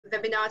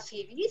webinar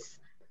series.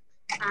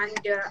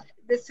 And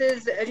this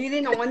is really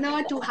an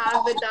honor to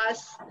have with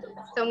us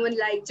someone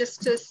like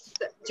Justice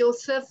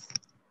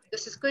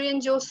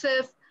Kurian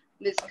Joseph,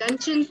 Ms.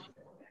 Kanchan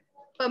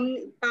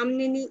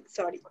Pamnani,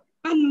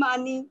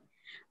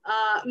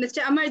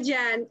 Mr. Amar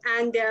Jain,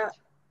 and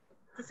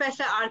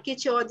Professor R.K.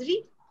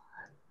 Chaudhary.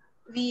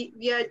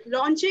 We are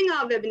launching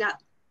our webinar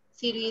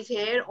series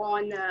here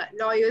on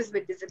lawyers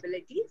with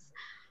disabilities.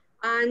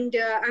 And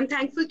I'm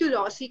thankful to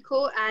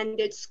LawSikho and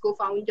its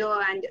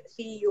co-founder and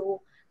CEO,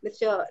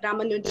 Mr.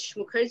 Ramanuj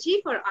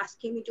Mukherjee, for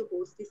asking me to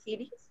host this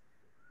series.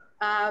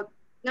 Now,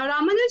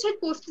 Ramanuj had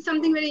posted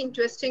something very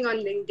interesting on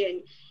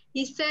LinkedIn.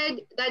 He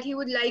said that he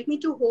would like me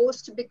to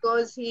host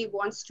because he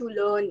wants to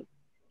learn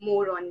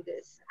more on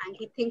this, and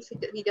he thinks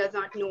he does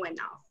not know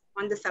enough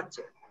on the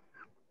subject.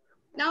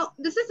 Now,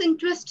 this is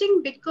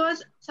interesting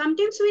because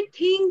sometimes we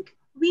think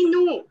we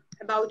know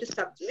about a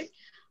subject,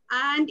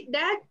 and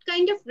that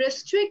kind of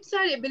restricts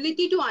our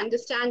ability to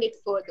understand it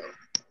further.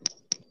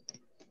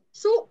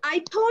 So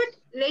I thought,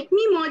 let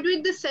me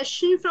moderate the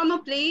session from a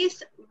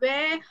place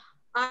where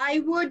I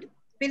would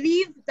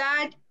believe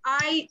that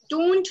I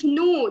don't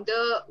know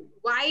the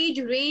wide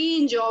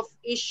range of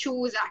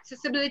issues,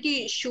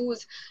 accessibility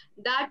issues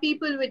that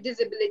people with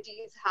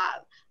disabilities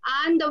have,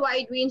 and the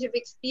wide range of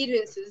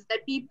experiences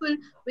that people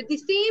with the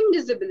same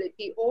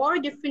disability or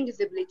different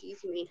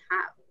disabilities may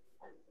have.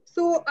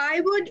 So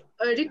I would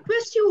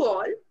request you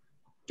all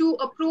to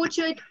approach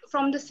it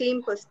from the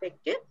same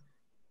perspective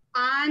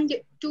and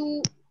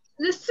to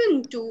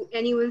listen to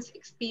anyone's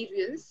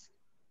experience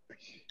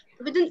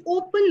with an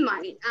open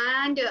mind,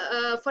 and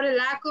for a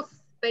lack of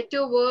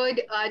better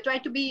word, try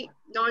to be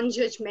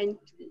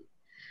non-judgmental,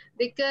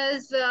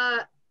 because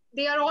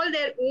they are all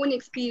their own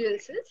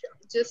experiences,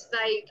 just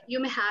like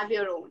you may have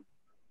your own.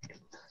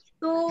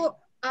 So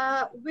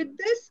with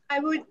this, I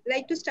would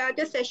like to start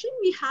a session.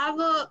 We have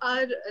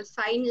our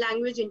sign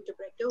language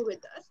interpreter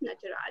with us,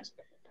 Nataraj.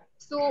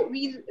 So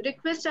we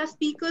request our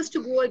speakers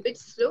to go a bit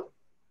slow,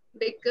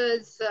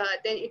 because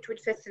then it would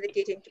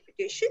facilitate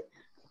interpretation.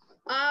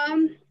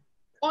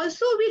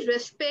 Also, we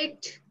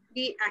respect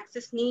the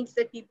access needs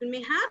that people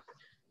may have.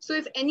 So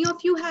if any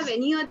of you have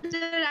any other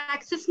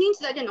access needs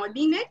that are not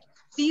being met,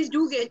 please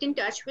do get in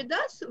touch with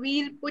us.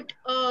 We'll put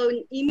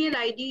an email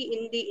ID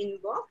in the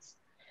inbox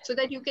so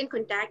that you can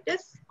contact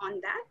us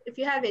on that if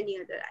you have any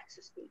other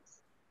access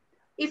needs.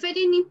 If at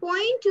any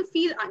point you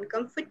feel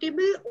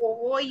uncomfortable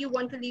or you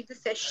want to leave the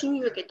session,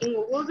 you're getting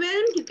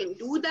overwhelmed, you can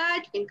do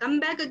that, you can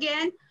come back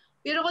again.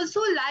 We're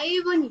also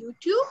live on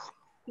YouTube.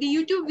 The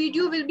YouTube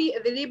video will be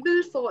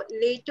available for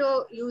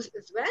later use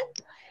as well.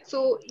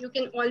 So you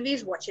can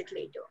always watch it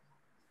later.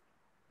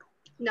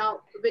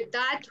 Now, with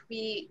that,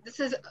 this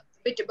is a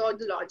bit about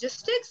the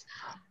logistics.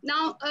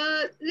 Now,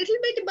 a little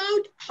bit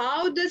about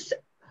how this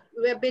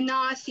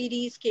webinar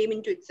series came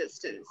into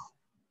existence.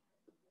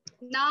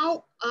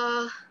 Now,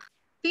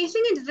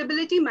 facing a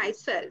disability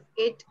myself,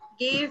 it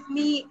gave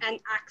me an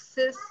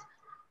access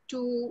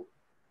to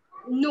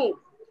know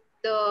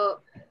the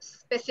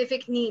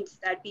specific needs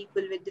that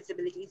people with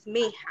disabilities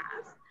may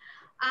have.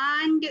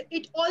 And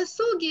it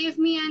also gave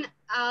me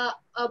a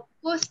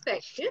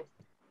perspective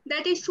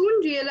that I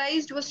soon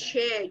realized was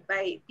shared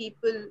by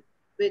people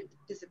with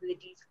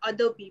disabilities,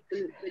 other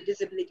people with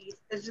disabilities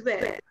as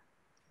well.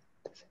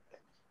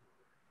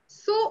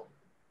 So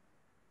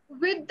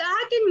with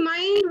that in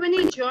mind, when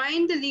I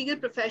joined the legal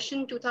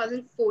profession in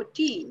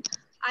 2014,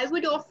 I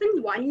would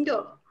often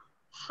wonder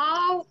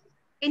how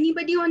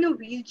anybody on a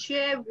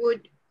wheelchair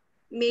would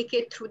make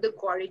it through the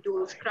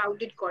corridors,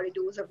 crowded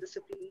corridors of the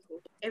Supreme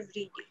Court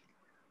every day.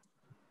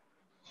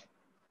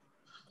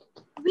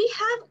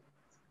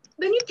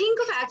 When you think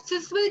of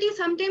accessibility,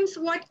 sometimes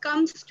what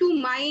comes to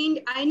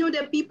mind, I know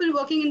there are people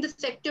working in the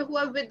sector who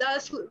are with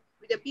us,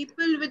 there are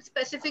people with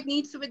specific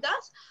needs with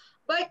us,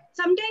 but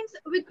sometimes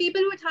with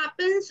people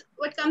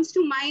what comes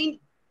to mind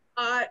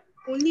are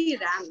only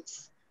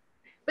ramps.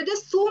 But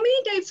there's so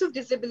many types of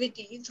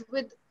disabilities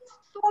with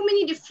so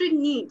many different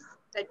needs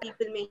that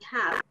people may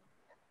have,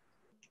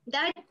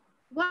 that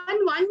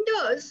one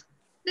wonders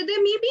that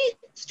there may be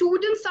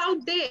students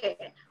out there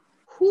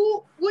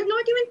who would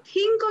not even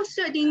think of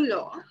studying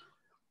law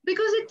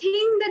because they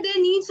think that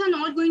their needs are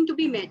not going to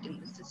be met in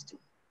the system.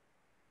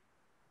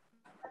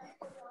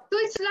 So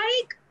it's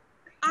like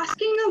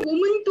asking a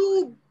woman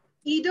to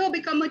either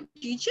become a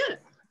teacher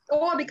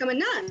or become a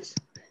nurse,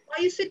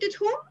 or you sit at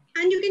home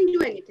and you can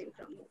do anything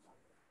from home.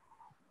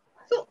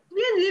 So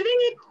we are living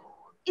it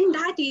in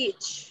that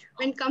age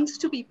when it comes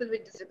to people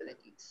with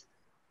disabilities.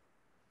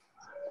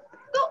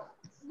 So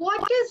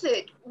what is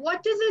it?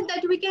 What is it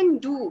that we can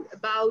do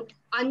about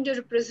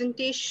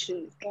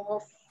underrepresentation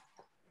of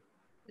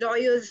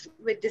lawyers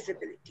with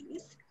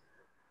disabilities?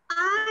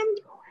 And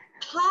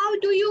how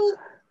do you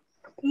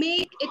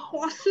make it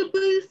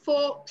possible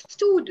for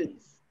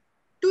students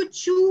to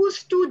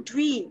choose to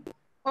dream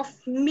of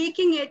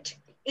making it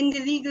in the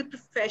legal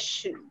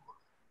profession?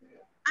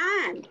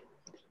 And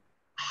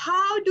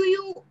how do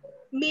you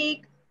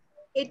make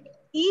it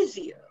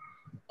easier,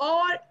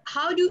 or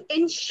how do you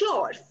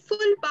ensure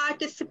full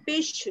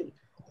participation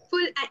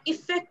meaningful and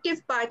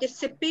effective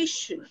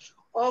participation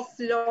of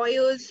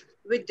lawyers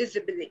with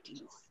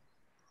disabilities?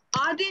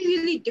 Are they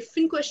really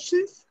different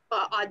questions or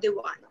are they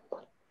one?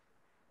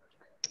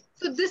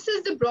 So this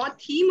is the broad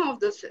theme of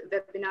this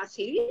webinar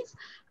series.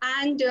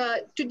 And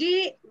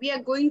today we are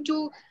going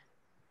to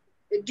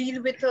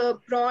deal with a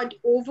broad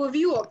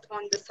overview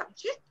on the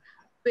subject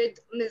with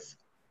Ms.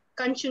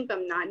 Kanchan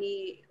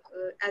Pamnani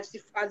as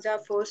our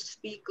first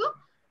speaker.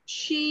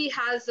 She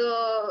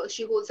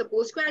holds a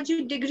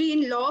postgraduate degree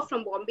in law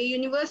from Bombay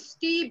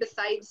University,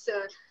 besides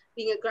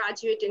being a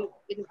graduate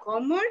in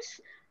commerce.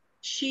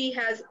 She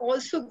has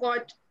also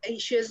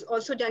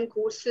done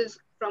courses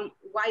from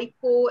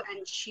WIPO,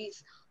 and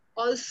she's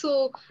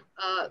also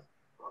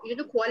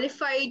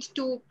qualified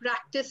to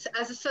practice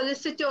as a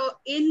solicitor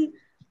in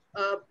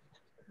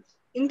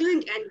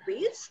England and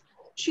Wales.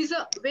 She's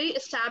a very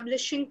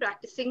establishing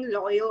practicing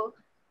lawyer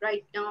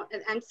right now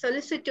and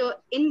solicitor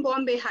in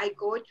Bombay High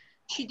Court.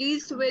 She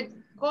deals with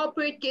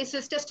corporate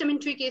cases,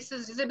 testamentary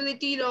cases,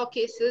 disability law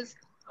cases.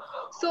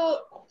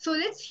 So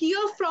let's hear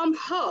from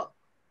her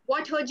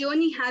what her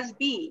journey has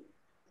been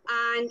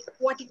and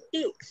what it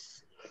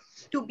takes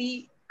to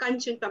be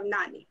Kanchan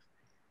Pamnani.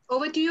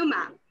 Over to you,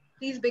 ma'am.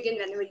 Please begin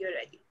whenever you're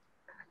ready.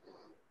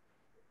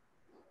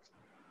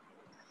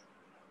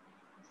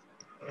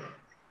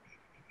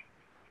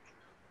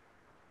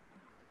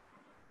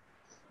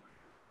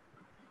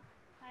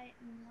 I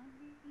am not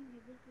being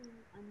able to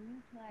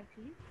unmute her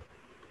actually.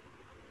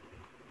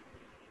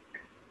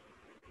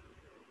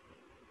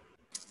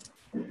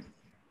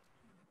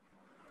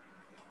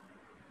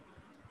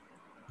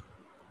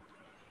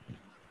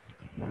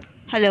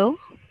 Hello,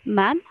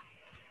 ma'am?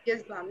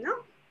 Yes, Bhamna?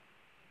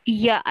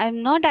 Yeah,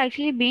 I'm not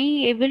actually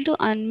being able to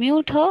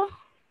unmute her.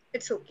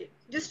 It's okay.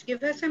 Just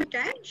give her some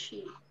time.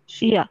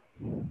 Yeah.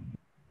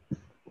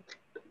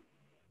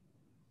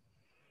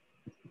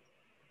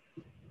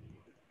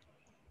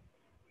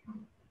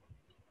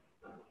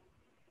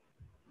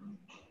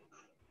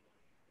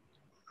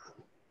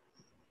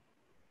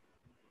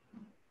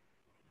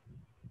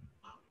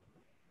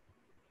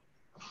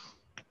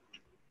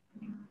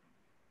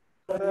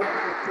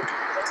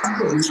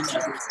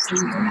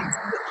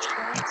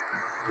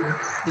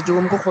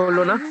 Zoom को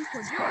खोलो ना.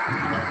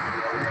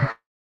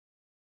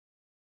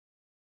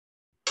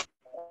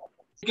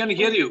 We can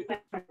hear you.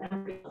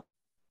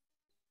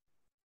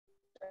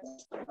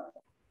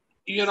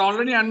 You are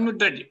already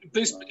unmuted.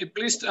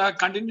 Please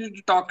continue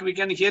to talk. We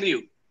can hear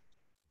you.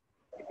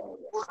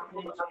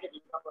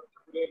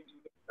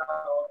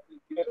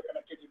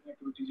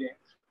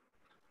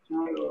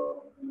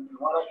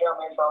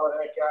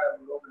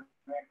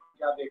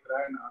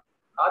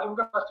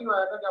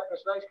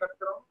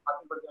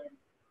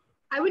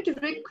 I would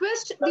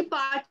request the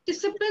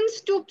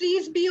participants to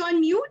please be on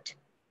mute.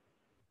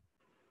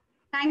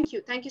 Thank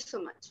you. Thank you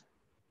so much.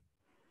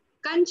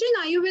 Kanchan,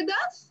 are you with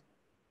us?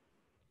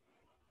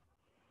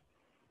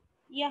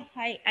 Yeah,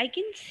 I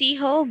can see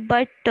her,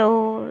 but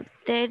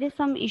there is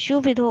some issue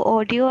with her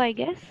audio, I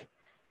guess.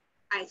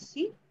 I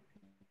see.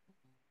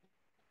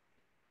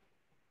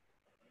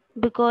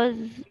 Because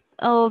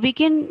we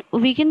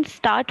can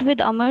start with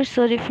Amar,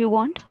 sir, if you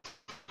want.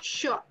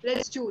 Sure,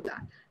 let's do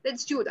that.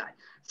 Let's do that.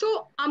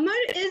 So Amar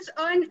is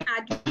an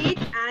advocate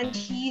and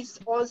he's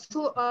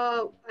also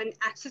an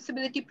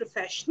accessibility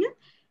professional.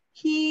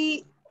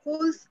 He's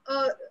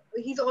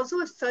also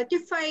a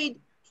certified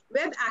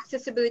web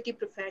accessibility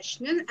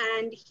professional,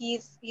 and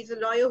he's a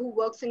lawyer who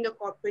works in the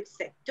corporate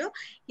sector.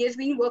 He has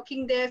been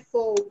working there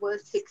for over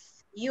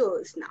 6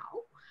 years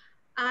now,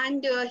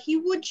 and he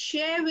would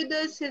share with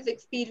us his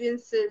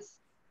experiences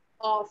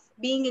of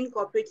being in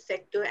corporate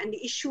sector and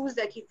the issues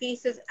that he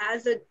faces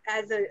as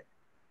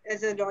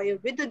a lawyer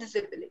with a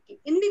disability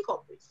in the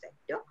corporate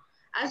sector,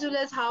 as well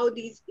as how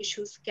these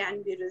issues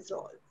can be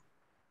resolved.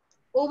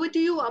 Over to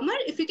you, Amar.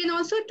 If you can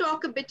also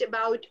talk a bit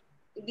about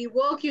the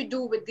work you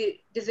do with the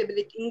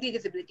disability in the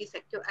disability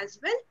sector as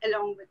well,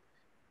 along with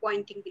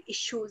pointing the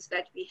issues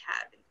that we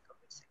have in the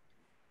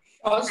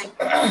corporate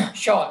sector.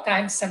 Sure.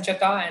 Thanks,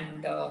 Sanchita,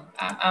 and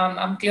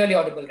I'm clearly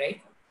audible, right?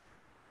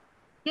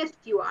 Yes,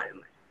 you are,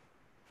 Amar.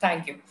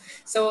 Thank you.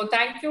 So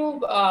thank you,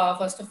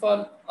 first of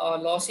all,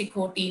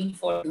 LawSikho team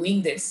for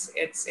doing this.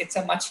 It's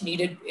a much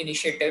needed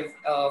initiative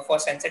for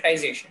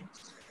sensitization.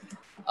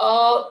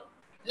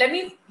 Let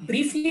me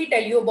briefly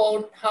tell you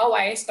about how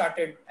I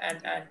started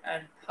and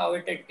how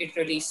it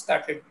really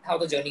started, how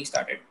the journey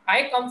started.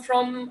 I come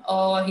from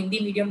a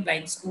Hindi medium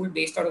blind school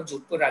based out of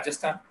Jodhpur,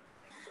 Rajasthan.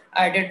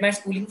 I did my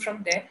schooling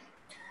from there.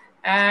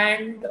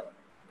 And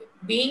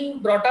being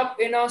brought up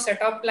in a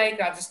setup like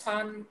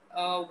Rajasthan,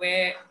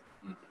 where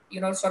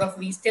sort of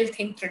we still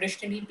think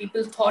traditionally,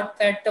 people thought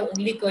that the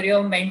only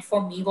career meant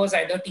for me was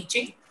either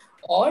teaching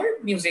or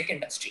music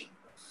industry.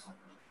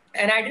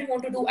 And I didn't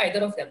want to do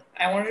either of them.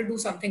 I wanted to do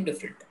something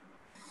different.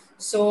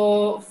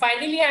 So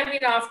finally, I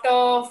mean,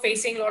 after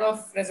facing a lot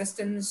of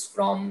resistance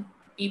from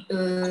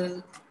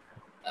people,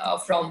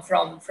 from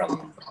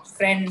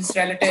friends,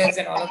 relatives,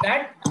 and all of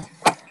that,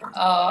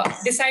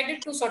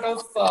 decided to sort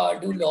of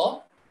do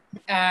law.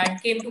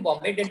 and came to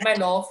Bombay, did my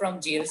law from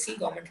GLC,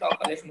 Government Law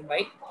College,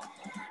 Mumbai.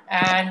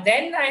 And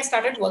then I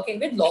started working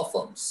with law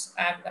firms.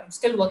 I'm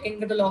still working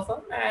with the law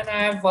firm, and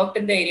I've worked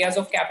in the areas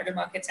of capital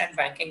markets and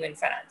banking and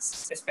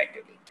finance,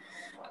 respectively.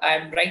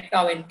 I'm right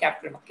now in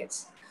capital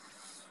markets.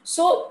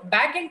 So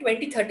back in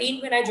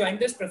 2013, when I joined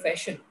this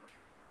profession,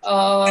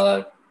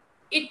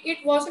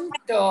 it wasn't,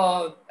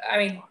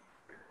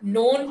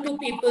 known to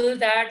people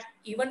that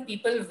even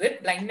people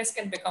with blindness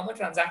can become a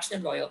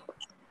transactional lawyer.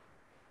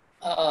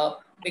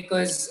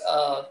 Because,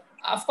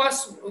 of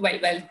course,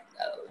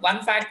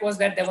 one fact was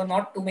that there were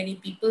not too many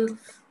people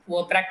who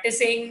were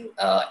practicing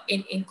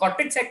in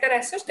corporate sector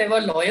as such. There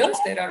were lawyers.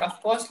 There are, of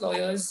course,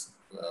 lawyers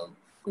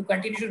who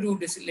continue to do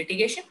this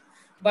litigation,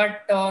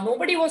 but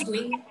nobody was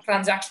doing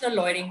transactional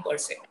lawyering per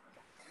se.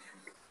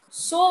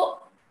 So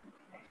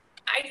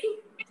I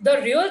think the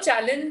real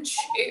challenge,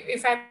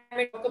 if I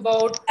may talk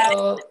about,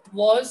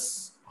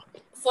 was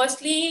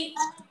firstly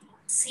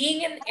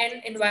seeing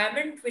an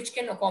environment which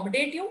can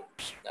accommodate you.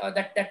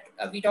 That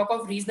we talk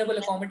of reasonable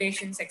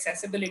accommodations,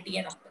 accessibility,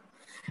 and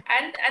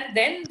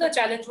then the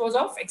challenge was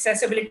of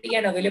accessibility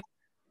and availability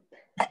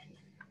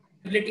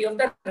of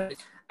the.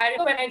 I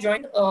remember when I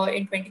joined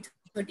in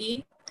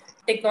 2013,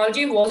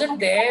 technology wasn't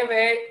there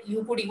where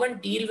you could even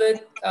deal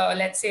with,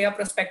 let's say, a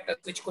prospectus,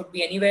 which could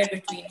be anywhere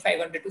between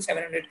 500 to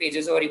 700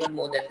 pages or even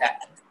more than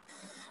that.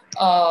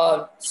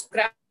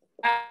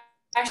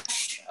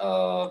 Crash,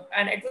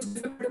 and it was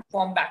difficult to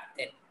perform back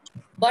then.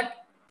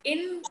 But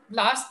in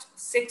last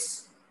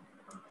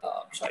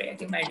sorry, I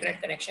think my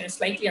internet connection is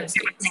slightly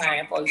unstable. My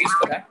apologies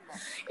for that.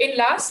 In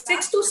last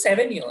 6 to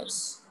 7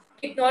 years,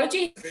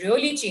 technology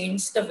really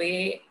changed the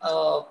way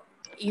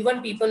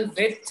even people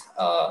with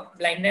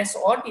blindness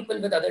or people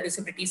with other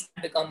disabilities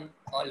can become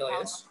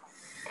lawyers.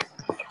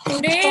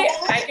 Today,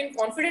 I can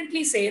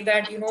confidently say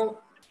that,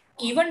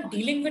 even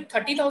dealing with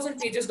 30,000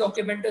 pages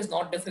document is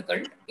not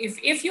difficult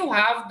if you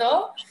have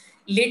the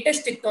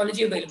latest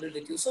technology available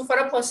with you. So for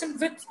a person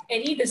with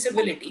any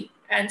disability,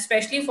 and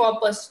especially for a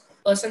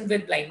person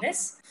with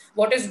blindness,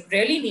 what is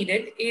really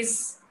needed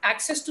is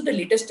access to the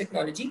latest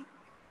technology.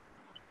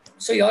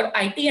 So your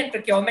IT and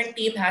procurement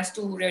team has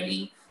to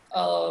really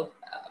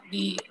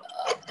be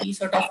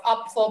sort of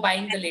up for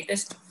buying the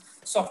latest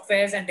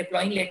softwares and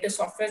deploying latest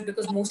softwares,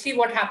 because mostly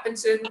what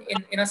happens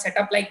in a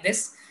setup like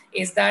this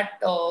is that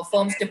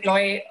firms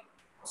deploy.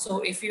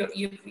 So if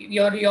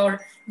your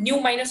new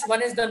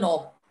 -1 is the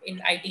norm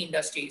in IT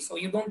industry, so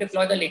you don't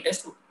deploy the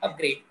latest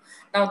upgrade.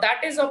 Now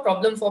that is a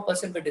problem for a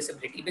person with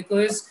disability,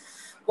 because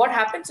what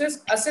happens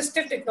is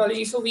assistive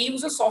technology. So we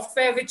use a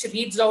software which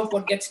reads out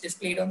what gets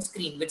displayed on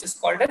screen, which is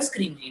called a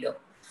screen reader.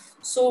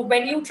 So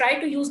when you try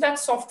to use that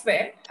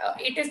software,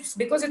 it is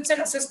because it's an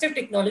assistive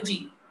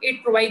technology.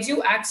 It provides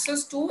you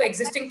access to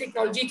existing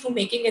technology through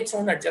making its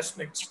own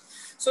adjustments.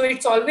 So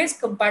it's always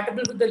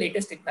compatible with the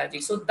latest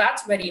technology. So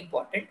that's very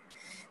important.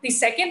 The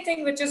second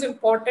thing which is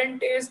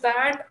important is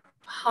that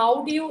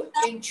how do you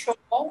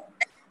ensure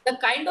the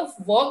kind of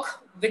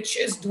work which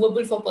is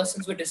doable for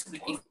persons with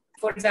disability?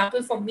 For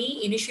example, for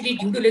me, initially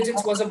due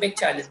diligence was a big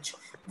challenge,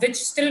 which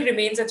still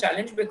remains a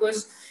challenge,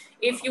 because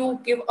if you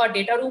give a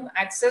data room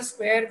access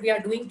where we are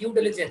doing due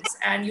diligence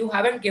and you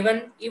haven't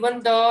given even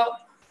the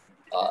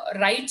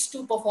rights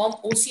to perform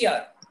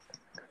OCR,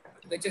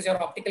 which is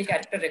your optical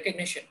character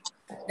recognition,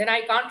 then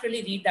I can't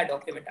really read that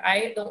document.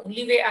 The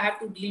only way I have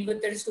to deal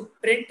with it is to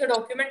print the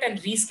document and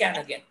rescan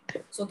again.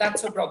 So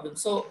that's a problem.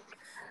 So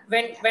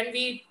when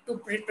we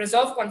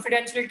preserve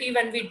confidentiality,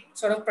 when we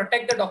sort of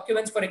protect the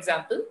documents, for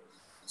example,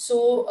 so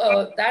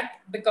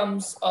that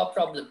becomes a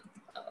problem.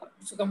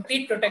 So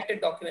complete protected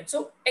document.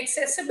 So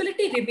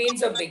accessibility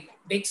remains a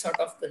big sort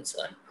of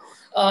concern.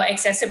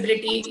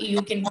 Accessibility,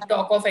 you can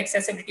talk of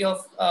accessibility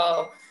of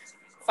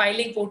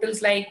filing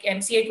portals like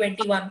MCA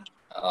 21,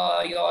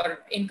 your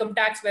income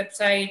tax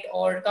website,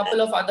 or a couple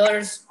of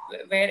others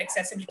where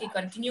accessibility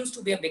continues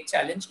to be a big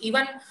challenge.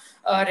 Even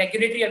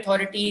regulatory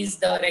authorities,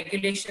 the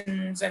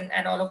regulations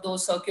and all of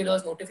those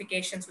circulars,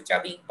 notifications which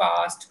are being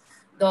passed,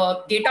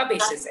 the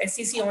databases,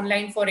 SCC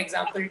Online, for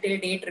example, till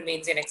date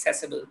remains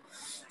inaccessible.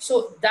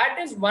 So that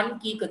is one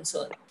key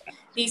concern.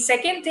 The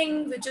second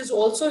thing, which is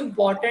also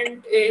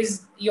important,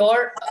 is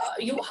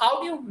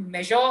how do you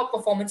measure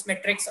performance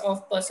metrics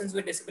of persons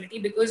with disability?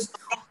 Because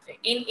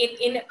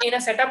in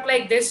a setup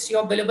like this,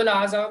 your billable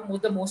hours are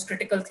the most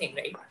critical thing,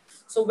 right?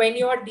 So when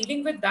you are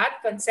dealing with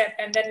that concept,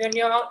 and then when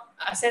you're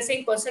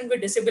assessing person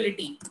with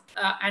disability,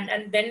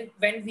 and then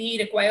when we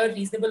require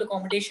reasonable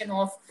accommodation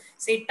of,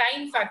 say,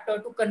 time factor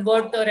to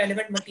convert the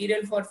relevant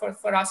material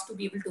for us to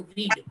be able to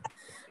read,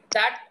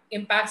 that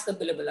impacts the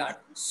billable hour.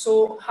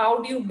 So how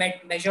do you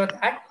measure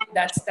that?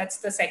 That's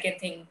the second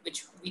thing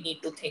which we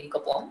need to think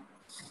upon.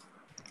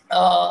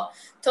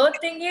 Third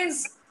thing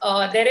is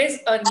there is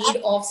a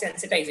need of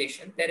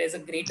sensitization. There is a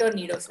greater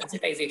need of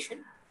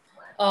sensitization.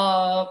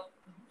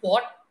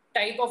 What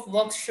type of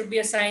works should be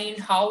assigned,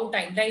 how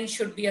timelines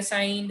should be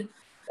assigned,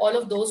 all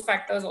of those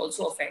factors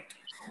also affect.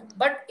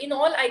 But in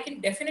all, I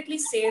can definitely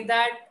say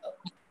that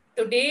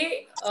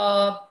today,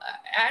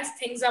 as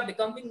things are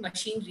becoming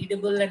machine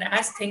readable and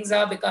as things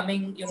are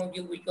becoming,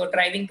 you're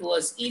driving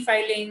towards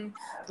e-filing,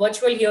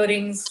 virtual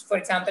hearings, for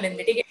example, in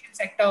litigation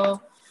sector,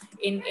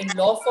 in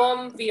law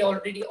firm,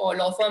 or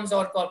law firms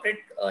or corporate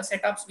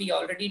setups, we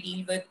already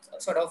deal with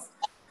sort of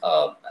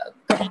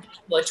complete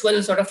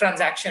virtual sort of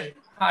transaction.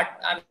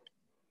 I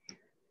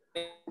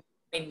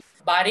mean,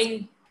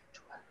 barring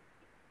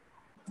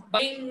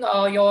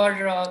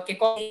your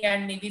kickoff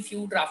and maybe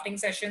few drafting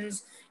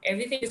sessions,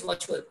 everything is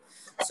virtual.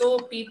 So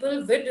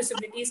people with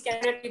disabilities can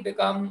really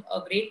become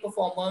great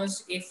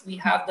performers if we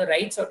have the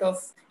right sort of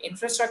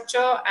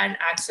infrastructure and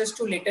access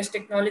to latest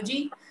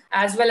technology,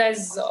 as well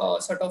as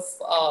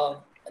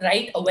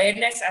right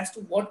awareness as to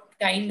what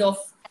kind of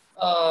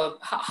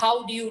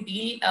how do you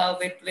deal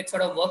with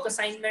sort of work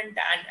assignment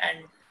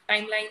and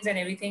timelines and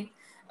everything.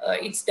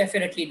 It's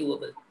definitely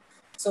doable.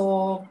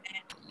 So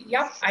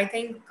yeah, I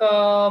think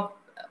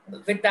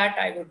with that,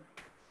 I would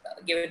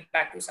give it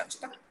back to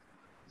Sanchita.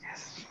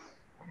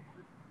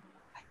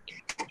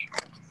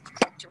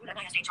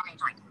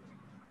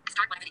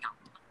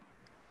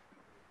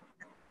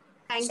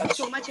 Thank you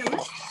so much, Amar.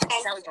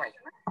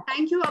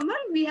 Thank you, Amar.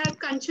 We have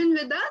Kanchan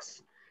with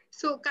us.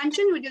 So,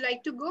 Kanchan, would you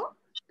like to go?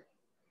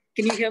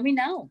 Can you hear me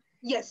now?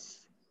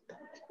 Yes.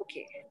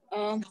 Okay.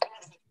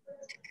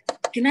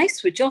 Can I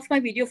switch off my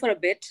video for a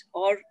bit,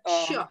 or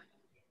sure?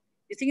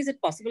 You think is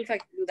it possible if I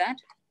do that?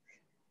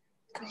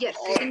 Yes,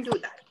 we can do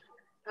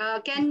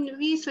that. Can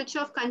we switch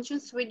off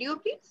Kanchan's video,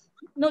 please?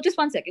 No, just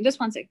 1 second. Just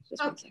 1 second.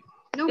 Just 1 second.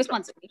 No just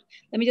problem. 1 second.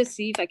 Let me just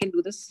see if I can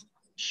do this.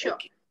 Sure.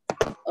 Okay.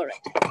 All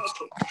right.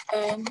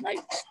 Okay.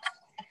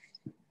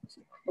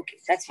 Okay,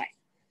 that's fine.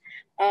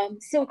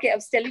 Okay, I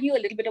was telling you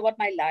a little bit about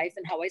my life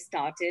and how I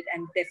started,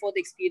 and therefore the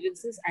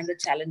experiences and the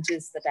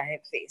challenges that I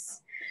have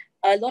faced.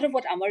 A lot of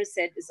what Amar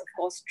said is, of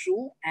course,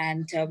 true,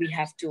 and we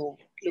have to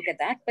look at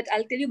that. But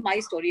I'll tell you my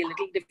story a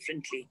little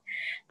differently.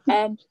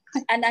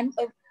 And I'm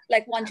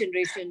like one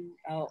generation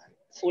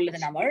older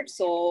than Amar,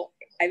 so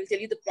I will tell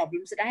you the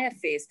problems that I have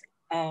faced.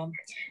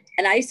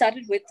 And I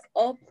started with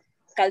a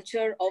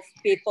culture of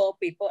paper,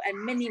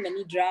 and many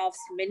drafts,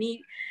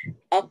 many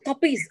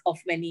copies of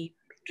many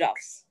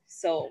drafts.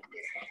 So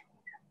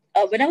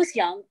when I was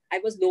young, I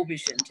was low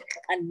visioned,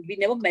 and we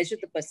never measured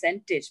the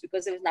percentage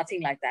because there was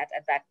nothing like that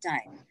at that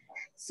time.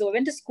 So I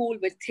went to school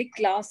with thick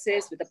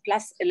glasses with a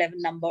plus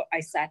 11 number. I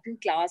sat in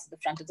class, at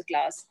the front of the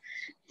class,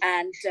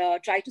 and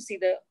tried to see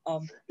the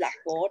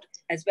blackboard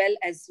as well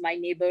as my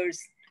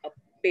neighbors'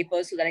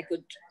 papers so that I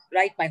could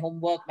write my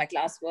homework, my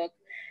classwork.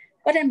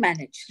 But I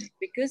managed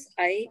because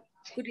I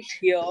could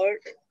hear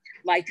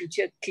my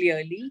teacher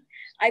clearly.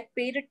 I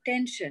paid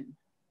attention,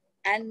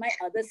 and my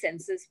other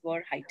senses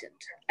were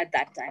heightened at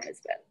that time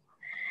as well.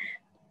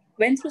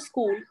 Went through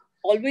school,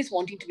 always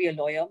wanting to be a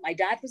lawyer. My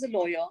dad was a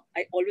lawyer.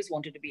 I always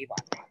wanted to be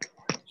one.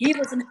 He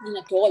wasn't keen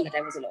at all that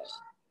I was a lawyer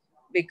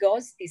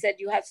because he said,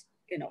 you have,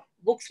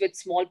 books with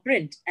small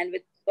print, and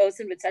with a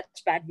person with such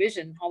bad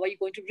vision, how are you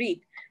going to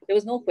read? There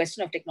was no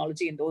question of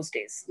technology in those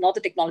days, not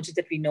the technology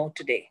that we know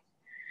today.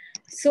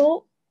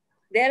 So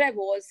there I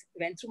was,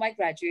 went through my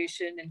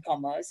graduation in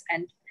commerce,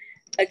 and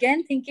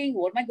again thinking,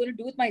 what am I going to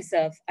do with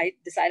myself? I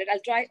decided I'll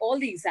try all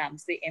the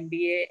exams, the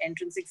MBA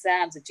entrance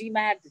exams, the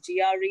GMAT, the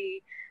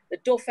GRE, the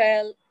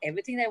TOEFL,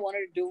 everything that I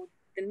wanted to do.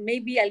 Then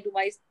maybe I'll do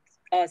my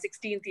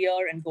 16th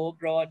year and go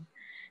abroad.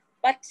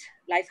 But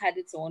life had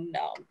its own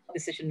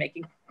decision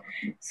making.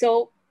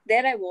 So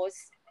there I was,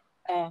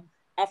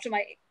 after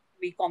my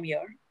BCom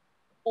year,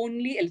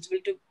 only eligible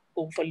to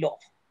go for law,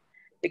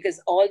 because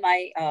all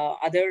my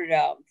other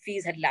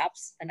fees had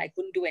lapsed and I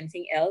couldn't do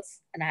anything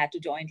else, and I had to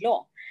join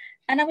law.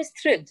 And I was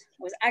thrilled.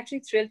 I was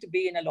actually thrilled to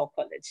be in a law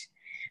college.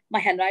 My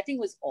handwriting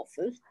was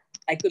awful.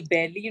 I could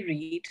barely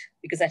read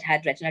because I'd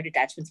had retina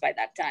detachments by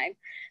that time.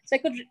 So I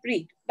could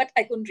read, but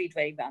I couldn't read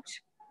very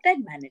much. But I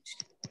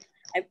managed.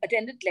 I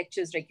attended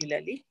lectures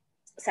regularly,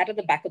 sat at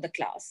the back of the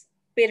class,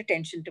 paid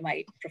attention to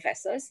my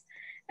professors,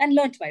 and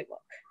learned my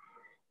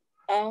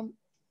work.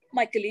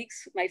 My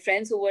colleagues, my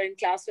friends who were in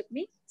class with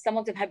me, some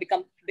of them have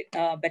become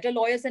better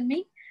lawyers than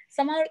me.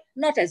 Some are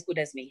not as good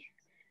as me.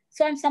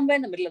 So I'm somewhere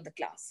in the middle of the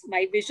class.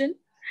 My vision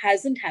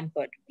hasn't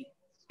hampered me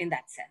in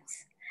that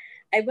sense.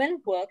 I went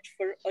and worked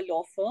for a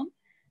law firm,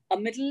 a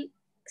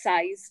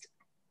middle-sized,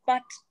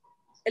 but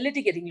a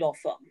litigating law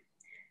firm.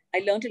 I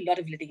learned a lot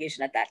of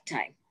litigation at that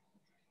time.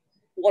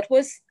 What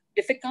was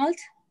difficult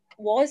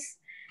was,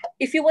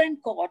 if you were in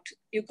court,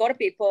 you got a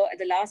paper at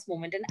the last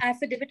moment, an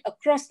affidavit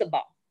across the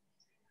bar,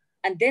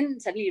 and then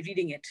suddenly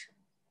reading it.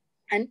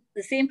 And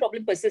the same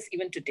problem persists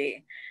even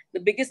today.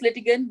 The biggest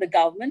litigant, the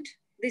government,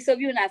 they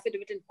serve you an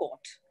affidavit in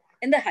court,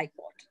 in the high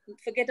court.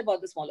 Forget about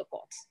the smaller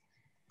courts.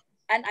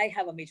 And I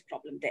have a major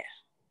problem there.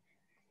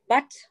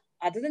 But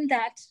other than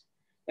that,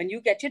 when you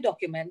get your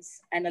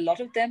documents, and a lot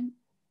of them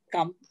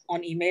come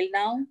on email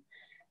now,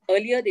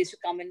 earlier they used to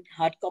come in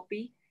hard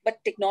copy,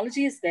 but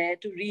technology is there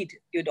to read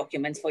your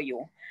documents for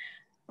you.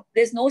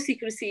 There's no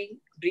secrecy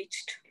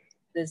breached.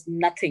 There's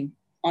nothing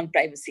on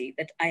privacy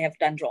that I have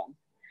done wrong.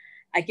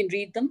 I can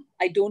read them.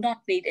 I do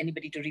not need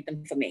anybody to read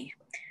them for me.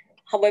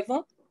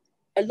 However,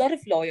 a lot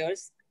of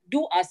lawyers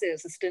do ask their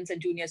assistants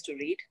and juniors to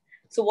read.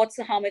 So what's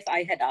the harm if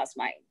I had asked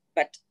mine?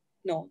 But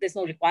no, there's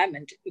no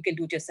requirement. You can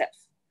do it yourself.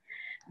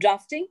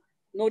 Drafting,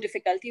 no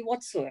difficulty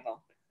whatsoever.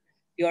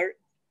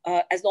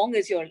 As long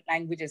as your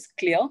language is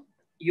clear,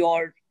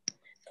 your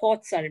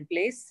thoughts are in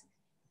place,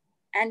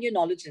 and your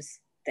knowledge is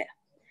there.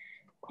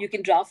 You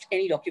can draft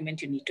any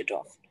document you need to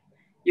draft.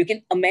 You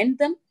can amend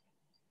them.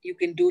 You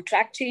can do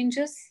track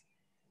changes.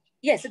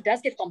 Yes, it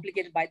does get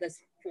complicated by the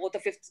fourth or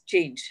fifth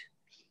change.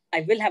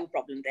 I will have a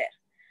problem there.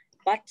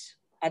 But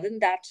other than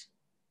that,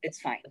 it's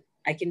fine.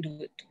 I can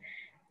do it.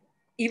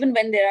 Even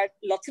when there are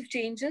lots of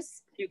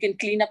changes, you can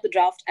clean up the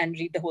draft and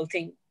read the whole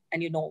thing,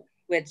 and you know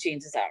where the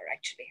changes are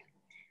actually.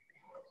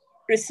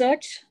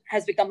 Research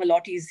has become a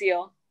lot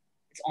easier.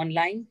 It's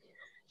online,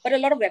 but a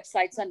lot of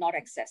websites are not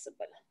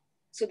accessible.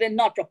 So they're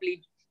not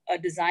properly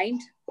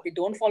designed. They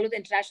don't follow the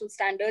international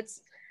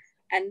standards,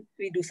 and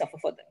we do suffer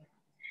for them.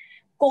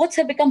 Courts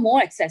have become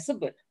more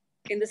accessible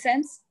in the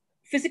sense,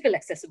 physical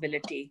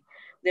accessibility.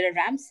 There are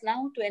ramps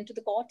now to enter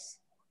the courts,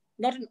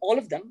 not in all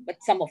of them, but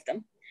some of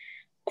them.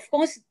 Of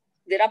course,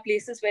 there are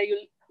places where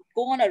you'll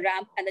go on a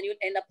ramp and then you'll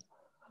end up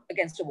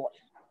against a wall.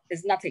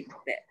 There's nothing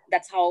there.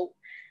 That's how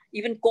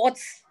even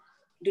courts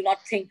do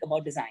not think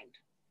about design.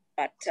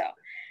 But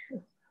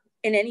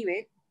in any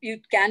way, you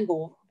can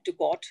go to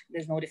court.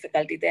 There's no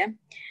difficulty there.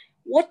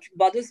 What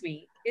bothers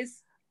me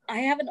is I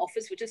have an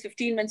office which is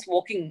 15 minutes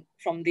walking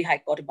from the High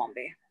Court of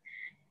Bombay.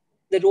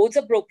 The roads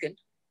are broken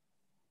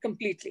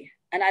completely.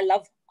 And I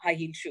love high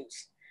heel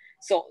shoes.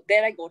 So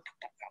there I go tuck,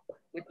 tuck, tuck,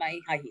 with my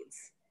high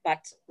heels.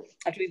 But I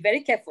have to be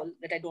very careful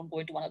that I don't go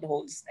into one of the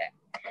holes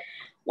there.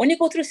 When you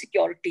go through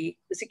security,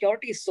 the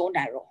security is so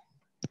narrow.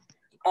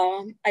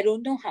 I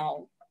don't know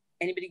how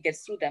anybody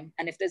gets through them.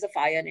 And if there's a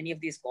fire in any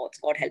of these courts,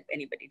 God help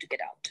anybody to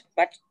get out.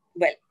 But,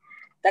 well,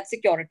 that's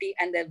security.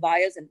 And there are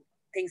wires and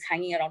things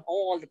hanging around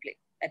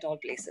at all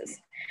places.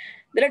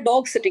 There are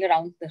dogs sitting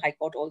around the High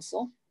Court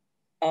also,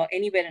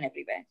 anywhere and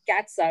everywhere.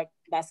 Cats are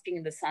basking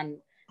in the sun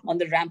on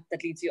the ramp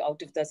that leads you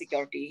out of the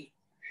security.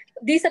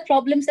 These are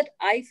problems that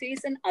I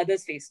face and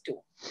others face too.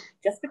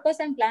 Just because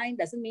I'm blind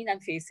doesn't mean I'm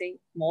facing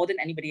more than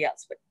anybody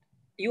else, but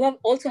you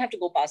also have to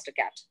go past a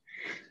cat.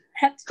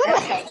 That's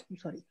how, I'm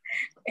sorry.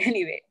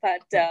 Anyway,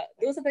 but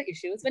those are the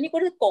issues. When you go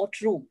to the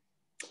courtroom,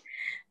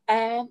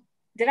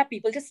 there are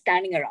people just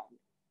standing around.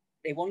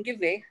 They won't give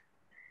way.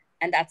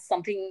 And that's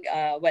something,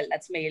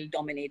 that's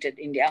male-dominated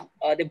India.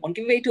 They won't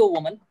give way to a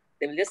woman.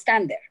 They will just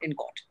stand there in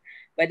court.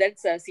 Whether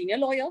it's a senior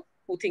lawyer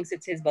who thinks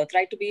it's his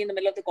birthright to be in the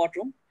middle of the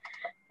courtroom,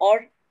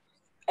 or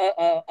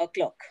a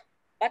clerk.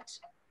 But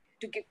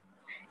to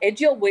edge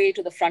your way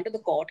to the front of the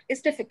court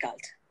is difficult.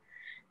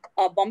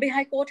 Bombay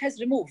High Court has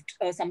removed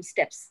some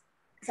steps.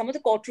 Some of the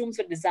courtrooms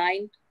were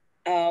designed,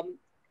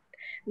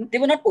 they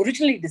were not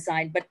originally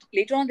designed, but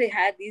later on they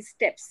had these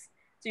steps.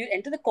 So you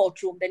enter the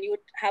courtroom, then you would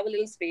have a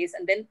little space,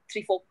 and then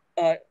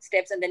 3-4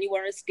 steps, and then you were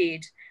on a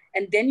stage,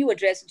 and then you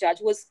address a judge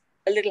who was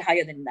a little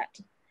higher than that.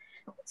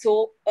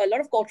 So a lot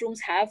of courtrooms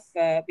have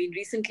been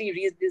recently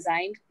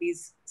redesigned.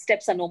 These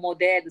steps are no more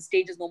there. The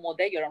stage is no more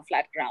there. You're on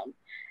flat ground.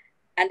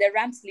 And there are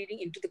ramps leading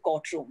into the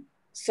courtroom.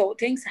 So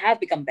things have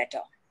become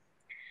better.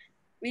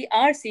 We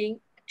are seeing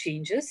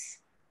changes.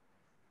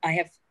 I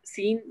have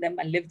seen them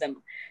and lived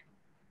them.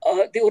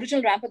 The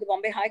original ramp at the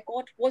Bombay High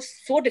Court was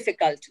so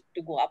difficult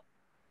to go up.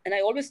 And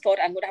I always thought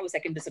I'm going to have a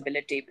second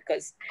disability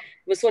because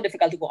it was so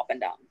difficult to go up and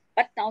down.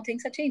 But now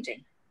things are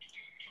changing.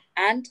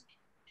 And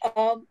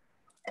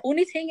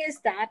only thing is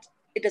that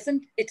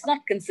it's not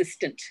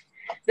consistent.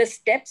 The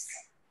steps,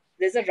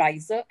 there's a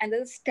riser and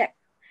there's a step.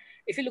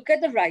 If you look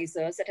at the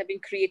risers that have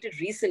been created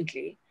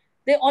recently,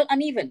 they're all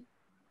uneven.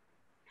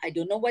 I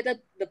don't know whether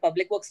the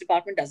Public Works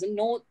Department doesn't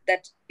know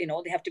that,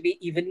 they have to be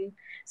even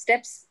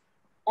steps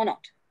or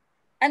not.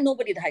 And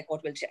nobody at the High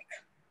Court will check.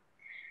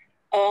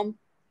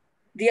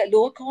 The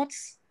lower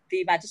courts,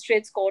 the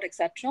magistrates court,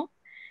 etc.,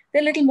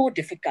 they're a little more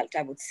difficult,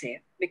 I would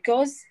say,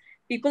 because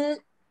people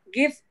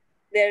give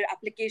their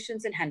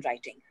applications in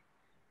handwriting.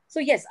 So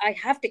yes, I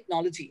have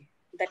technology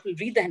that will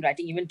read the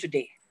handwriting even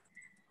today,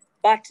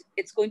 but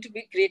it's going to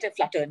create a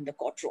flutter in the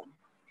courtroom.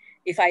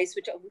 If I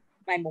switch off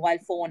my mobile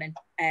phone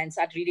and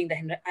start reading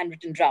the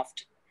handwritten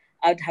draft,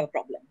 I would have a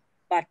problem.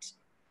 But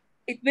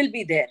it will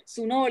be there.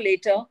 Sooner or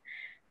later,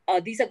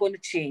 these are going to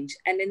change.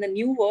 And in the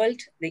new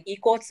world, the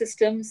e-court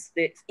systems,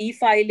 the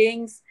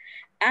e-filings,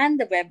 and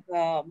the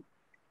web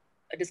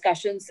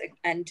discussions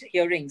and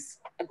hearings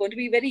are going to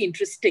be very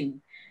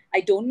interesting.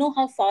 I don't know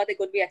how far they're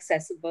going to be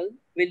accessible.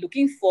 We're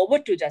looking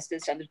forward to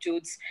Justice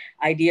Chandrachud's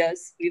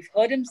ideas. We've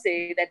heard him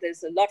say that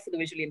there's a lot for the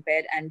visually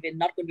impaired and we're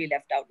not going to be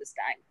left out this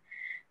time.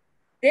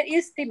 There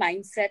is the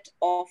mindset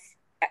of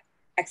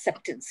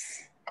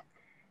acceptance.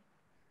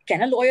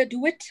 Can a lawyer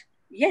do it?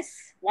 Yes,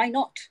 why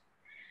not?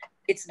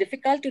 It's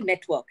difficult to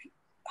network.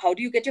 How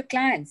do you get your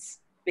clients?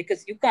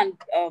 Because you can't,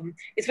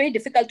 it's very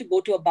difficult to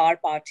go to a bar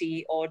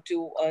party or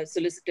to a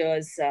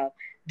solicitor's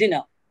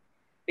dinner,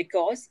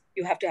 because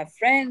you have to have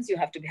friends, you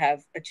have to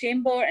have a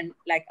chamber, and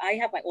like I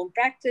have my own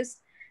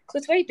practice. So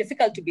it's very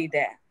difficult to be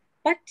there.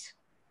 But,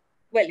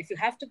 well, if you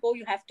have to go,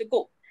 you have to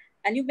go.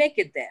 and you make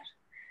it there.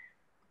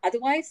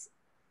 Otherwise,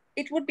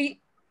 it would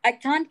be, I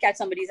can't catch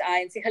somebody's eye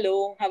and say,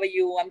 hello, how are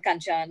you? I'm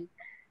Kanchan.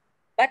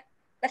 But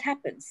that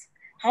happens.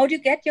 How do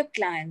you get your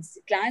clients?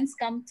 Clients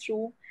come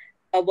through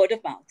a word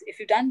of mouth. If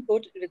you've done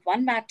good with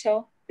one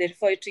matter, they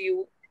refer to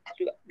you,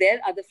 to their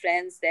other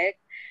friends,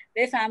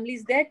 their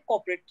families, their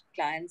corporate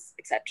clients,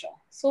 etc.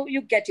 So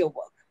you get your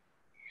work.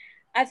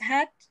 I've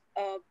had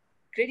a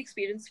great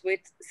experience with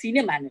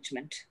senior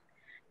management,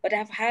 but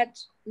I've had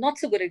not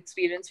so good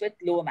experience with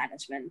lower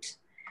management.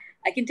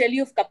 I can tell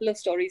you a couple of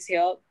stories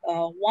here.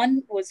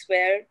 One was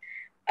where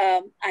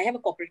I have a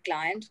corporate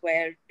client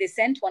where they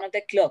sent one of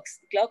their clerks.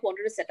 The clerk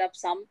wanted to set up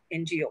some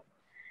NGO.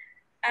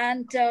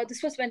 And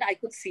this was when I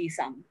could see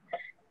some.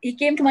 He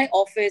came to my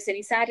office and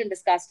he sat and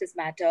discussed his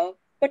matter,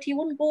 but he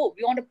wouldn't go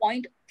beyond a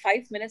point,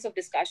 5 minutes of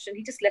discussion.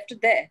 He just left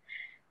it there.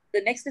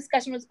 The next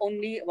discussion was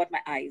only about my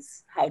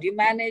eyes. How do you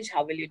manage?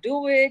 How will you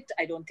do it?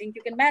 I don't think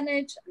you can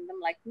manage. And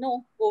I'm like,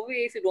 no, go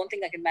away. If you don't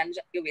think I can manage,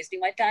 you're wasting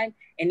my time.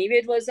 Anyway,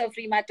 it was a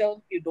free matter.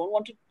 You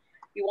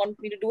want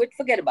me to do it,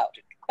 forget about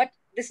it. But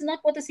this is not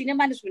what the senior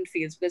management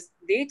feels, because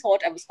they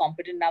thought I was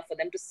competent enough for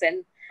them to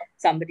send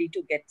somebody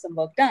to get some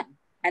work done.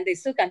 And they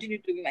still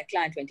continue to be my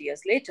client 20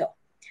 years later.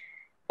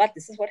 But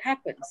this is what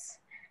happens.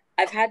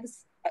 I've had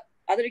this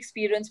other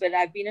experience where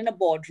I've been in a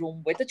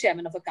boardroom with the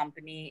chairman of a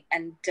company,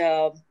 and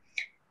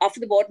after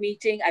the board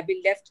meeting, I've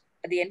been left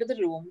at the end of the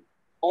room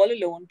all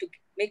alone to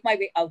make my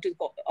way out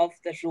of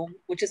the room,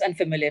 which is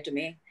unfamiliar to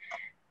me.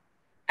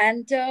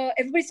 And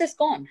everybody's just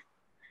gone.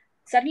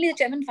 Suddenly the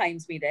chairman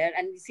finds me there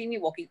and he sees me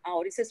walking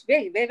out. He says,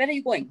 where are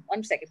you going?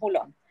 1 second, hold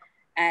on.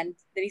 And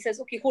then he says,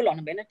 okay, hold on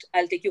a minute.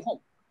 I'll take you home.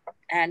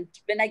 And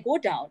when I go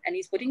down and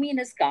he's putting me in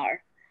his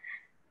car,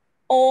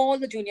 all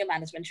the junior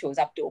management shows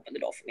up to open the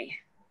door for me.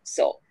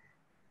 So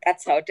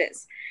that's how it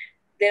is.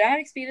 There are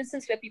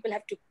experiences where people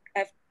have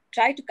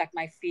tried to cut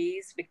my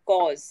fees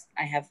because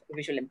I have a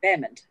visual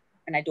impairment.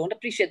 And I don't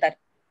appreciate that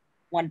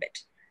one bit.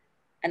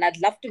 And I'd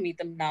love to meet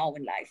them now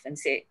in life and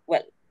say,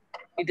 well,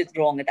 you did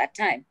wrong at that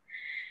time.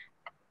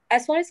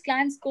 As far as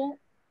clients go,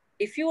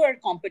 if you are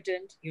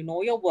competent, you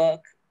know your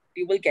work,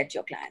 you will get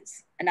your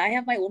clients. And I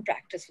have my own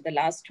practice for the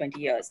last 20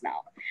 years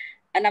now.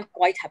 And I'm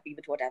quite happy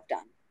with what I've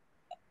done.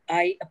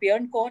 I appear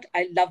in court.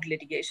 I loved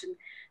litigation.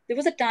 There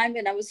was a time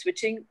when I was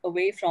switching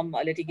away from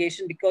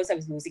litigation because I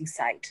was losing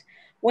sight.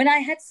 When I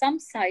had some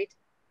sight,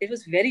 it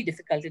was very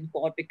difficult in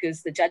court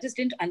because the judges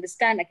didn't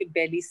understand. I could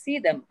barely see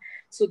them.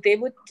 So they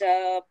would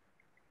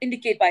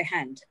indicate by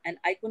hand, and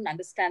I couldn't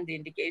understand the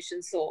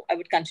indication. So I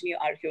would continue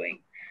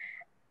arguing.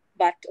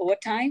 But over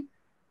time,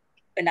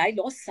 when I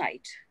lost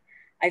sight,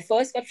 I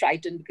first got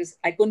frightened because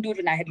I couldn't do it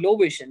when I had low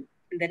vision.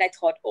 And then I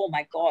thought, oh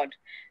my God,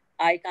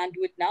 I can't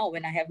do it now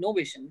when I have no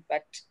vision.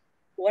 But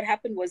what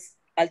happened was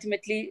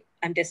ultimately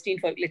I'm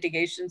destined for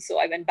litigation. So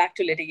I went back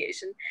to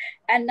litigation.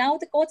 And now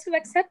the courts have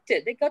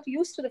accepted. They got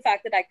used to the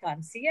fact that I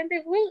can't see and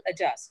they will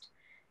adjust.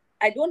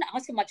 I don't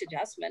ask for much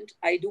adjustment.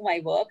 I do my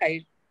work.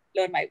 I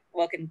learn my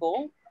work and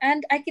go.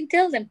 And I can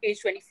tell them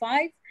page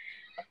 25,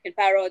 in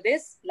para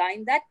this,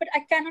 line that, but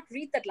I cannot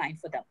read that line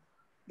for them.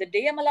 The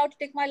day I'm allowed to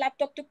take my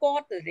laptop to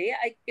court, the day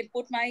I can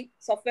put my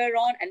software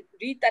on and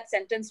read that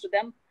sentence to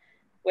them,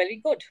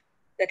 very good.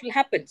 That will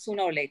happen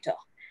sooner or later.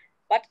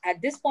 But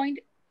at this point,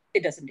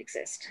 it doesn't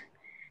exist.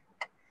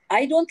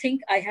 I don't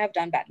think I have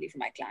done badly for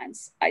my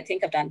clients. I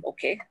think I've done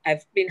okay.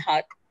 I've been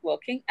hard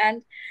working.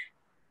 And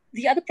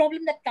the other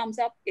problem that comes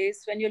up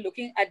is when you're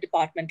looking at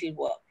departmental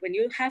work, when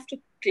you have to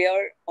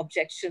clear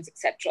objections,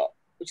 etc.,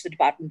 which the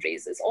department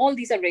raises. All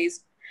these are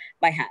raised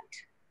by hand.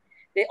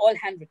 They're all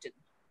handwritten.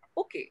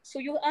 Okay, so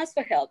you ask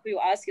for help. You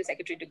ask your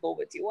secretary to go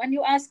with you and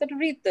you ask her to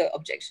read the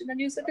objection and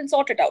you sit and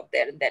sort it out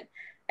there and then.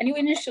 And you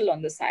initial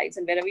on the sides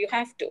and wherever you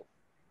have to.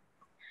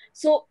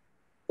 So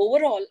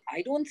overall,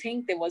 I don't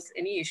think there was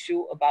any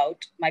issue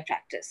about my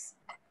practice.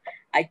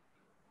 I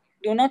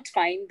do not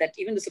find that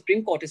even the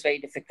Supreme Court is very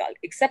difficult,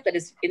 except that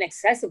it's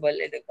inaccessible.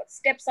 They've got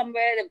steps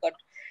somewhere. They've got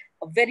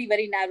a very,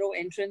 very narrow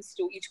entrance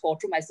to each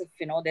courtroom, as if,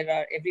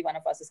 every one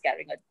of us is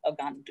carrying a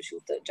gun to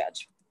shoot the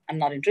judge. I'm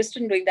not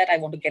interested in doing that. I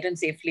want to get in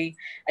safely.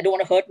 I don't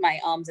want to hurt my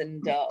arms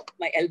and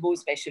my elbows,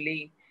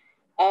 especially.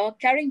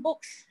 Carrying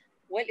books.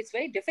 Well, it's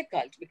very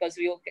difficult because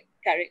you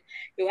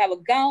have a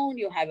gown,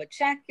 you have a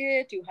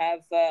jacket, you have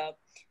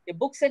your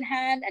books in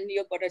hand, and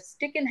you've got a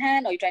stick in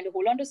hand, or you're trying to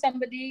hold on to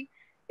somebody.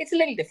 It's a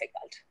little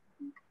difficult.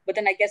 But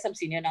then I guess I'm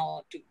senior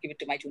now to give it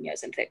to my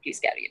juniors and say,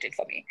 please carry it in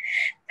for me.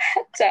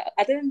 But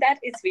other than that,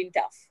 it's been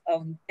tough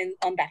on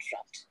that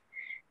front.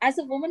 As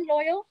a woman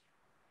lawyer,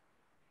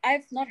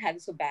 I've not had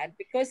it so bad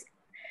because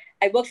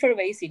I worked for a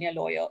very senior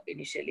lawyer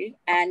initially,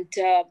 and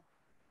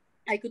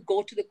I could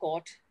go to the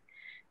court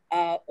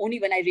only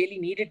when I really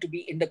needed to be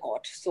in the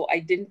court. So I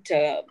didn't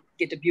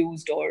get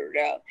abused or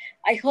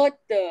I heard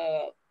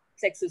the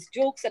sexist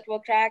jokes that were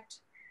cracked.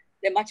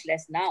 They're much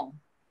less now.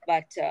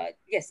 But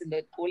yes, in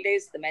the old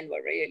days, the men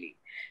were really.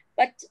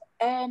 But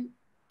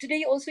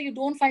today also, you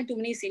don't find too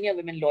many senior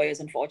women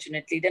lawyers,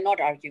 unfortunately. They're not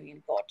arguing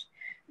in court.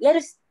 A lot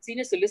of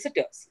senior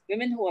solicitors,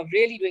 women who are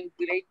really doing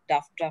great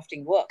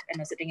drafting work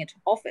and are sitting at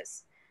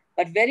office.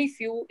 but very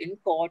few in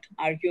court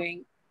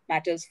arguing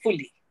matters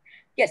fully.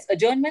 Yes,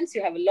 adjournments,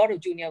 you have a lot of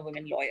junior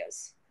women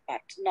lawyers, but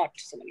not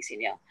so many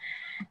senior.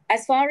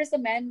 As far as the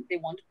men, they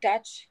want to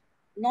touch,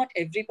 not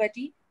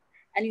everybody,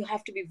 and you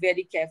have to be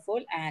very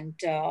careful, and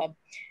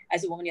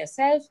as a woman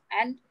yourself,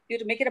 and you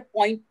have to make it a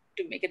point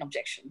to make an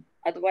objection.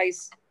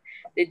 Otherwise,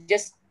 they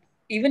just,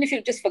 even if you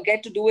just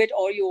forget to do it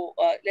or you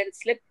let it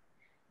slip,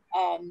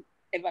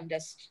 everyone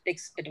just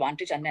takes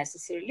advantage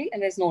unnecessarily,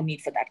 and there's no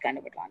need for that kind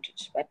of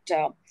advantage, but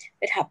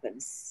it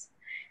happens.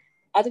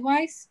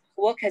 Otherwise,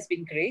 work has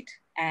been great,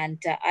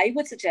 and I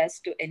would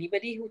suggest to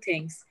anybody who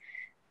thinks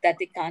that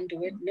they can't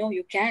do it, no,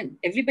 you can.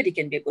 Everybody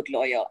can be a good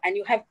lawyer, and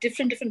you have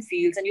different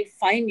fields, and you'll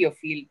find your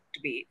field to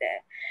be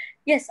there.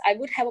 Yes, I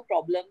would have a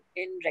problem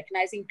in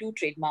recognizing two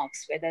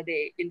trademarks, whether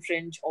they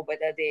infringe or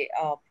whether they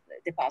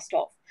passed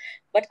off.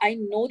 But I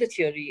know the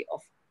theory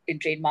in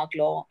trademark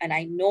law, and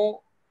I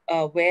know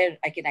where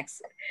I can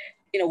access,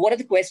 what are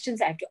the questions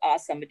I have to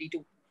ask somebody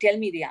to tell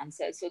me the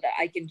answer so that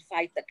I can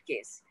fight that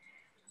case.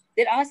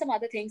 There are some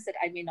other things that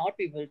I may not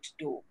be able to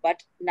do,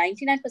 but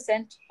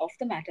 99% of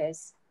the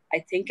matters I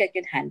think I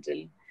can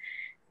handle.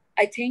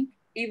 I think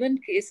even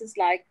cases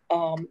like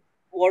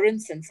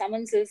warrants and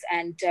summonses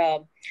and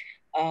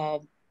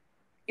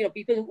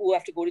people who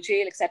have to go to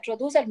jail, etc.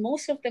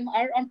 Most of them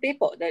are on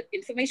paper. The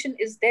information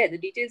is there. The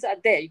details are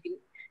there.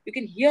 You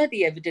can hear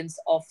the evidence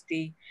of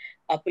the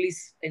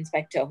police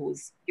inspector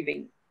who's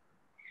giving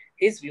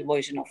his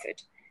version of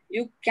it.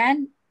 You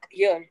can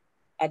hear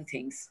other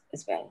things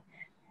as well.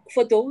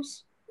 For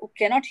those who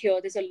cannot hear,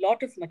 there's a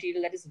lot of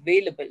material that is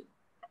available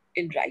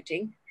in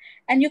writing,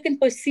 and you can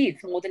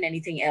perceive more than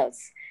anything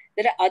else.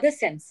 There are other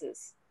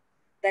senses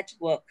that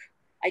work.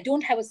 I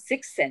don't have a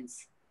sixth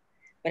sense,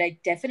 but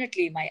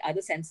my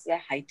other senses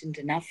are heightened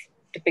enough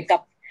to pick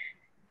up,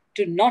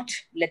 to not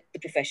let the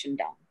profession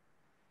down.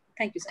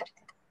 Thank you,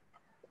 Sanchita.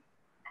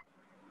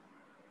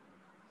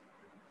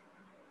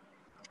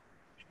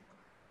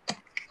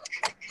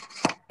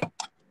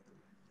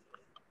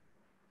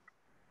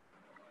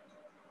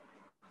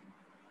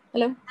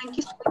 Hello. Thank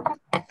you.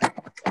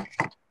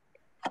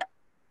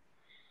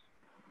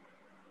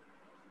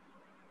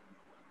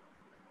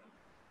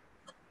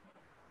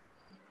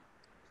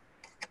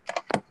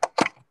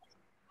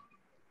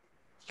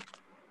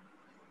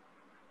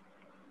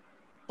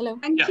 Hello.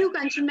 Thank you,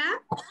 Kanchan ma'am,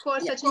 for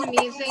such an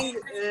amazing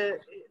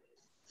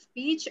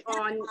speech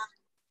and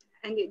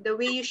the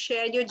way you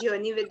shared your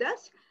journey with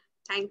us.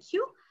 Thank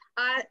you.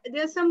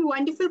 There are some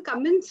wonderful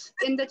comments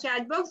in the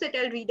chat box that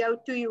I'll read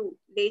out to you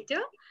later.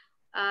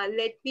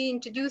 Let me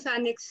introduce our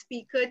next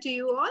speaker to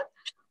you all,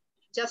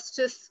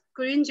 Justice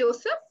Kurian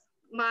Joseph.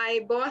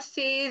 My boss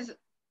says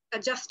a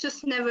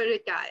justice never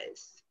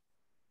retires.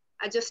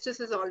 A justice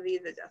is always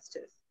a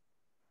justice.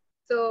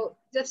 So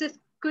Justice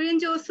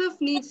Kurian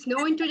Joseph needs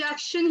no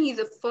introduction. He's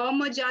a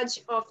former judge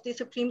of the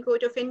Supreme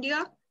Court of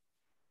India.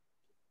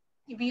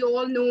 We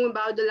all know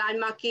about the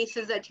landmark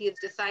cases that he has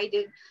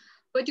decided,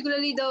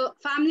 particularly the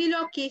family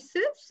law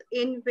cases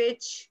in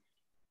which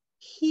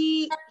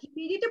he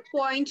made it a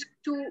point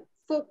to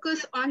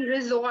focus on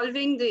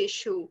resolving the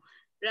issue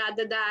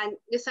rather than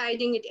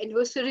deciding it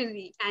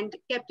adversarially, and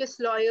kept his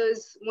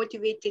lawyers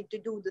motivated to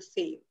do the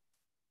same.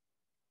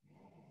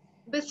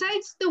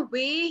 Besides the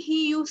way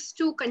he used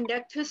to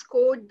conduct his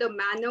court, the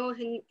manner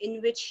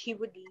in which he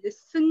would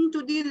listen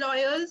to the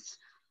lawyers,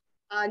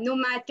 no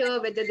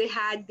matter whether they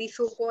had the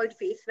so-called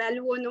face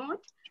value or not,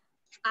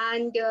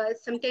 and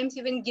sometimes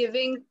even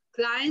giving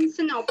clients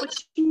an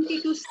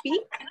opportunity to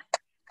speak,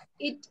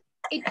 it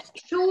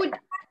showed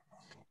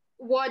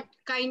what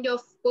kind of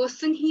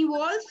person he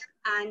was,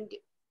 and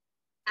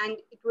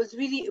it was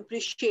really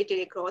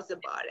appreciated across the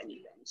bar and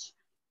bench.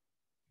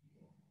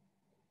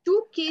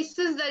 Two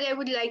cases that I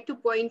would like to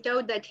point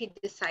out that he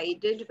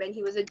decided when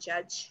he was a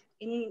judge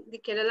in the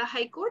Kerala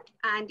High Court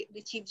and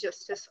the Chief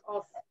Justice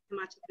of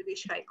Himachal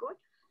Pradesh High Court,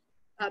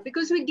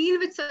 because we deal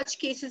with such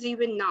cases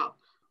even now.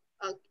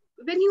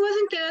 When he was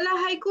in Kerala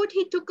High Court,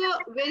 he took a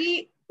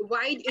very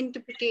wide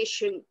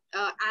interpretation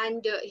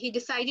and he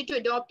decided to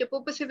adopt a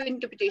purposive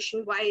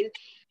interpretation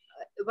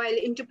while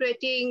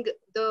interpreting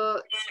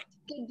the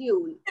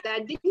schedule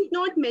that did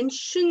not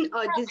mention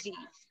a disease.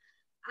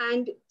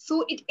 And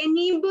so it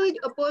enabled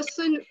a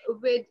person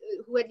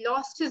who had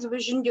lost his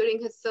vision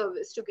during his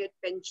service to get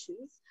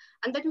pensions,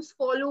 and that was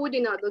followed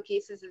in other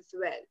cases as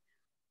well.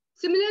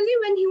 Similarly,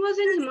 when he was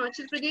in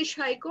Himachal Pradesh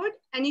High Court,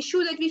 an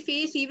issue that we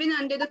face even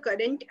under the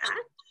current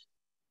act,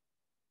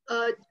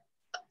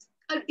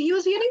 he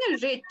was hearing a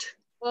writ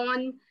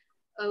on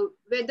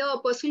whether a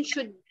person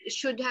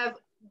should have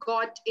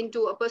got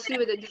into, a person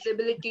with a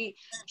disability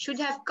should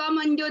have come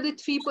under the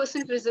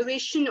 3%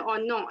 reservation or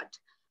not.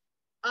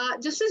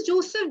 Justice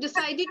Joseph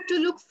decided to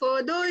look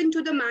further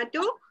into the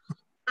matter,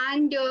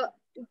 and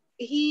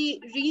he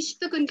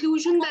reached the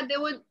conclusion that there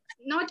were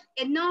not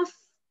enough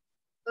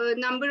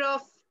number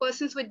of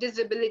persons with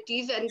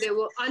disabilities and there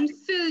were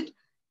unfilled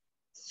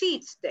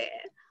seats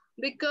there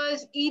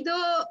because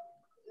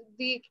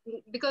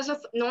because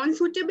of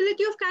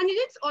non-suitability of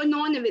candidates or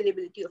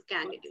non-availability of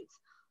candidates.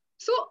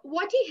 So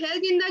what he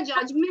held in the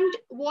judgment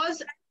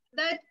was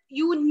that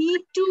you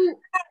need to,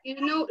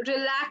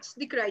 relax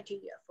the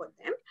criteria for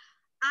them.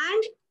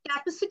 And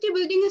capacity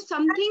building is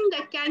something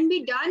that can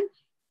be done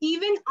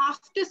even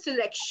after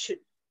selection.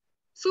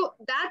 So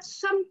that's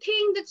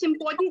something that's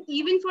important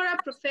even for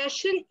our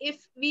profession,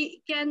 if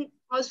we can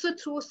also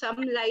throw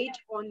some light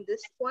on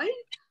this point.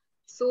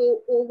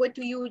 So over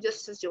to you,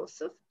 Justice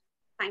Joseph.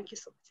 Thank you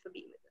so much for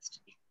being with us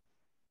today.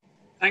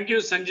 Thank you,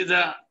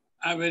 Sanchita.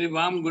 A very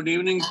warm good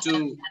evening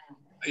to,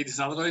 it is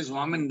otherwise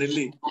warm in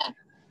Delhi,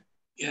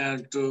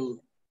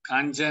 to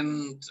Kanchan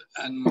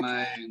and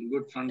my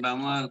good friend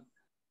Amar,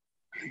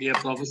 dear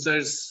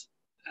professors,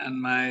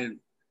 and my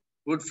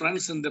good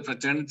friends in the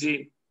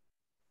fraternity,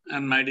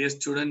 and my dear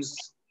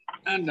students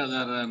and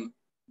other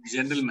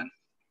gentlemen.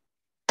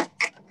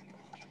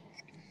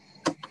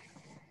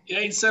 Yeah,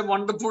 it's a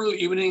wonderful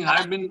evening.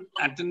 I've been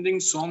attending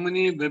so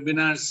many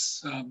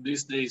webinars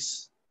these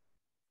days.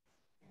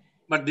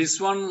 But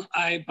this one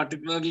I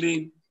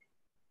particularly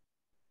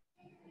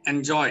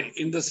enjoy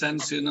in the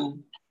sense,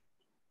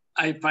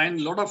 I find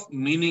a lot of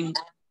meaning,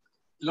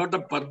 lot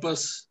of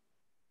purpose,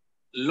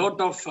 lot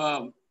of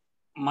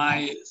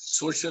my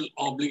social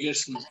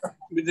obligation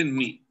within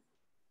me.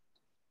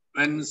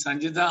 When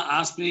Sanchita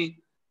asked me,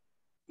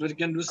 we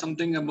can do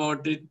something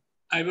about it,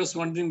 I was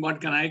wondering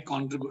what can I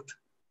contribute.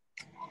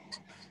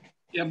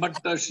 Yeah,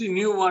 but she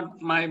knew what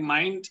my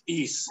mind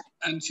is.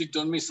 And she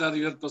told me, sir,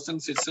 your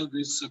presence itself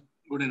is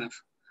good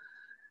enough.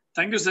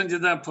 Thank you,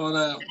 Sanchita, for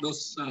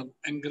those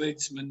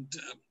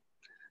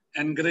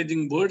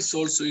encouraging words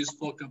also you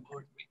spoke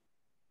about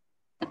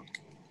me.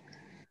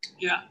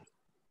 Yeah,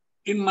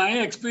 in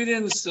my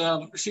experience,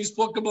 she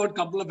spoke about a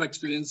couple of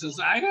experiences.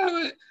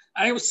 I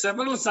have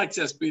several such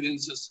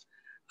experiences.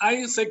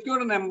 I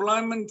secured an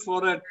employment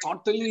for a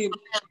totally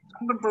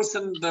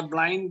 100%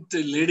 blind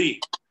lady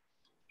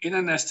in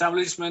an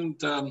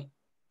establishment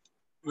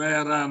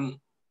where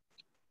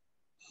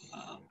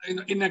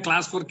in a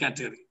class 4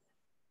 category.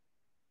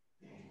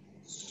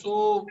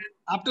 So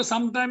after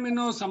some time,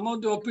 some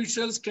of the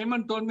officials came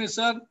and told me,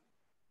 sir,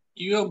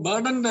 you have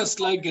burdened us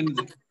like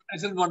anything. I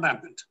said, what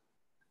happened?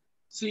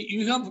 See,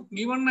 you have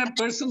given a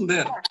person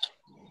there,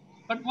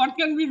 but what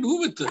can we do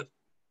with her?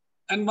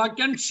 And what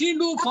can she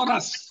do for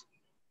us?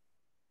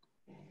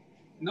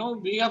 No,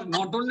 we have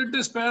not only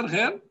to spare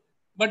her,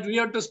 but we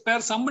have to spare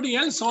somebody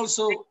else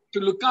also to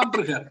look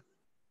after her.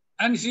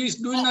 And she is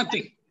doing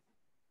nothing.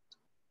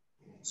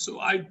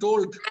 So I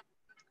told,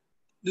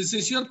 this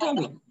is your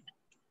problem.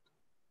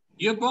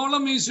 Your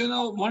problem is,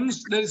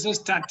 once there is a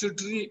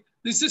statutory,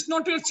 this is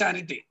not your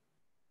charity.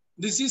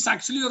 This is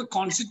actually your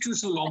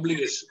constitutional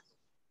obligation.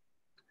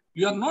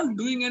 You are not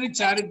doing any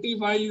charity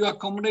while you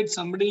accommodate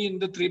somebody in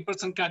the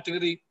 3%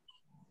 category,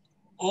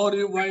 or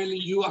while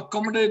you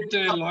accommodate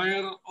a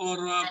lawyer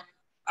or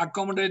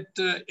accommodate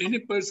any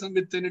person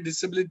with any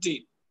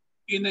disability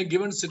in a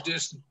given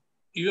situation.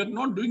 You are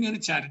not doing any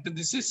charity.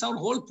 This is our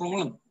whole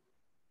problem.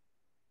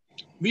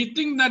 We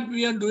think that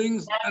we are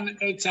doing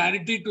a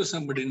charity to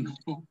somebody.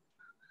 No.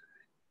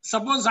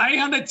 Suppose I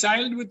had a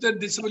child with a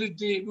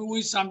disability who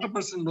is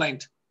 100%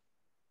 blind.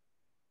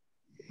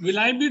 Will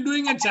I be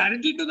doing a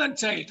charity to that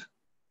child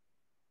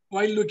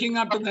while looking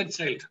after that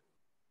child?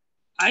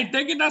 I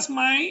take it as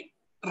my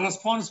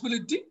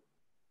responsibility,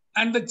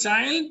 and the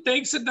child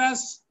takes it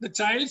as the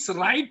child's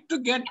right to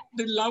get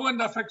the love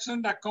and affection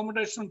and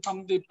accommodation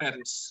from the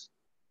parents.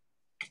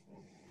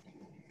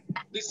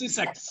 This is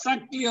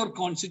exactly our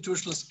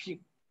constitutional scheme.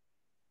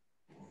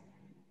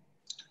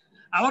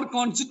 Our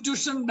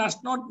constitution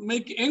does not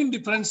make any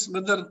difference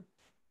whether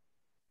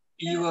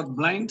you are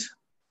blind,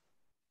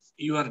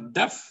 you are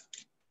deaf,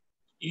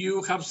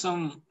 you have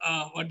some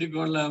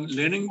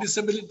learning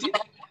disability,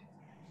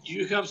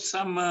 you have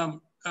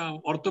some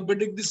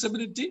orthopedic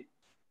disability,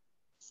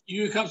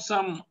 you have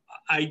some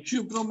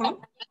IQ problem,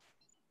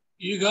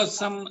 you have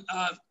some,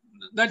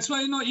 that's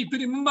why, if you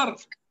remember,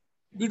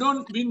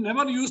 we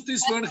never use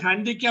this word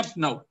handicap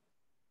now.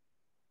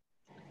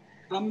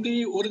 From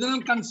the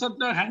original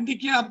concept of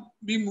handicap,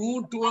 we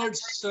move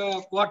towards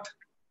what?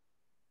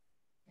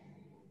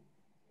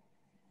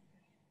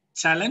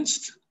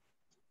 Challenged.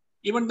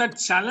 Even that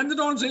challenged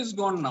also is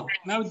gone now.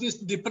 Now it is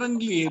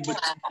differently able.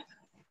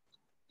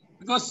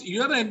 Because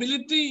your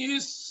ability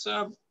is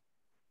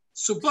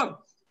super.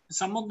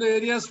 Some of the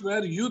areas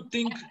where you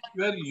think,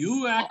 where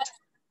you act,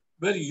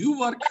 where you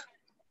work,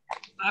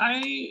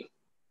 I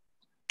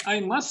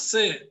must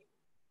say,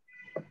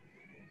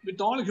 with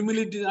all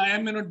humility, I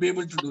may not be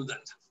able to do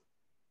that.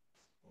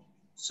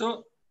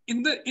 So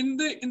in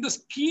the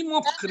scheme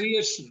of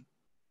creation,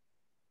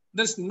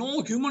 there's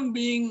no human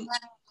being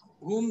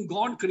whom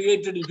God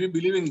created if you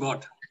believe in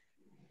God,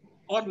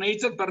 or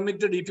nature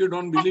permitted if you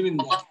don't believe in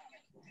God,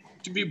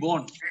 to be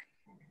born,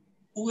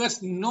 who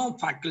has no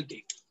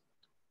faculty,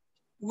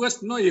 who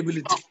has no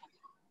ability.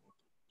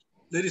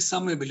 There is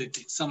some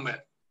ability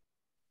somewhere.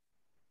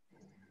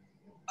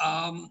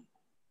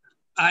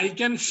 I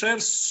can share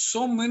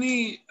so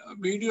many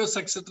videos,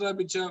 etc.,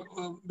 which are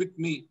with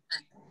me.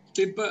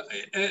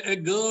 A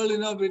girl,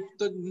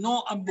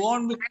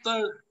 born with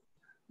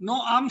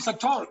no arms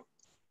at all.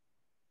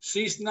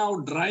 She's now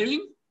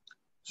driving.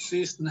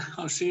 She's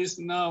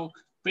now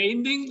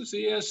painting.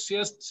 She's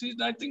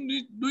I think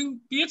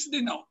doing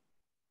PhD now.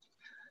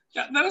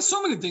 Yeah, there are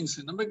so many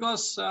things,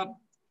 because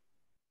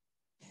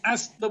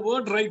as the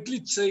word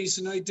rightly says,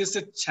 it is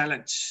a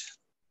challenge.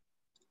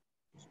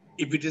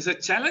 If it is a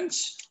challenge,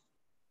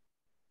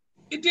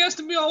 it has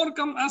to be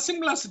overcome as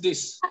simple as it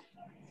is.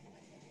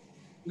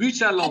 We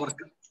shall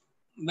overcome.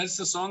 That's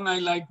the song I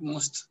like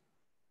most.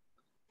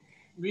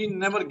 We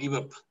never give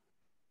up.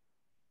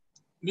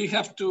 We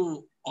have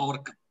to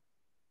overcome.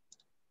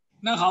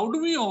 Now, how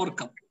do we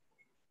overcome?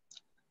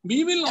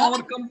 We will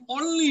overcome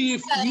only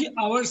if we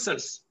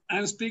ourselves,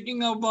 I'm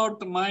speaking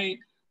about my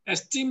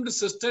esteemed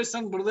sisters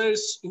and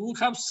brothers who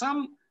have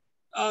some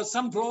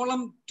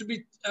problem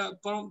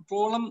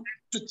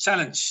to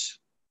challenge.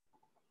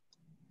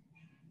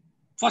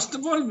 First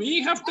of all,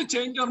 we have to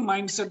change our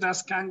mindset,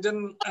 as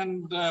Kanchan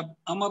and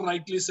Amar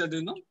rightly said,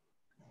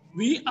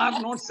 we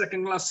are not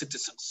second-class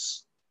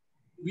citizens.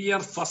 We are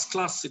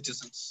first-class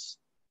citizens.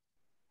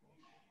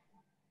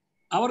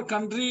 Our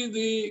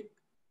country,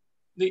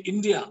 the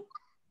India,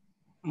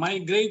 my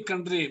great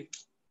country,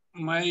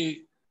 my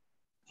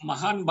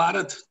Mahan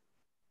Bharat,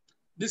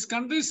 this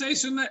country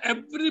says,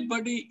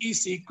 everybody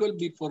is equal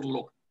before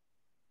law.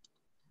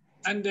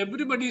 And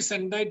everybody is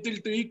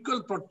entitled to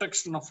equal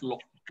protection of law.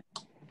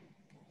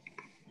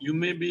 You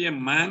may be a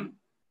man,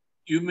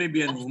 you may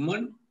be a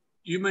woman,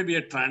 you may be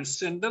a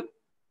transgender,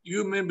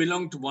 you may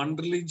belong to one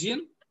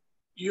religion,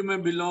 you may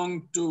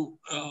belong to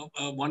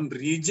one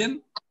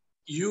region,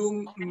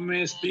 you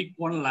may speak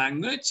one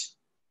language,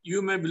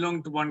 you may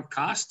belong to one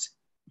caste,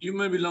 you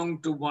may belong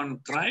to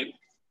one tribe.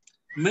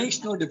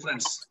 Makes no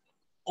difference.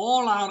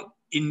 All are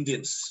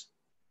Indians.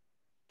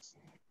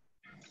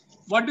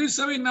 What do you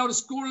say in our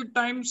school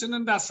times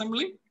in the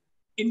assembly?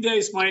 India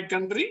is my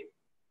country.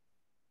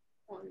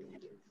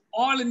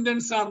 All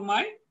Indians are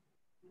my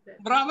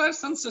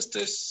brothers and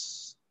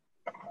sisters.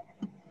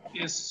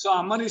 Yes, so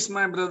Amar is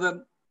my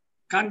brother.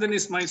 Kanchan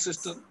is my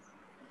sister.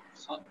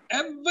 So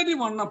every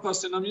one of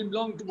us, we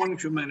belong to one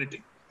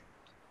humanity.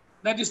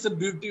 That is the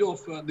beauty of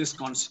this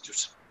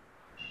constitution.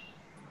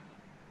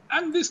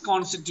 And this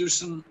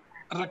constitution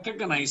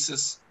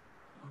recognizes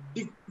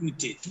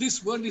dignity.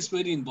 This word is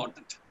very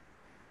important.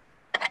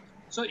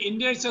 So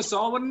India is a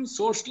sovereign,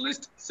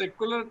 socialist,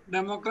 secular,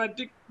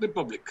 democratic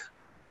republic.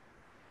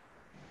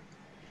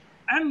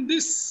 And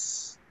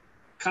this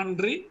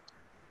country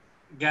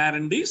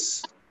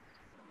guarantees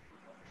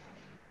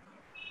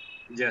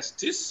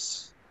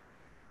justice,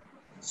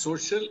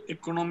 social,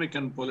 economic,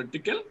 and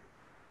political,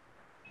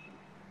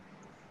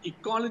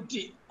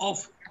 equality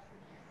of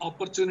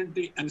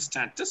opportunity and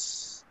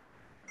status,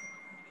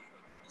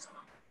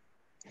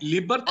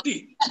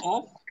 liberty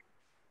of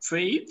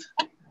faith,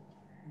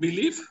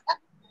 belief,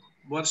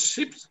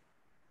 worship,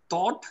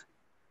 thought,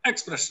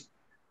 expression.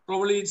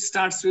 Probably it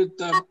starts with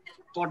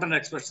thought and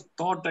expression.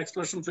 Thought,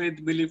 expression,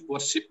 faith, belief,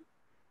 worship.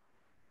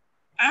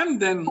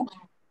 And then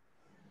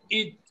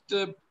it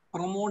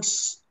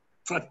promotes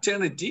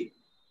fraternity,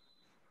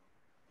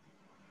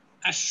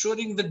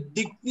 assuring the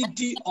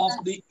dignity of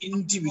the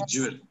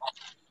individual.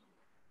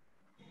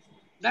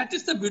 That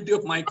is the beauty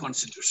of my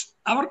constitution,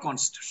 our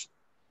constitution.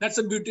 That's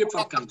the beauty of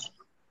our country.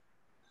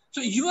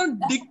 So your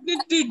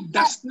dignity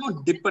does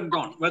not depend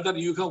on whether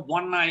you have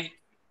one eye,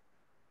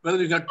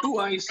 whether you have two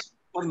eyes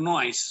or no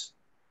eyes.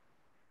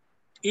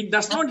 It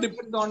does not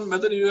depend on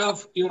whether you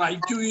have your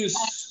IQ is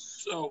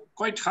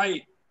quite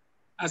high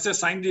as a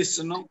scientist,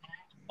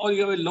 or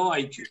you have a low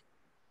IQ.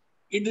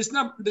 It does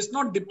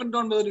not depend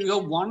on whether you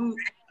have one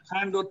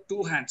hand or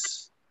two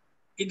hands.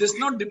 It does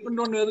not depend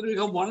on whether you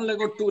have one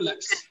leg or two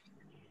legs.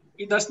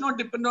 It does not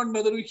depend on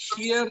whether you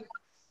hear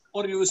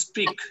or you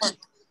speak.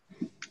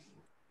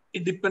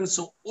 It depends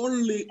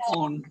only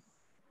on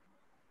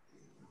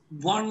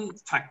one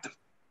factor,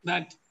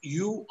 that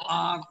you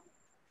are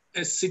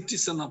a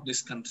citizen of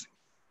this country.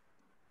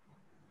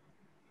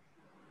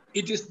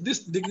 It is this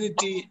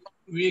dignity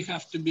we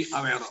have to be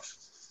aware of.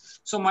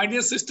 So my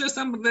dear sisters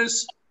and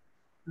brothers,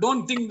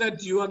 don't think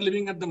that you are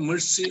living at the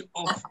mercy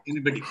of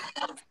anybody.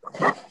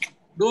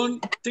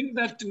 Don't think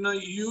that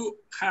you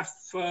have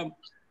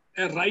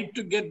a right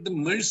to get the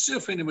mercy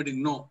of anybody.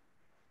 No.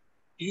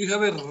 You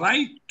have a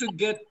right to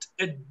get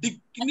a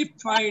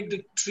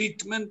dignified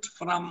treatment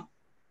from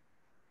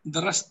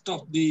the rest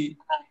of the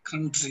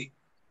country.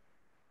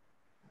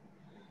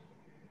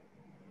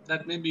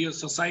 That may be your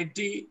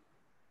society,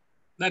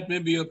 that may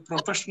be your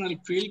professional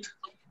field,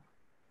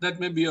 that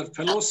may be your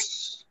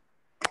fellows.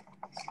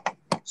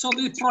 So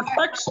the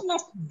protection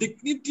of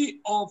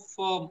dignity of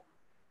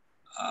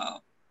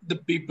the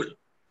people,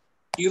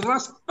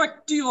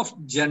 irrespective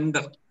of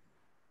gender,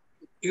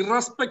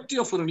 irrespective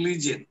of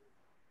religion,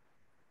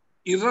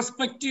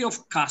 irrespective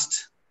of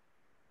caste,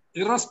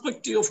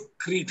 irrespective of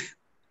creed,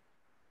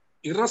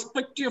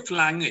 irrespective of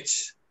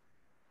language,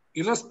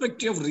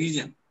 irrespective of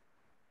region,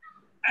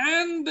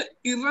 and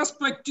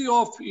irrespective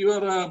of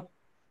your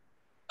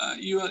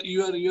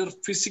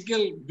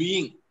physical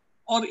being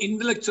or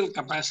intellectual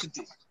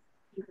capacity,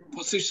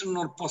 position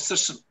or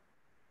possession.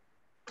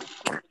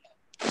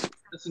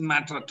 Doesn't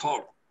matter at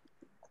all.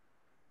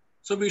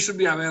 So we should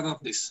be aware of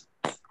this.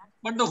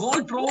 But the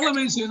whole problem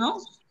is,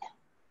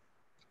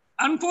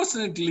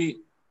 unfortunately,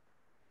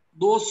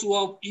 those who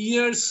have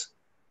ears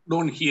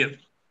don't hear.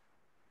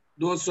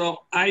 Those who have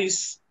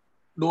eyes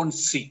don't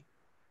see.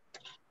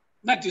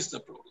 That is the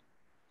problem.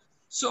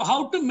 So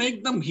how to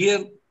make them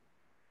hear?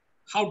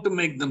 How to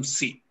make them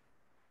see?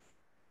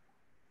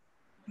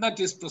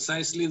 That is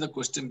precisely the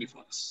question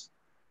before us.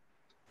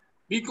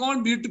 We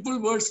call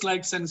beautiful words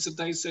like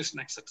sensitization,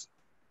 etc.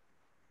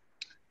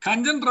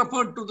 Kanchan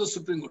referred to the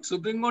Supreme Court.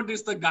 Supreme Court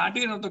is the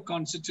guardian of the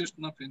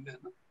Constitution of India.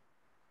 No?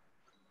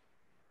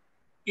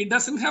 It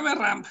doesn't have a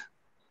ramp.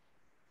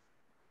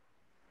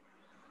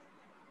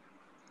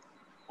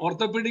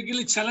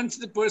 Orthopedically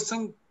challenged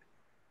person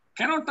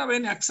cannot have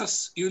any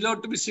access. You will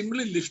have to be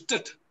simply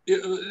lifted.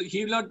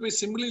 He will have to be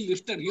simply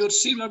lifted. He or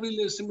she will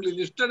be simply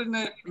lifted in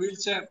a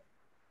wheelchair.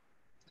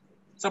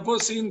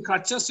 Suppose in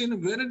crutches,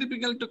 very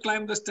difficult to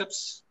climb the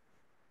steps.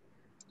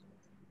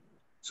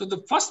 So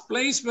the first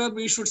place where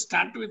we should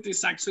start with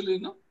is actually,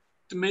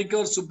 to make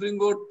our Supreme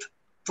Court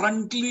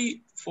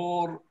friendly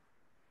for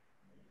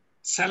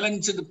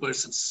challenged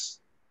persons,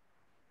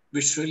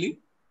 visually,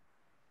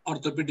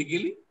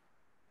 orthopedically,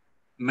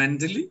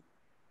 mentally,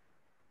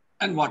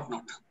 and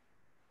whatnot.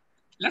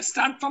 Let's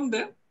start from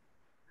there.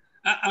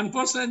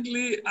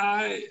 Unfortunately,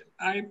 I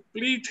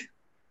plead,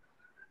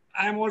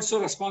 I am also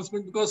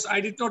responsible because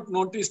I did not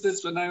notice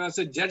this when I was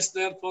a judge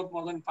there for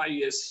more than 5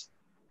 years.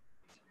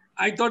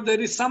 I thought there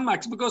is some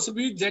action because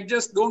we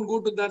judges don't go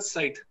to that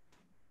site.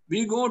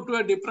 We go to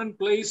a different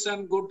place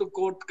and go to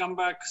court, come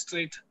back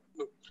straight.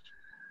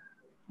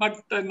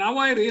 But now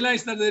I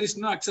realize that there is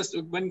no access.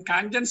 When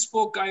Kanchan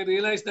spoke, I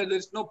realized that there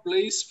is no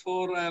place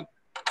for a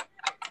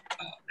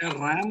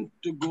ramp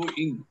to go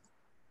in.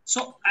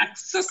 So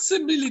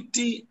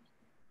accessibility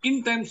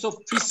in terms of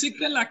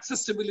physical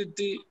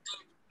accessibility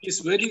is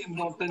very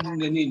important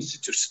in any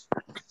institution.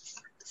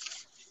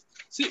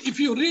 See, if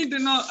you read,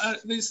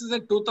 this is a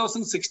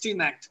 2016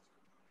 Act.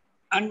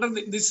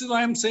 This is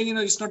why I'm saying,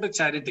 it's not a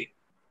charity.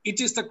 It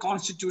is the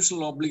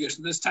constitutional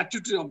obligation, the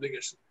statutory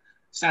obligation.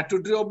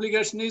 Statutory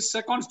obligation is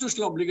a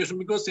constitutional obligation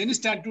because any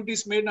statute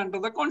is made under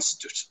the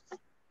Constitution.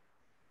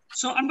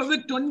 So under the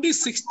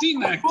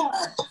 2016 Act,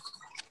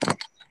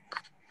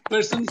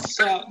 persons,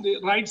 the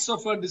rights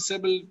of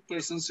disabled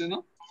persons,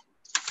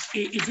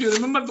 if you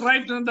remember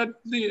right, that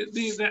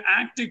the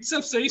Act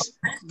itself says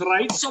the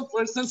rights of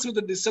persons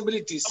with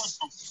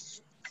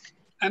disabilities.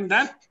 And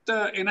that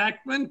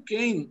enactment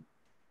came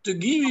to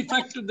give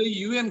effect to the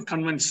UN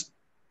Convention,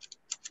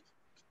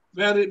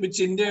 which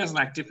India has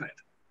ratified.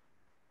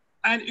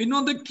 And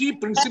the key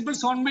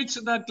principles on which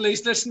that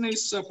legislation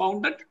is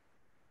founded?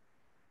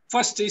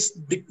 First is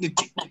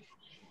dignity.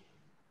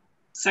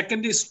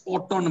 Second is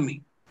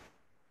autonomy.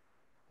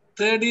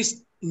 Third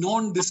is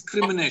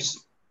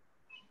non-discrimination.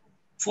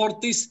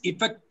 Fourth is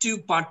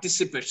effective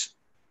participation.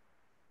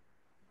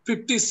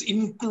 Fifth is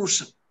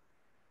inclusion.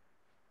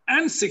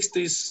 And sixth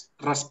is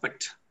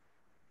respect.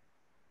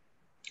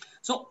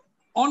 So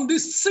on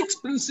these 6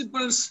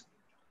 principles,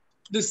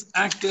 this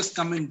Act has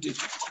come into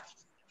effect.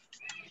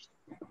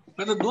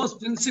 Whether those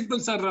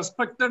principles are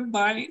respected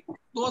by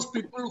those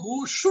people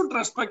who should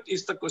respect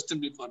is the question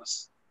before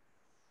us.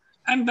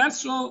 And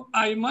that's why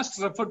I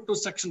must refer to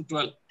Section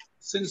 12,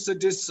 since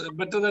it is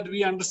better that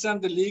we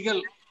understand the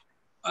legal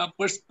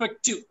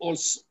perspective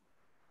also.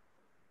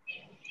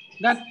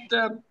 That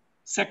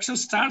section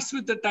starts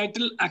with the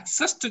title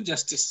Access to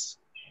Justice.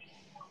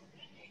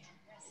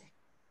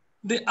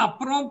 The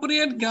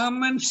appropriate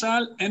government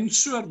shall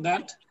ensure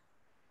that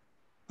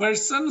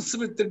persons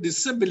with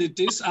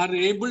disabilities are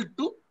able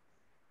to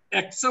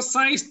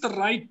exercise the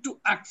right to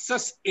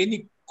access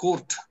any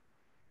court.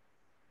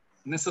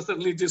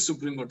 Necessarily it is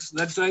Supreme Court.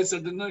 That's why I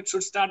said, it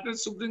should start with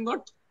Supreme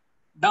Court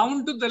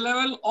down to the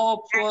level of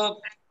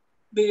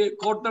the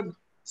Court of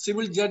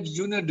Civil Judge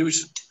Junior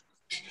Division.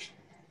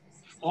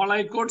 All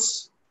high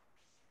courts,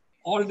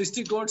 all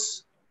district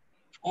courts,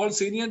 all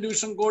senior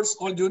division courts,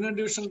 all junior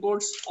division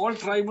courts, all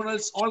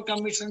tribunals, all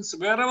commissions,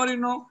 wherever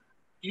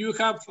you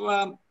have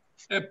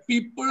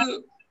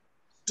people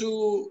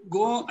to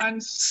go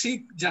and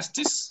seek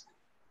justice,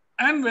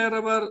 and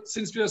wherever,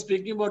 since we are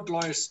speaking about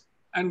lawyers,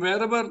 and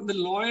wherever the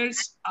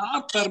lawyers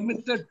are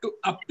permitted to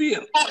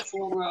appear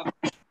for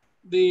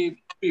the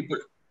people,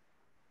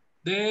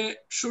 they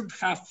should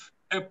have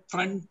a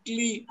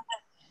friendly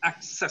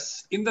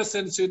access, in the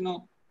sense,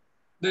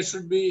 there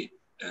should be,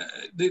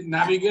 the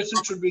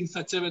navigation should be in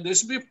such a way, there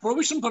should be a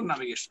provision for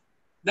navigation.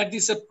 That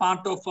is a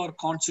part of our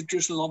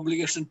constitutional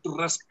obligation to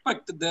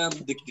respect their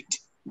dignity.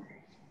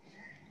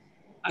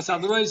 As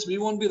otherwise, we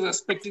won't be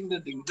respecting their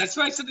dignity. That's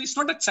why I said it's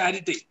not a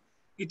charity,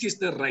 it is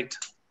their right.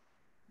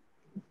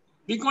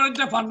 We call it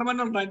a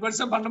fundamental right. What's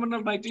a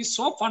fundamental right? It's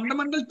so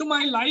fundamental to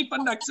my life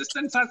and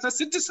existence as a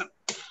citizen.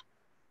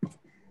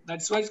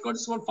 That's why it's called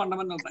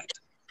fundamental right.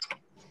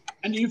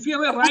 And if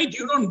you have a right,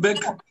 you don't beg.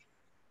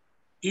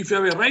 If you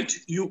have a right,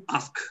 you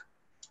ask.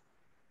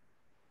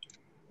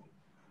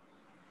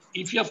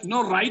 If you have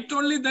no right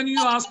only, then you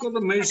ask for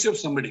the mercy of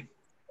somebody.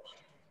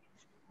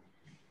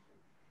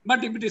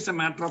 But if it is a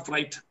matter of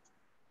right,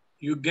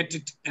 you get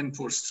it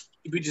enforced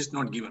if it is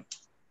not given.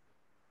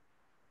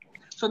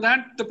 So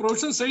that the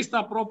provision says the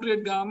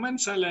appropriate government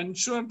shall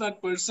ensure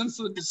that persons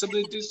with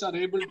disabilities are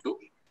able to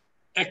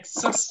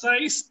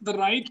exercise the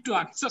right to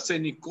access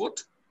any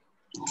court,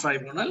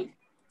 tribunal,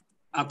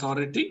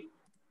 authority,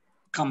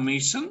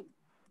 commission,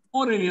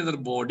 or any other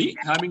body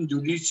having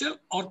judicial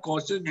or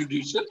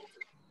quasi-judicial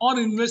or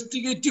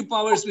investigative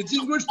powers, which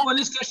includes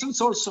police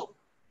stations also,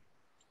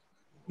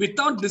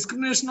 without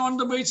discrimination on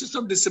the basis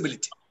of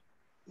disability.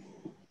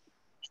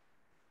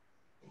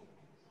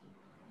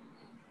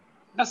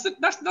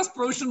 Does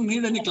provision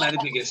need any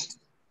clarification?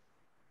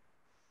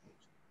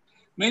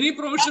 Many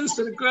provisions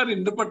require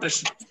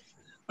interpretation,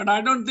 but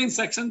I don't think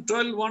section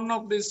 12(1)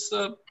 of this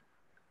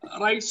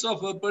rights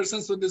of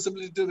persons with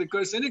disability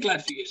requires any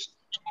clarification.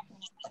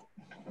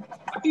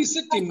 But is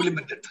it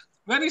implemented?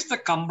 Where is the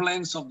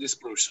compliance of this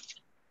provision?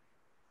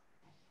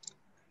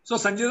 So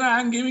Sanchita, I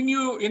am giving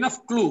you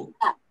enough clue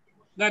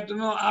that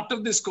after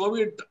this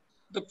COVID,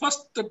 the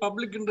first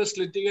public interest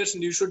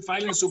litigation you should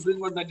file in Supreme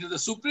Court, that is the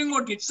Supreme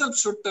Court itself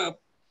should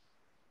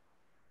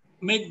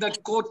make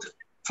that court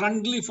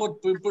friendly for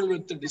people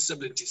with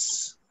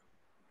disabilities.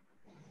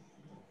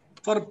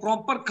 For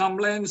proper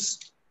compliance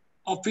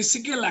of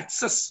physical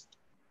access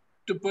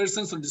to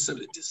persons with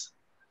disabilities.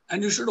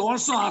 And you should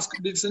also ask,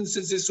 since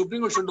the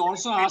Supreme Court should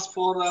also ask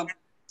for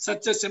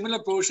such a similar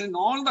provision in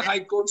all the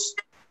high courts,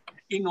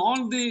 in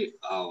all the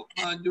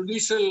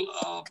judicial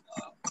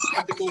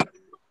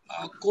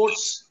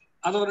courts,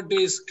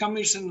 authorities,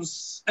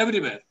 commissions,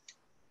 everywhere.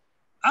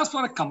 As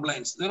for a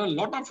compliance, there are a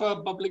lot of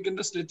public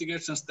interest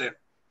litigations there.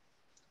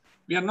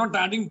 We are not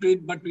adding to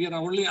it, but we are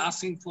only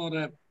asking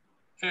for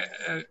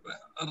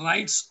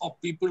rights of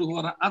people who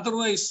are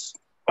otherwise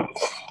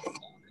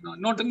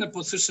not in a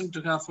position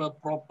to have a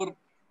proper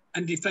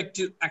and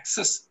effective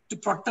access to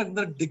protect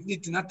their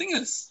dignity, nothing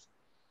else.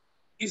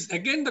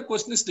 Again, the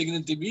question is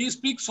dignity. We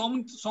speak so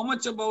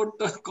much about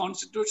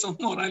constitutional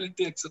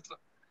morality, etc.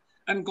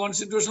 And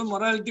constitutional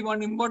morality,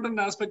 one important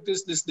aspect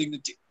is this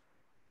dignity.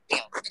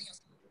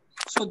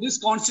 So this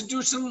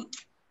constitution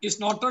is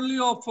not only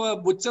of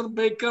butcher,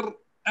 baker,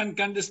 and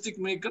candlestick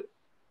maker.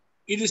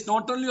 It is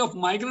not only of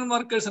migrant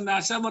workers and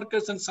ASHA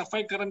workers and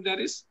Safai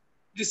Karamjaris.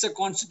 It is a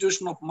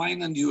constitution of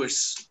mine and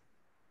yours.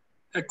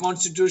 A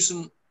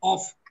constitution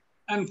of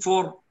and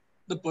for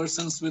the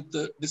persons with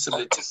the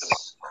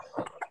disabilities.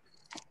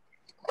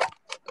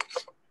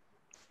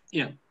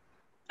 Yeah.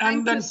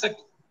 And then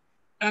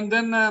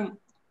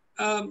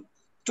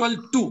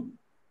 12.2.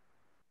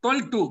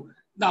 12.2.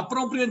 The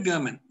appropriate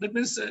government, that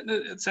means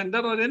center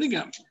or any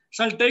government,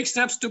 shall take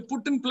steps to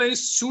put in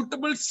place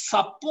suitable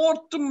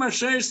support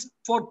measures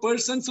for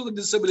persons with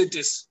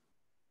disabilities.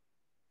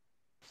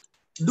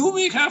 Do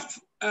we have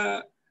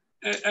a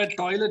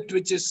toilet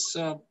which is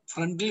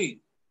friendly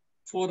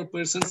for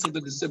persons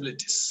with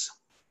disabilities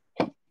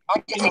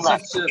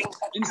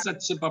in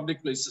such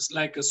public places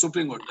like a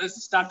Supreme Court?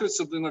 Let's start with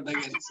Supreme Court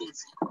again,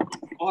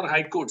 or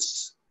high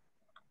courts,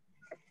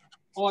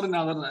 or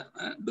another.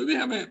 Do we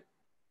have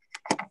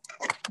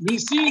we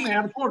see in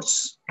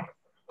airports,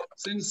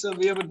 since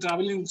we have been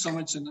traveling so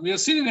much, we have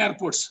seen in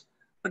airports,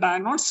 but I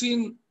have not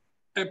seen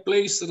a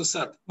place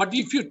reserved. But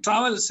if you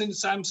travel,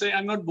 since I'm saying,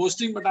 I'm not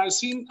boasting, but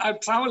I've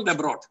traveled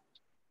abroad.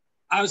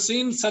 I've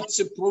seen such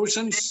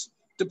provisions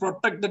to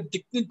protect the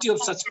dignity of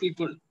such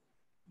people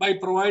by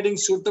providing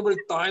suitable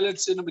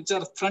toilets, which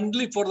are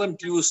friendly for them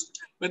to use.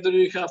 Whether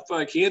you have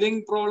a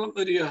hearing problem,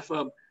 whether you have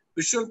a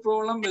visual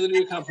problem, whether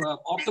you have an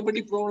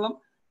orthopedic problem,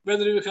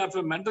 whether you have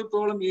a mental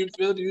problem,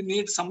 whether you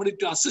need somebody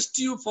to assist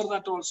you for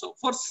that also.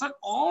 For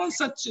all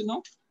such,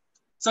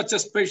 such a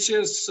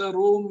spacious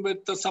room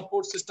with the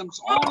support systems,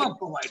 all are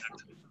provided.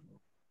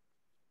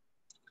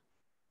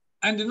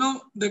 And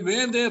the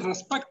way they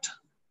respect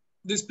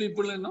these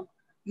people,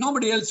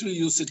 nobody else will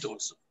use it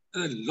also.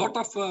 A lot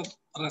of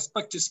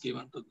respect is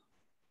given to them.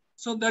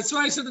 So that's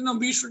why I said,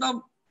 we should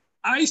have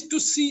eyes to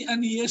see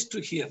and ears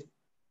to hear.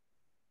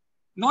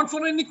 Not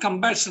for any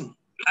compassion.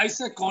 I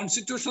say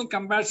constitutional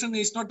compassion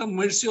is not a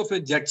mercy of a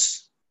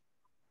judge.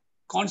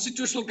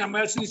 Constitutional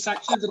compassion is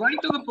actually the right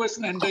of the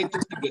person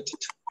entitled to get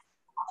it.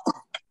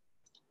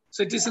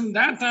 So it is in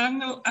that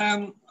angle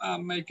I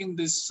am making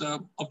these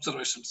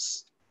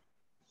observations.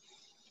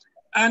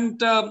 And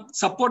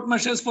support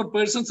measures for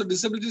persons with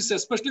disabilities,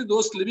 especially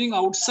those living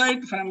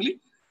outside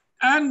family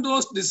and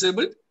those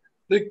disabled,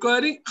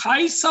 requiring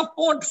high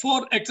support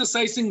for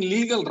exercising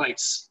legal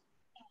rights.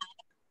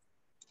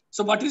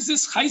 So what is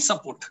this high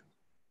support?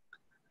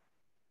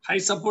 High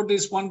support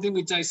is one thing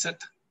which I said.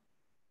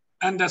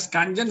 And as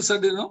Kanchan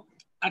said,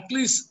 at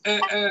least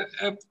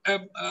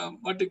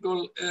what you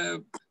call a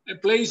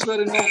place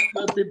where,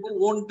 where people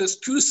won't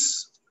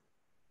excuse.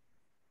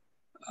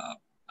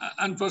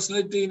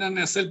 Unfortunately, in an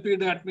SLP,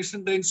 the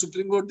admission day in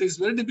Supreme Court is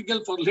very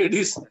difficult for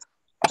ladies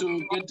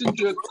to get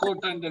into a court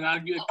and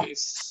argue a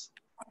case.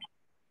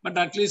 But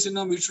at least,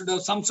 we should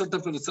have some sort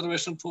of a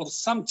reservation for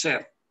some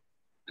chair.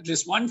 at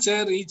least one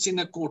chair each in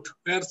a court.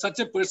 Where such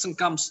a person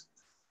comes,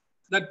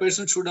 that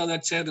person should have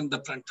that chair in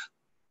the front.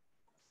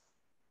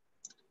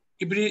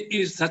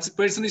 If such a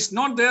person is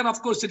not there,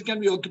 of course, it can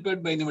be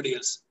occupied by anybody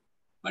else.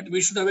 But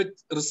we should have a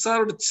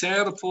reserved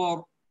chair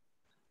for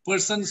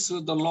persons,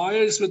 the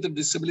lawyers with a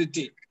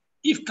disability,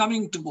 if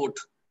coming to court,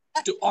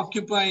 to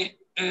occupy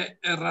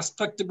a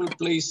respectable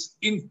place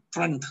in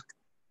front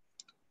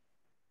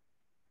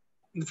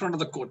of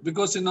the court,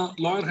 because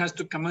lawyer has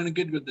to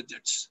communicate with the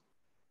judge.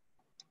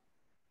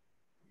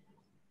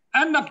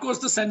 And of course,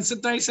 the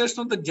sensitization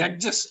of the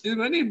judges is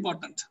very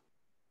important.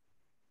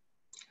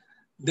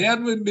 They are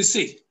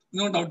busy,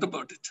 no doubt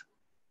about it.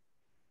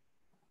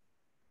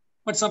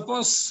 But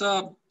suppose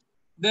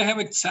they have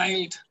a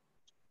child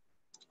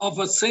of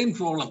a same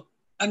problem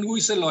and who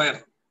is a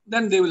lawyer,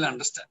 then they will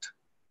understand.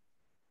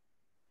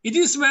 It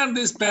is where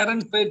this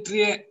parent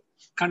patria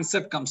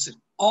concept comes in.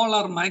 All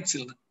are my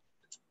children.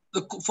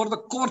 For the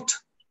court,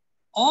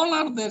 all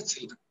are their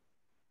children.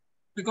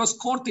 Because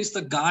court is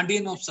the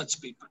guardian of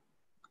such people.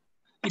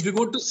 If you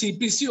go to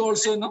CPC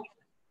also,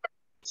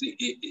 see,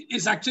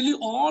 it's actually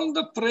all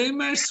the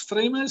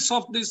framers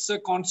of this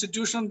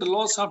constitution, the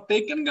laws have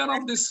taken care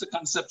of these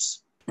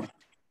concepts.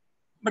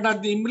 But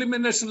at the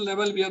implementation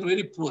level, we are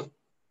very poor.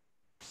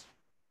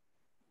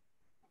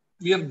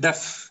 We are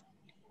deaf.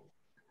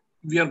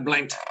 We are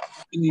blind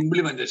in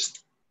implementation.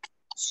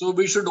 So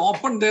we should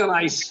open their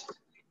eyes.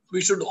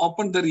 We should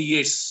open their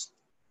ears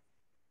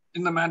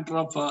in the matter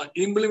of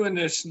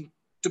implementation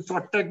to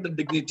protect the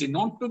dignity,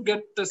 not to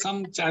get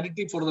some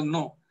charity for them,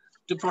 no.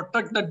 To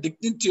protect the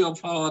dignity of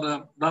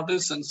our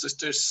brothers and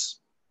sisters.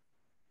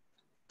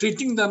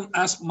 Treating them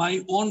as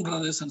my own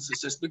brothers and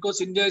sisters, because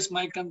India is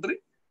my country.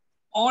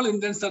 All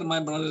Indians are my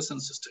brothers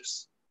and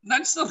sisters.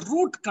 That's the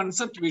root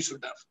concept we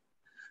should have.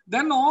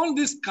 Then all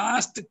this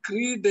caste,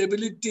 creed,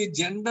 ability,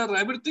 gender,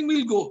 everything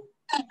will go.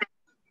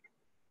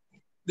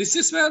 This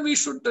is where we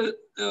should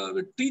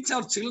teach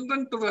our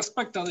children to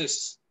respect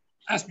others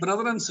as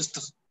brother and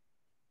sister.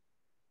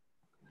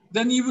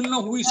 Then you will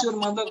know who is your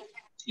mother,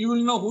 you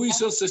will know who is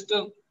your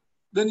sister,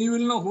 then you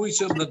will know who is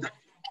your brother.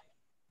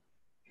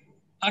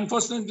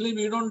 Unfortunately,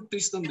 we don't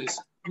teach them this.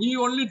 We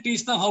only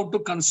teach them how to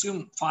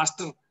consume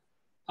faster,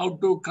 how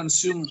to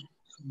consume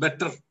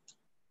better.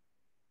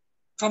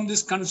 From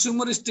this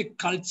consumeristic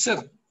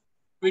culture,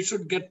 we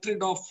should get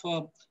rid of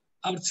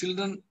our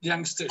children,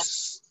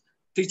 youngsters,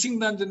 teaching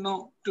them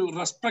to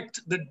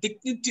respect the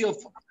dignity of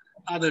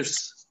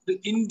others, the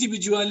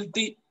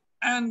individuality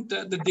and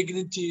the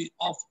dignity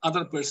of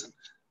other person.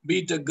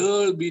 Be it a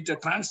girl, be it a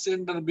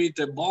transgender, be it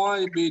a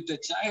boy, be it a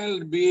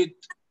child, be it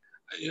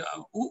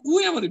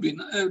whoever it be,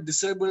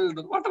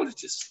 disabled, whatever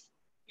it is.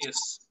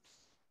 Yes.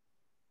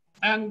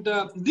 And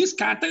these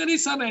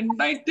categories are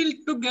entitled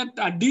to get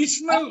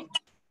additional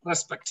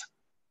respect.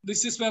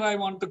 This is where I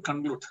want to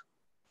conclude.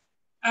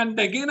 And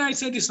again, I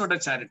said it's not a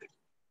charity.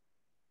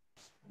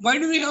 Why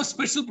do we have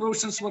special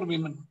provisions for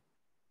women?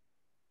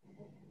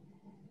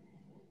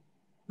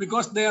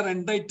 Because they are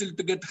entitled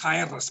to get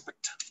higher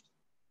respect.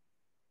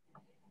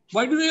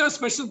 Why do we have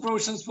special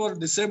provisions for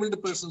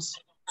disabled persons?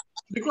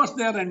 Because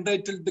they are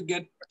entitled to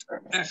get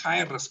a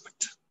higher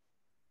respect.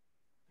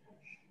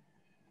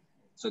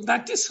 So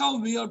that is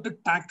how we have to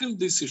tackle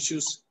these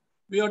issues.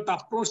 We have to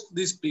approach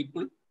these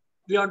people.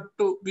 We have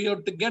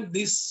to get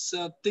these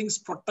things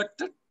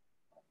protected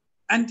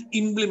and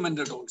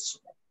implemented also.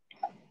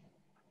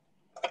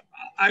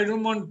 I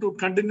don't want to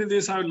continue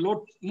this. I have a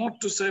lot more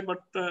to say,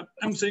 but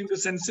I'm saying the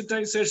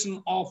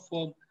sensitization of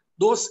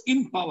those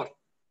in power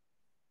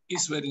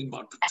is very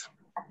important.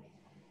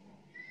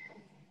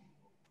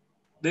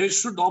 They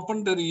should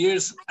open their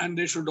ears and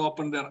they should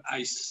open their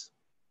eyes.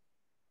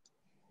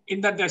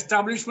 In that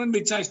establishment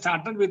which I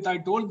started with, I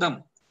told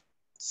them,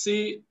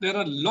 see, there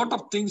are a lot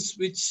of things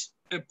which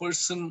a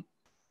person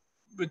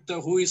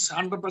who is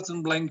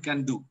 100% blind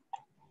can do.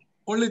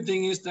 Only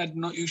thing is that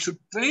you should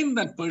train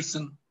that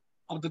person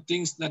of the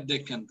things that they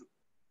can do.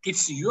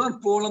 It's your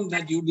problem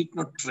that you did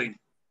not train.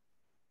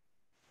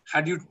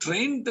 Had you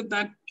trained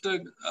that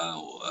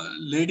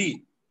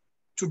lady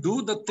to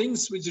do the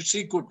things which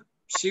she could,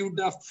 she would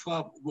have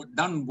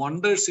done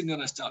wonders in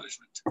your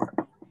establishment.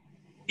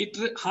 It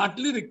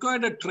hardly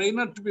required a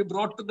trainer to be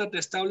brought to that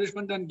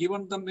establishment and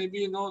given them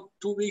maybe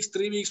 2 weeks,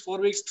 3 weeks, 4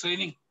 weeks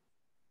training.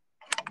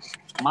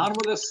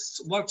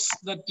 Marvelous works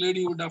that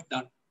lady would have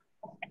done.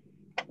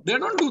 They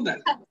don't do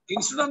that.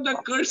 Instead of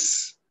the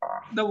curse,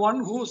 the one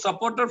who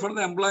supported for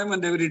the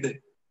employment every day,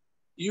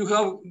 you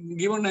have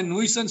given a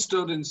nuisance to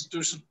your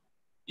institution.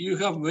 You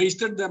have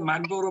wasted the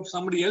manpower of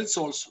somebody else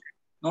also.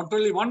 Not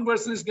only one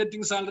person is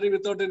getting salary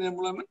without any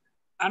employment,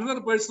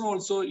 another person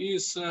also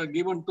is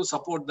given to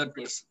support that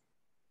person.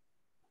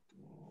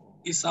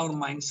 Is our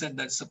mindset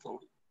that's the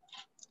problem.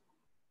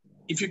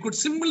 If you could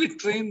simply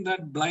train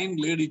that blind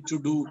lady to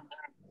do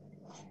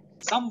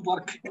some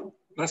work,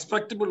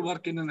 respectable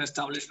work in an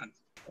establishment,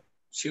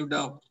 she would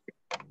have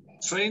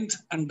trained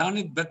and done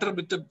it better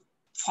with a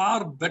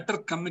far better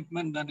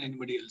commitment than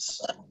anybody else.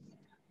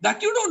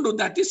 That you don't do.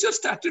 That is your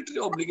statutory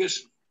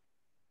obligation.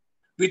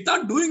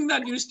 Without doing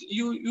that,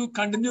 you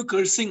continue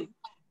cursing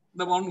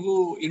the one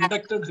who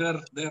inducted her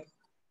there.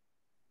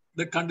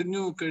 They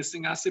continue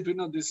cursing as if,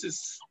 this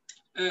is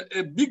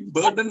a big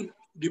burden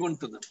given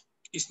to them.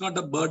 It's not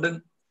a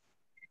burden.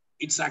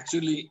 It's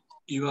actually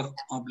your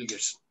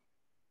obligation.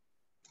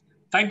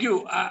 Thank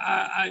you.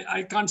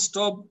 I can't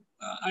stop.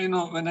 I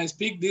know when I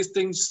speak these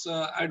things,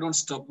 I don't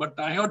stop, but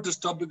I have to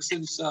stop because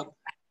since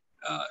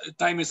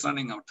time is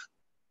running out.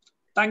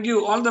 Thank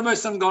you. All the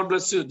best and God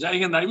bless you. Jai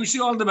Hind. I wish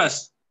you all the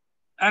best.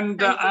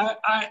 And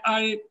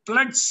I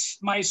pledge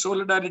my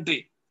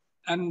solidarity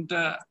and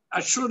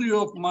assure you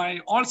of my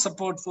all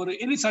support for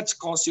any such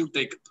cause you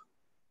take.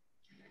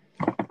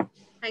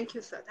 Thank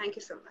you, sir. Thank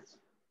you so much.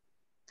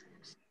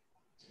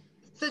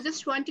 So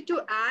just wanted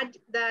to add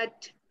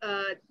that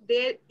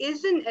there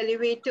is an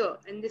elevator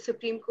in the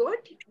Supreme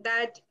Court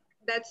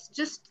that's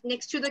just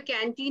next to the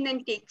canteen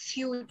and takes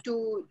you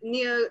to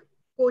near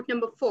court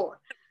number 4.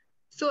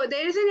 So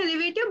there is an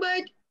elevator,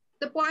 but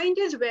the point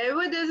is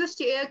wherever there's a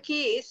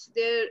staircase,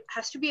 there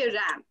has to be a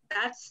ramp.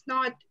 That's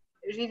not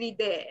really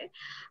there.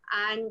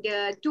 And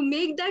to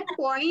make that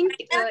point,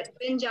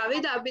 when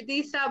Javed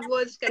Abidi Saab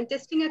was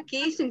contesting a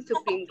case in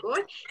Supreme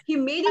Court, he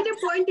made it a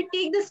point to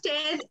take the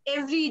stairs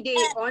every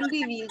day on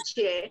the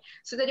wheelchair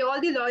so that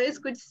all the lawyers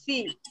could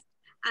see.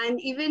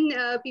 And even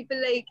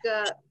people like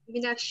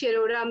Meenakshi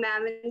Arora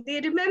ma'am,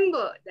 they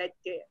remember that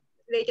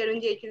like Arun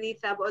Jaitley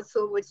Saab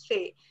also would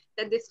say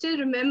that they still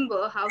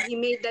remember how he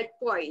made that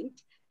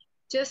point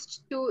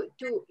just to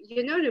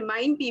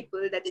remind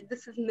people that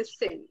this is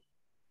missing.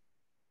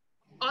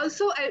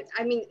 Also,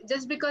 I mean,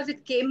 just because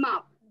it came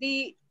up,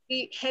 the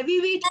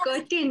heavyweight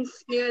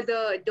curtains near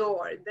the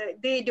door,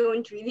 they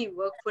don't really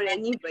work for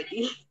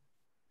anybody.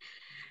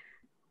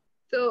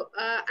 So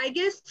I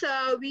guess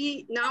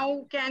we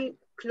now can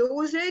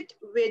close it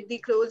with the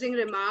closing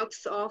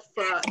remarks of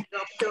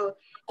Dr.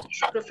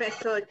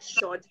 Professor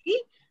Chaudhary.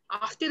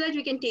 After that,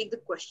 we can take the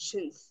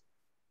questions.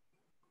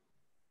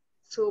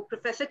 So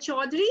Professor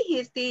Chaudhary, he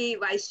is the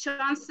Vice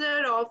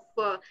Chancellor of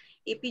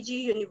APG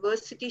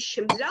University,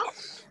 Shimla,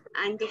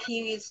 and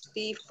he is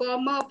the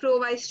former Pro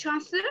Vice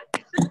Chancellor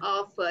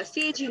of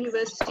Sage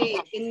University,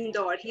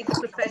 Indore. He's a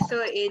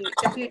professor in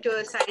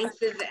computer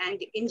sciences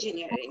and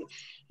engineering.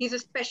 He's a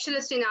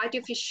specialist in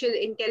artificial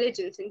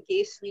intelligence in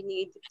case we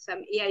need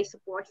some AI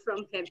support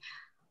from him.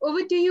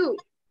 Over to you,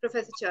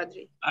 Professor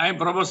Chaudhary. I'm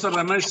Professor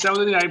Ramesh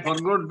Chaudhary. I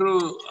forgot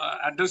to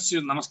address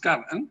you.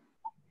 Namaskar.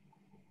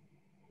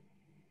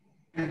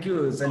 Thank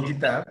you,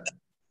 Sanchita.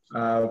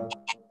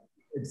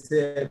 It's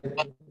a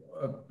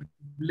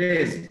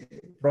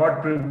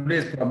broad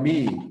privilege for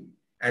me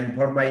and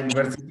for my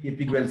university,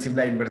 APG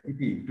Simla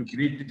University, to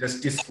greet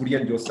Justice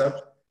Kurian Joseph,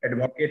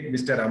 Advocate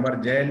Mr. Amar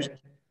Jain,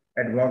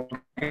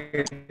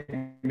 Advocate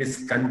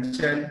Ms.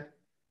 Kanchan,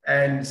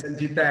 and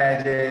Sanchita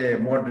as a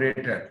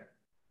moderator.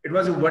 It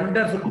was a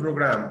wonderful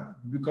program.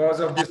 Because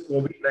of this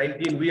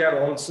COVID-19, we are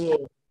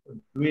also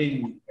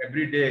doing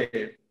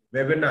everyday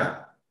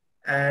webinar.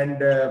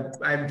 And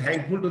I'm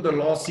thankful to the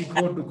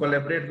LawSikho to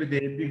collaborate with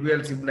the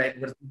APG Simla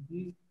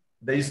University.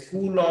 The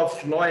School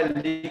of Law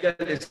and Legal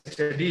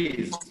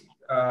Studies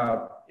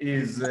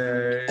is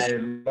a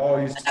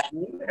law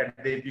school at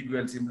the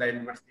APG Simla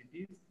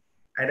University.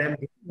 And I'm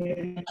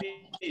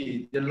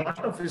happy a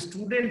lot of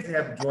students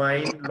have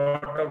joined, a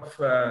lot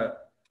of,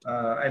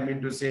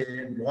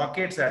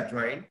 advocates have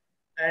joined.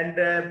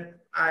 And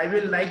I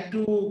will like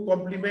to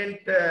compliment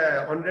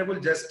Honorable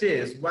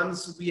Justice.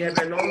 Once we have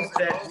announced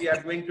that we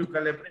are going to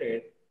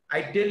collaborate,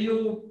 I tell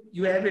you,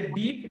 you have a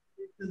deep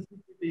relationship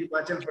with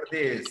Himachal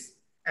Pradesh,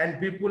 and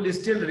people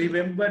still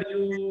remember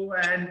you,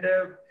 and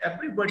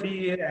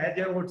everybody has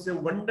a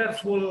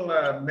wonderful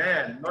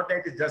man, not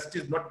as a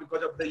justice, not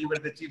because of you were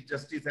the Chief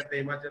Justice at the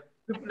Himachal.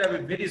 People have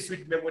a very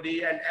sweet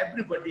memory, and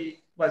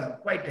everybody was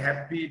quite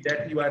happy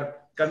that you are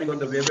coming on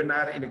the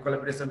webinar in a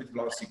collaboration with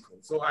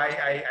LawSikho. So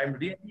I'm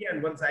really,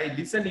 and once I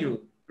listen to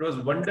you, it was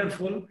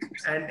wonderful,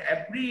 and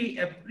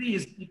every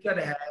speaker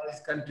has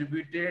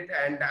contributed,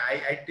 and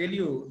I tell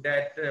you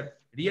that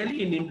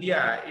really in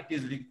India, it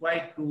is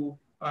required to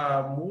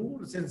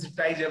more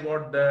sensitized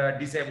about the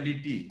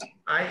disability.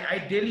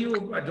 I tell you,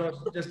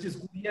 Justice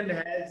Kurian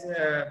has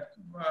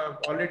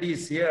already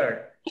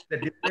shared the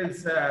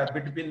difference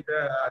between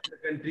the other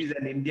countries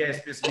and India,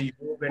 especially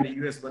Europe and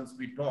US once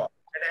we talk.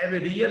 And I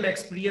have a real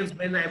experience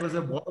when I was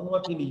a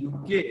Bournemouth in the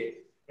UK,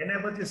 and I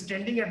was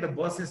standing at the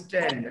bus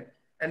stand,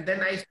 and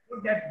then I saw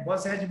that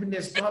bus has been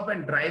stopped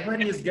and driver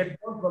is get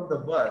down from the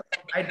bus.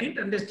 I didn't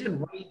understand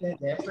why it has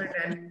happened,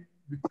 and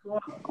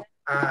because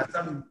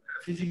some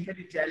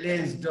physically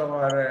challenged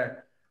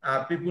or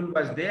people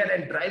was there,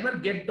 and driver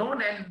get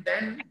down, and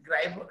then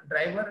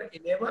driver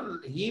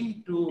enable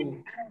him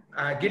to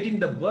get in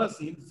the bus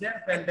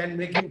himself and then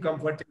make him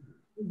comfortable.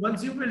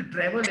 Once you will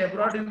travel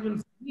abroad, you will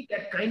see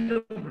that kind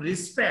of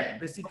respect.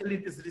 Basically,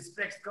 this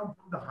respect comes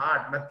from the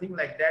heart, nothing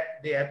like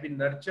that. They have been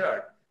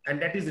nurtured,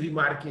 and that is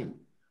remarking.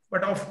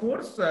 But of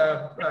course,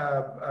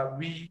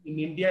 we in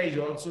India is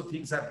also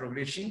things are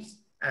progressing.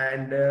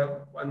 And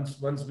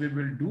once we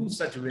will do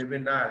such a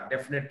webinar,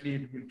 definitely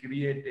it will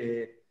create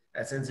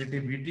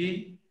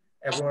sensitivity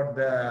about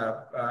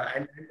the,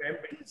 and I'm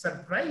very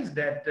surprised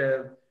that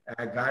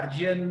a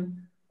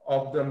guardian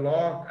of the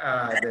law,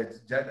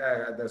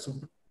 the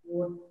Supreme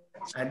Court,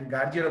 and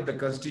guardian of the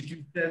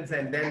constitutions,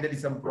 and then there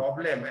is some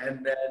problem,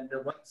 and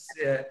once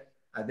there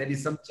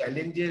is some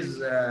challenges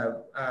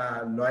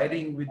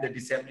lawyering with the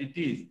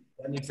disabilities,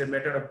 then it's a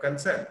matter of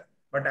concern.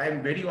 But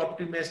I'm very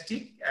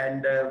optimistic,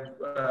 and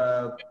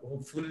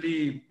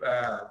hopefully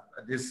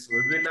this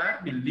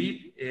webinar will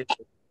lead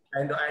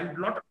and a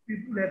lot of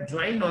people have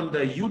joined on the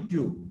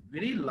YouTube.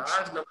 Very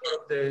large number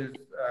of the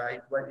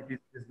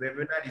this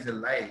webinar is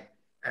live,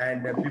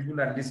 and people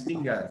are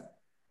listening us.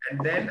 And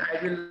then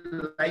I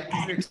will like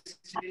to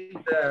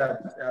explain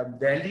the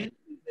Delhi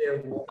is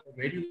a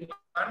very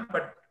warm,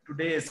 but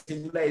today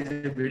Simla is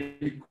a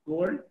very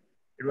cold.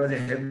 It was a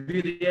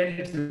heavy rain.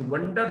 It's a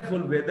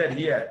wonderful weather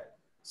here.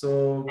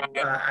 So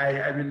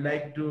I will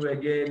like to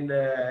again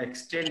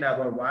extend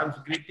our warm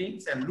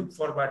greetings and look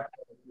forward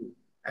to you.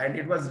 And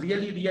it was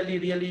really, really,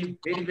 really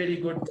very, very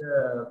good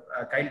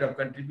kind of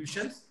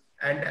contributions.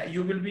 And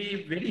you will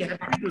be very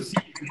happy to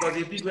see, because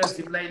everywhere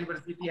Simla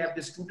University have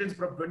the students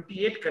from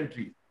 28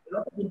 countries. A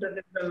lot of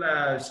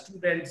international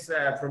students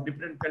from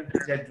different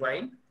countries have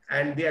joined,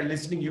 and they are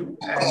listening you.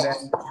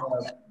 And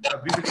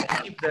we will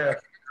keep the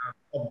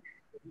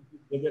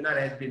webinar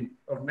has been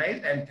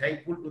organized, and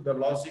thankful to the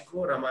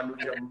LawSikho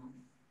Ramanuja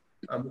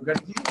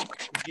Mukherjee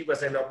to give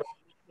us an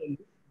opportunity.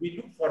 We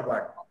look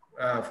forward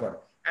for.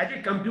 As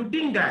a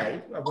computing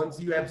guy, once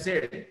you have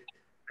said,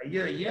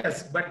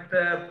 yes, but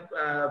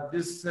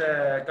this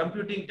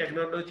computing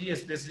technology,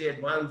 especially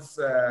advanced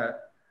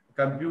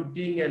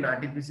computing and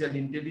artificial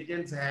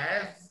intelligence,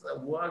 has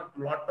worked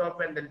a lot of,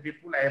 and then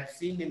people I have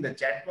seen in the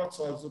chat box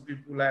also,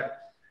 people are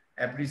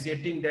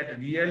appreciating that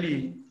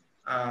really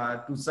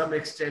to some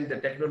extent the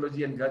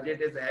technology and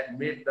gadgets had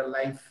made the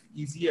life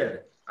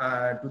easier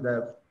to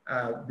the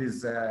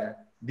these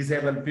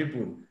disabled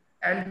people.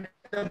 And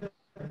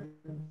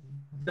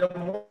the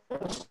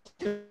most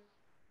thing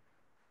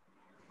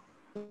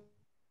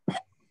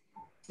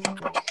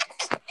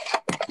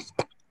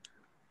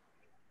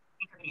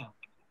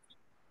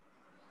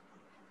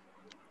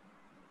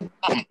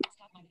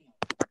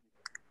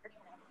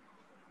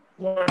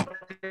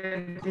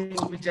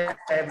which I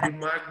have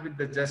remarked with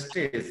the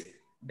justice,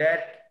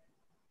 that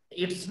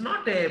it's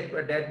not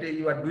that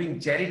you are doing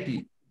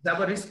charity. It's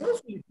our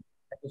responsibility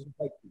as a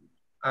society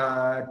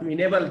to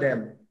enable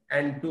them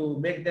and to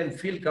make them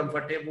feel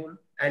comfortable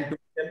and to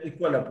make them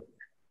equal opportunity.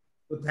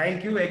 So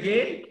thank you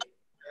again,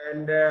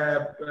 and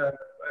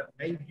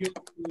thank you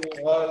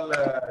to all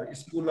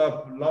School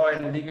of Law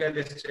and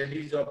Legal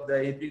Studies of the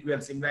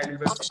APQL Simla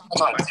University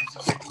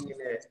participating in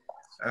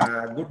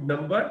a good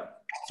number.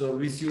 So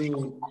wish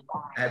you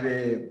have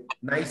a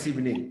nice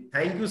evening.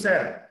 Thank you,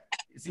 sir.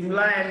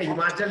 Simla and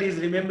Himachal is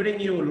remembering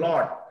you a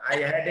lot. I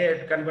had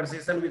a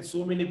conversation with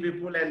so many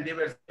people, and they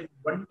were saying,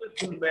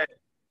 wonderful man,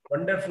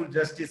 wonderful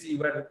justice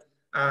even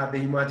the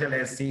Himachal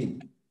has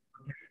seen.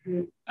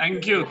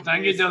 Thank you.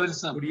 Thank you,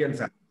 Justice Kurian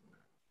sir.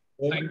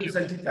 Thank you,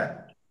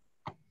 Sanchita.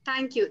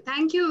 Thank you.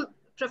 Thank you,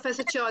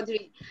 Professor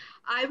Chaudhary.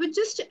 I would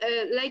just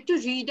like to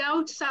read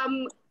out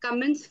some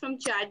comments from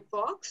chat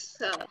box.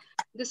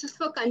 This is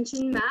for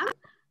Kanchan ma'am.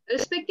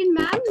 Respected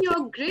ma'am,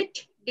 your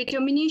grit,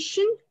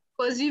 determination,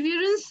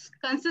 perseverance,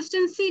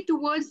 consistency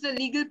towards the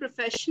legal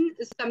profession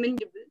is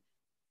commendable.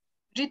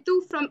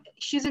 Ritu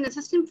she's an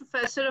assistant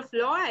professor of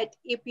law at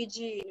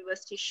APG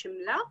University,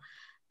 Shimla.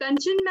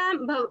 Kanchan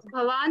ma'am,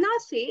 Bhavana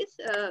says,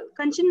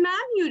 Kanchan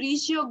ma'am, you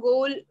reached your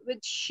goal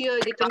with sheer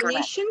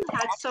determination.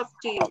 Hats off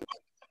to you.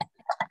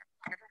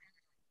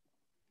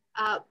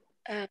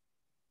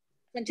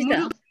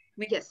 Sanchita,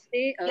 yes.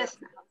 Yes,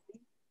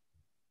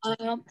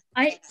 ma'am.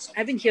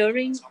 I've been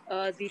hearing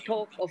the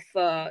talk of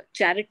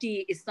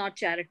charity is not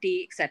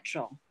charity,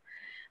 etc.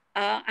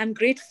 I'm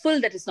grateful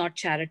that it's not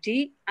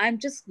charity. I'm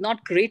just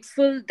not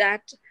grateful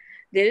that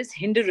there is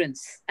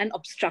hindrance and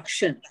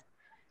obstruction.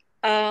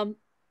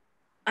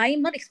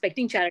 I'm not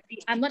expecting charity.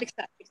 I'm not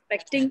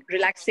expecting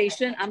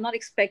relaxation. I'm not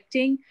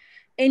expecting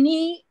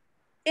any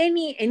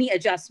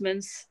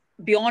adjustments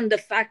beyond the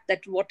fact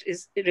that what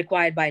is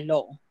required by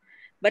law.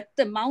 But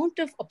the amount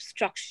of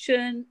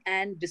obstruction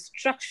and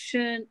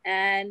destruction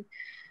and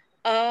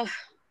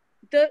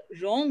the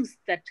wrongs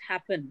that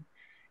happen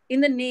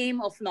in the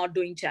name of not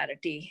doing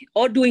charity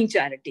or doing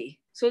charity.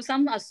 So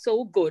some are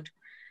so good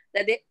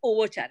that they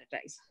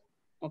over-charitize,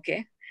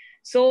 okay?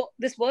 So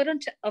this word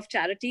of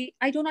charity,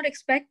 I do not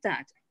expect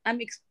that. I'm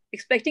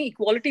expecting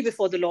equality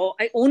before the law.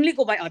 I only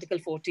go by Article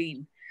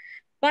 14.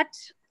 But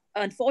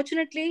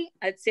unfortunately,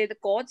 I'd say the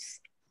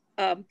courts,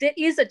 there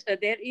is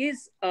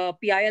a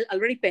PIL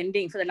already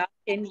pending for the last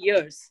 10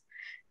 years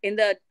in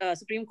the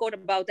Supreme Court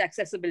about the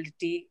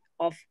accessibility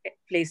of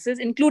places,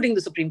 including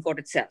the Supreme Court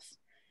itself.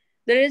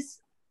 There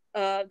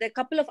are a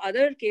couple of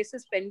other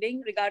cases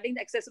pending regarding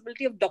the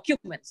accessibility of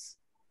documents.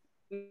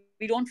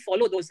 We don't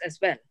follow those as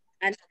well.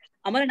 And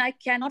Amar and I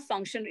cannot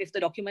function if the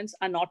documents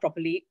are not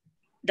properly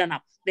done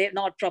up. They're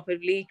not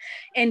properly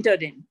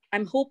entered in.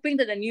 I'm hoping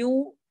that the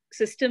new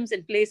systems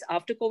in place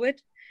after COVID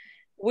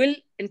will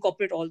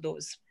incorporate all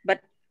those.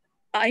 But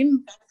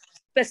I'm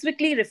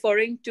specifically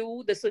referring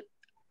to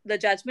the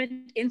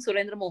judgment in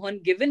Surendra Mohan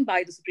given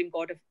by the Supreme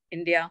Court of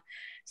India,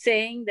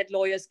 saying that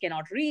lawyers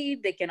cannot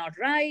read, they cannot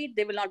write,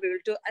 they will not be able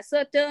to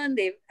ascertain,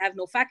 they have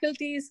no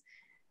faculties.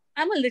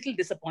 I'm a little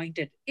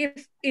disappointed.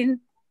 If in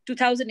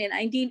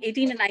 2019,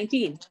 18 and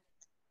 19,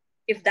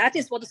 if that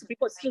is what the Supreme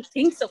Court still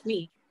thinks of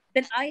me,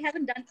 then I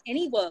haven't done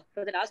any work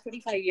for the last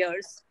 25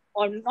 years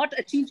or not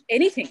achieved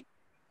anything.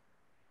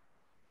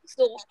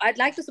 So I'd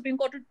like the Supreme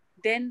Court to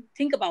then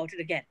think about it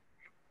again.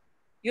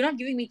 You're not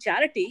giving me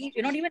charity.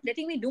 You're not even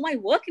letting me do my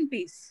work in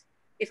peace.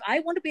 If I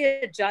want to be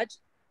a judge,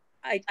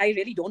 I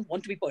really don't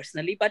want to be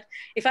personally, but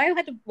if I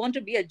had to want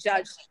to be a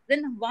judge,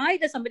 then why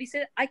does somebody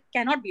say I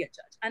cannot be a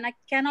judge and I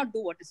cannot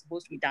do what is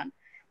supposed to be done?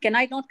 Can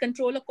I not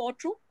control a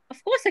courtroom?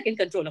 Of course I can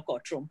control a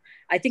courtroom.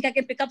 I think I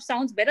can pick up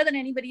sounds better than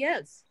anybody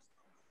else.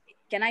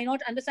 Can I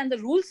not understand the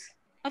rules?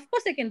 Of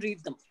course I can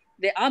read them.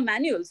 There are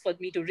manuals for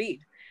me to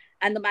read,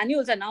 and the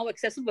manuals are now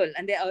accessible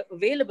and they are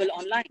available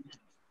online.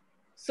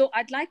 So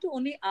I'd like to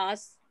only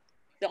ask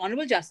the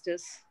Honorable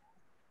Justice,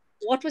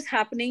 what was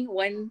happening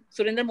when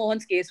Surendra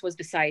Mohan's case was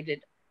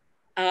decided?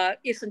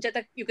 If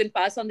Sanchita, you can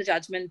pass on the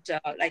judgment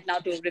right now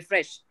to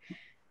refresh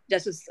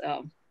Justice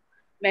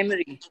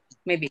memory,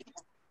 maybe.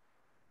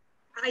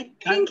 I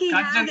think he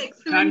has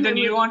excellent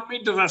memory. You want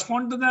me to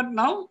respond to that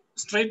now?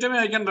 Straight away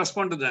I can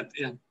respond to that,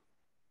 yeah.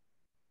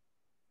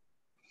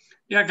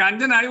 Yeah,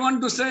 Kanchan, I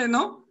want to say,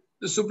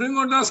 the Supreme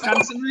Court was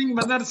considering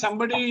whether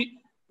somebody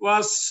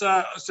was,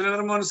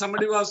 Surendra Mohan,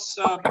 somebody was,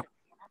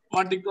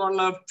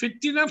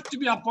 fit enough to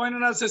be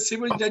appointed as a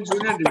civil judge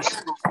junior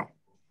division.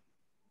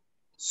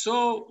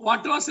 So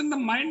what was in the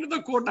mind of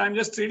the court, I'm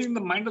just reading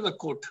the mind of the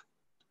court,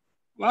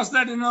 was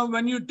that,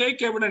 when you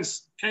take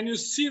evidence, can you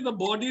see the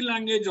body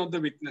language of the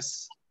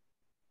witness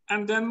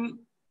and then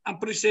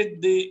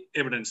appreciate the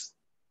evidence?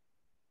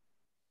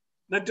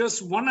 That was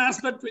one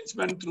aspect which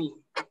went through.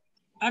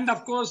 And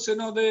of course,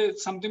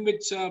 something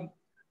which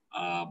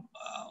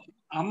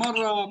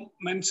Amar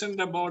mentioned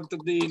about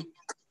the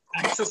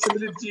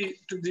accessibility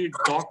to the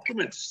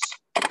documents,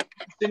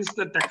 since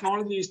the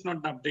technology is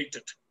not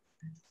updated.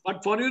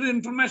 But for your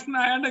information,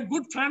 I had a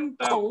good friend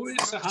who is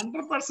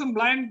 100%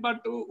 blind, but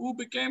who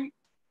became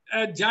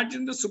a judge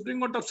in the Supreme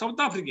Court of South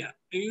Africa.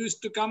 He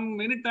used to come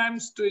many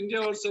times to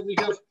India also. We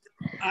have,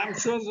 I'm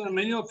sure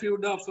many of you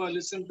would have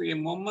listened to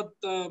him.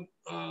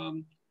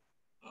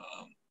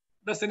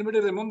 Does anybody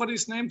remember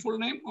his name, full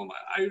name?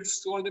 I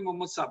used to call him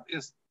Mohammed Saab,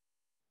 yes.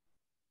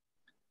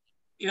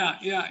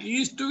 Yeah. He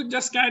used to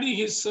just carry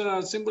his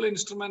simple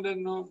instrument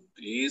and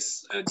he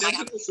is a judge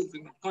of the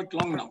Supreme Court, quite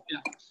long now,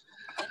 yeah.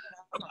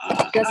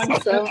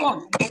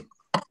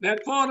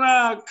 Therefore,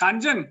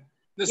 Kanchan,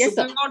 the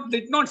Supreme Court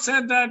did not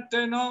say that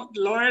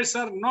lawyers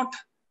are not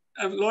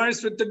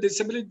lawyers with the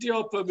disability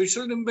of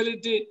visual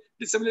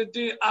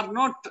disability are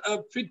not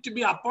fit to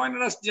be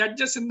appointed as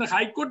judges in the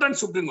High Court and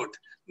Supreme Court.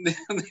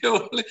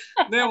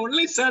 They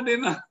only said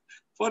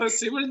for a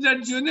civil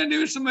judge junior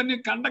division, when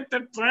you conduct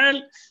a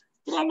trial,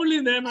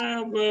 probably they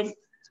have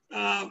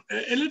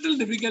a little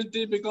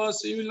difficulty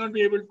because you will not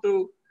be able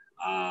to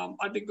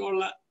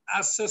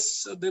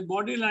assess the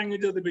body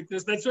language of the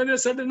witness. That's why they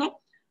said,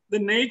 the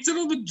nature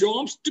of the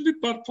jobs to be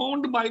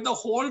performed by the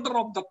holder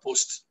of the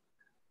post.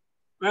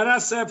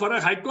 Whereas for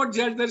a High Court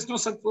judge, there is no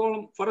such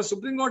problem. For a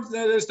Supreme Court,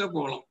 there is no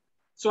problem.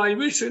 So I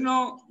wish,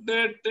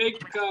 they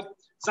take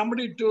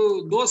somebody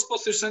to those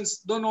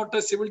positions, though not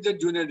a civil judge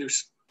junior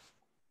division.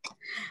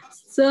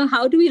 So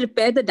how do we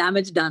repair the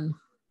damage done?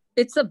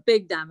 It's a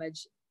big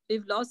damage.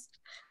 We've lost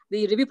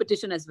the review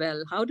petition as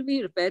well. How do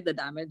we repair the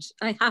damage?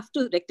 I have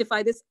to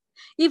rectify this.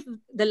 If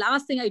the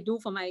last thing I do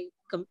for my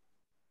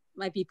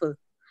people,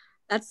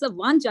 that's the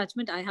one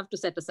judgment I have to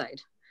set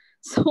aside.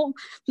 So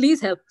please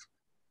help.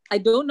 I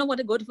don't know what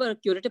to go to for a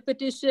curative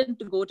petition,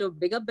 to go to a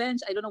bigger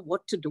bench. I don't know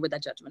what to do with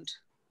that judgment.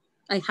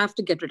 I have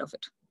to get rid of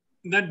it.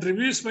 That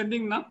review is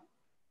pending now?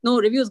 No,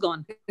 review is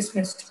gone.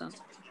 Dismissed. So.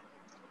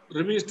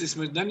 Review is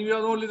dismissed. Then you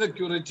are only the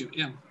curative,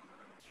 yeah.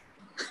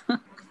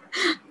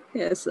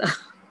 Yes,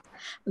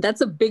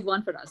 that's a big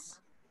one for us.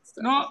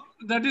 So. No,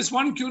 that is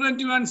one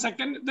curative, and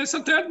second, there's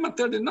a third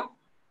method,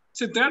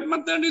 So third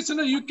method is,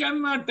 you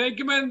can take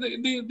away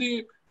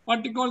the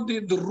what you call the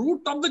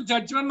root of the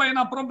judgment by an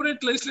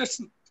appropriate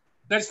legislation.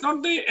 That's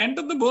not the end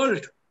of the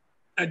world.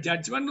 A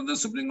judgment of the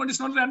Supreme Court is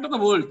not the end of the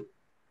world.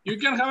 You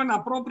can have an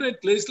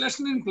appropriate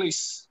legislation in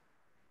place.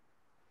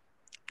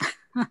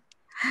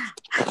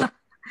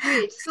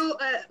 Great. So,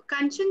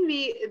 Kanchan,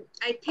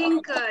 I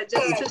think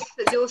Justice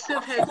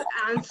Joseph has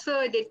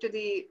answered it to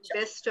the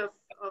best of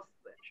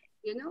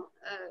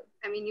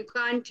I mean, you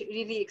can't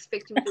really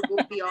expect him to go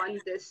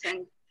beyond this.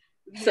 And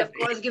we, of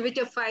course, give it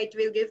a fight.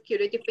 We'll give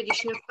curative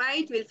petition a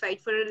fight. We'll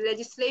fight for a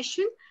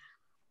legislation.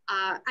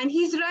 And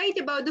he's right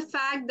about the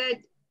fact that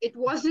it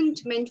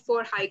wasn't meant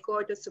for High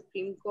Court or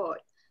Supreme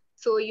Court.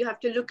 So you have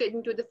to look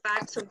into the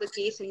facts of the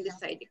case and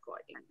decide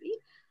accordingly.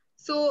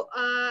 So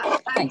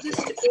I'm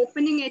just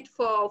opening it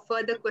for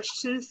further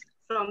questions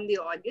from the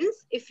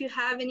audience. If you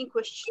have any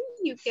questions,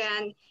 you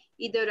can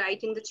either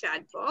write in the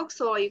chat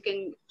box, or you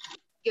can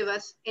give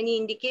us any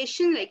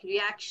indication like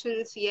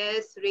reactions,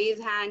 yes, raise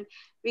hand.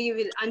 We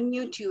will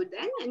unmute you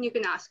then, and you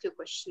can ask your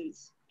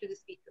questions to the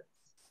speakers.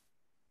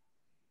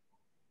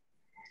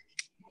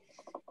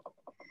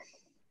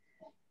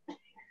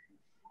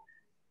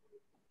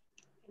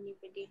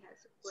 Anybody has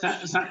a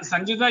question?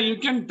 Sanchita, you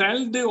can tell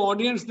the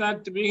audience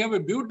that we have a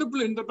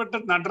beautiful interpreter,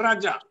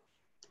 Nataraja.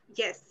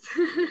 Yes.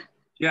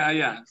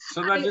 Yeah.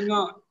 So that, you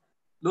know,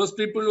 those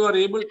people who are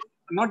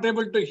not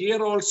able to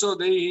hear also,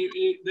 they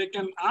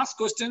can ask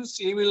questions,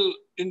 he will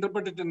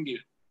interpret it and give.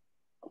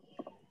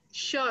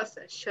 Sure,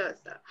 sir. Sure,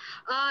 sir.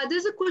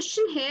 There's a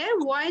question here.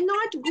 Why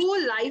not go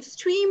live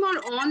stream or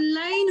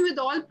online with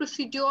all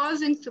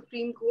procedures in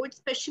Supreme Court,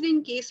 especially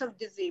in case of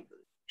disabled?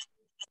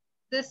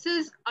 This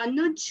is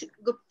Anuj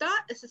Gupta,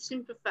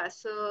 Assistant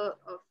Professor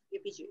of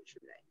APJ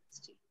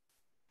University.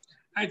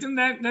 I think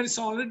that there is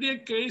already a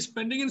case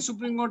pending in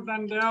Supreme Court,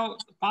 and they have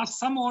passed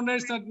some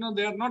orders that, you know,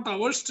 they are not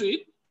our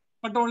street,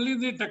 but only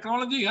the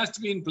technology has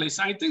to be in place.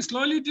 I think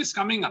slowly it is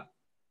coming up.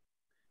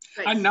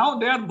 Right. And now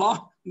they are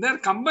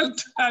compelled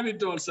to have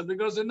it also,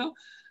 because, you know,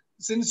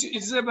 since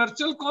it's a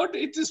virtual court,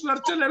 it is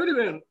virtual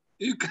everywhere.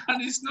 You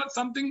can't, it's not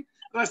something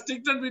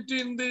restricted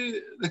between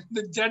the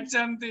judge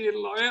and the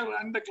lawyer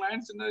and the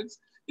clients. You know,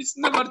 it's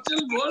in the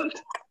virtual world.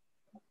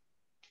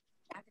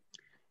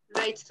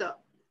 Right, sir.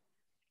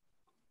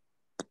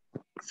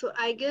 So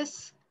I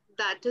guess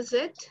that is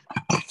it.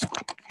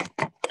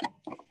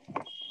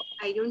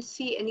 I don't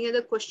see any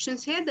other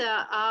questions here. There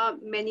are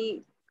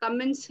many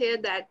comments here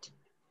that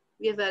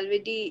we have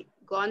already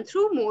gone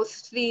through.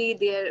 Mostly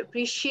they're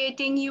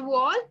appreciating you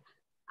all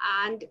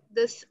and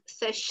this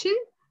session.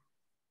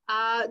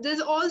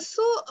 There's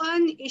also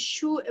an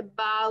issue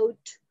about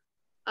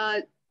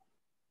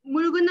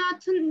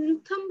Muruganathan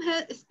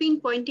has been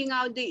pointing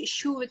out the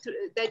issue with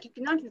that you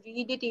cannot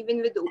read it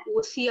even with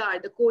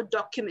OCR, the court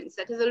documents.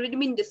 That has already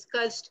been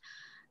discussed.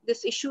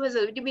 This issue has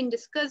already been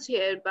discussed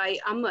here by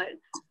Amar.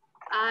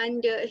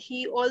 And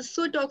he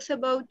also talks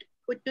about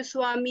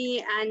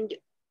Puttaswamy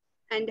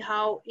and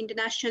how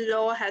international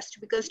law has to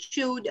be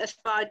construed as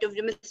part of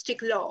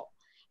domestic law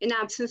in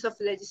absence of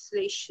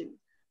legislation.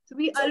 So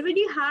we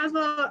already have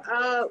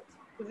a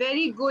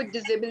very good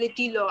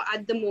disability law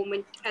at the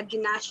moment at the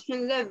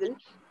national level.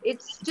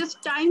 It's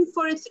just time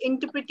for its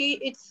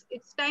interpretation.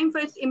 It's time for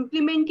its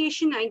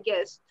implementation, I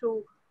guess,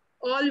 through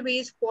all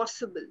ways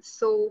possible.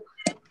 So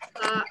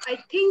I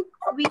think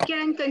we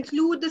can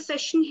conclude the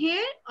session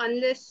here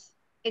unless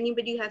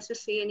anybody has to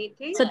say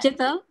anything.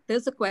 Sanchita,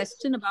 there's a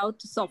question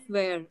about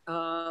software.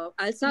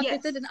 I'll start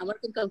with it and Amar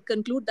can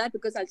conclude that,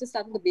 because I'll just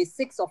start with the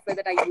basic software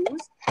that I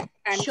use.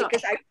 And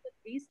because I use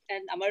at least,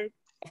 and Amar,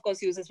 of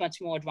course, uses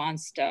much more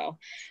advanced.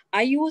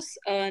 I use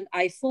an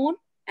iPhone,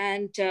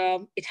 and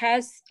it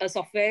has a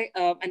software,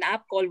 an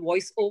app called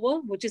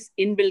VoiceOver, which is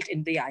inbuilt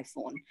in the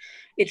iPhone.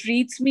 It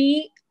reads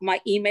me my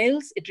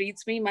emails, it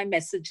reads me my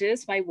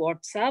messages, my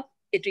WhatsApp,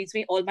 it reads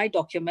me all my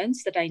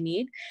documents that I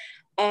need.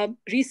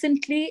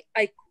 Recently,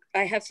 I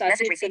have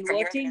started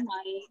converting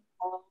my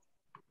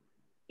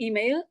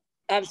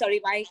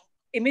my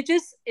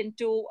images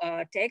into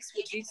text,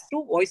 which reads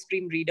through Voice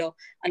Dream Reader,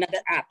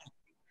 another app.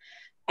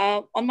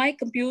 On my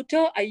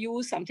computer, I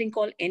use something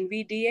called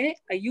NVDA.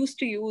 I used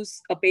to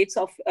use a paid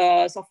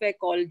software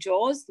called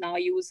JAWS. Now I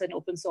use an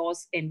open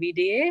source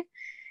NVDA.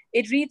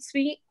 It reads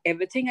me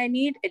everything I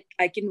need.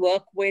 I can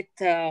work with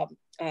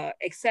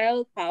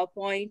Excel,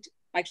 PowerPoint,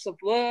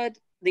 Microsoft Word,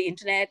 the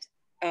internet,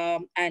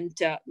 and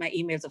my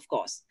emails, of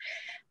course.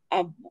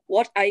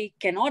 What I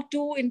cannot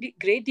do in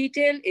great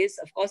detail is,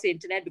 of course, the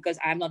internet, because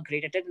I'm not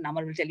great at it, and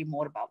Amar will tell you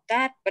more about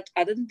that. But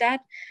other than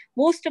that,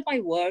 most of my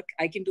work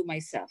I can do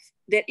myself.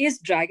 There is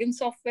Dragon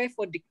software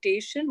for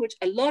dictation, which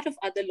a lot of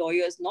other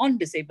lawyers,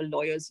 non-disabled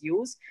lawyers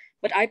use,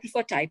 but I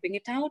prefer typing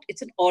it out.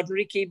 It's an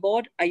ordinary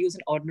keyboard. I use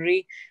an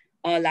ordinary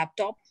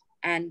laptop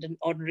and an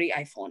ordinary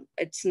iPhone.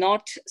 It's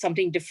not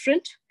something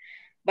different.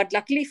 But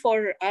luckily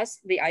for us,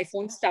 the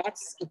iPhone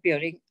starts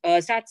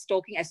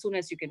talking as soon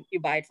as you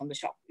buy it from the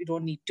shop. You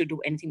don't need to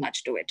do anything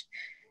much to it.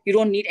 You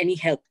don't need any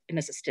help and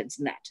assistance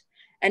in that.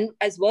 And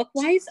as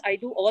work-wise, I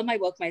do all my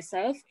work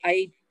myself.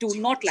 I do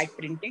not like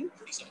printing,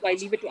 so I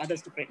leave it to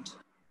others to print.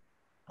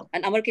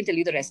 And Amar can tell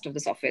you the rest of the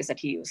softwares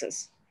that he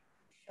uses.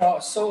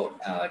 So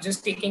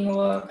just taking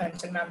over,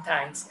 Kanchan ma'am,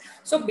 thanks.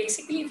 So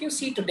basically, if you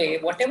see today,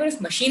 whatever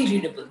is machine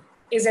readable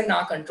is in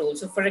our control.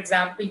 So for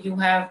example, you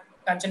have,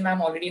 Kanchan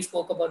ma'am already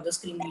spoke about the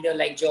screen reader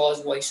like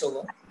JAWS,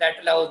 VoiceOver,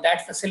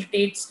 that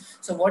facilitates.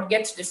 So what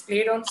gets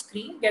displayed on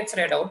screen gets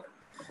read out.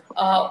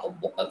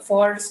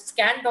 For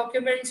scanned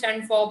documents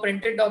and for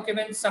printed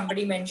documents,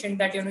 somebody mentioned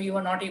that you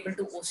are not able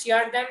to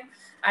OCR them.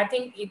 I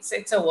think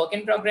it's a work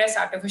in progress.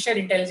 Artificial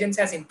intelligence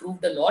has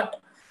improved a lot.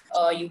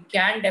 You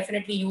can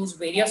definitely use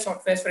various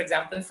softwares. For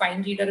example,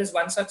 FineReader is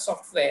one such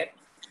software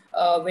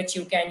which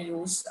you can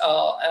use.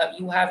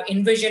 You have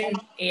Envision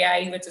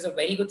AI, which is a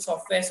very good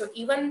software. So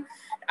even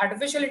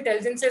artificial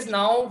intelligence is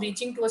now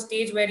reaching to a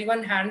stage where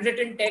even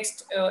handwritten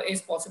text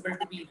is possible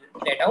to be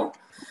read out.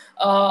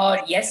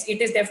 Yes,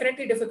 it is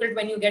definitely difficult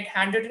when you get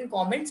handwritten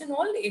comments and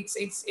all.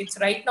 It's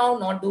right now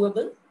not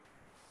doable.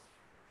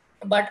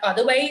 But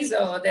otherwise,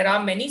 there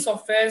are many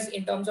softwares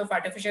in terms of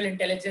artificial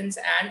intelligence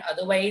and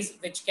otherwise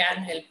which can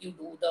help you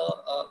do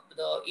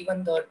the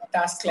even the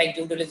tasks like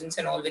due diligence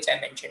and all, which I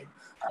mentioned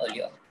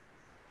earlier.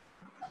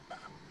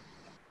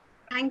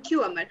 Thank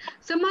you, Amar.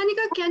 So,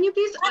 Monica, can you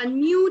please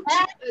unmute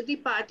the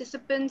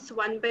participants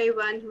one by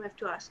one who have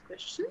to ask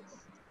questions?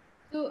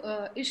 So,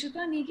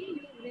 Ishita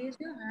Nigi, you raised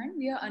your hand.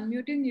 We are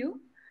unmuting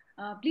you.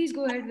 Please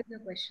go ahead with your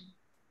question.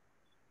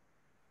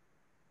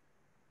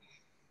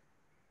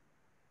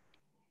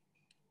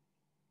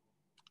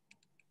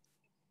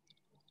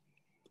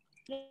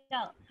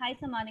 Yeah. Hi,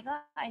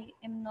 Samanika. I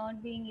am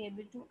not being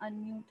able to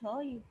unmute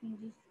her. You can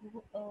just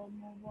move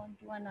on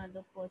to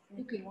another person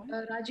if Okay. you want.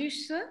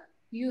 Rajesh, sir,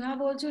 you have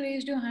also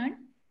raised your hand.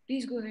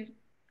 Please go ahead.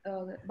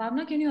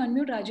 Bhavna, can you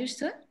unmute Rajesh,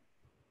 sir?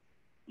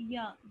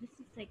 Yeah, just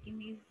a second.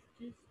 He's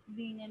just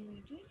being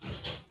unmuted.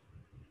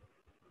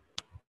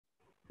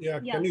 Yeah,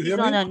 Yeah, can you he's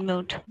hear on me?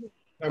 unmute.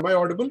 Am I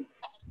audible?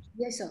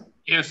 Yes, sir.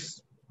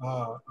 Yes.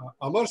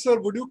 Amar sir,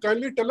 would you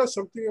kindly tell us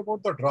something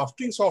about the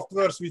drafting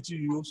softwares which you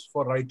use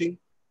for writing?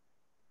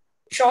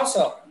 Sure,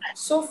 sir.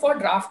 So for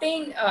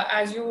drafting,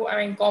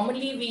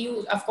 commonly we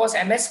use, of course,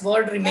 MS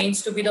Word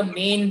remains to be the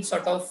main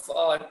sort of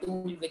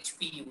tool which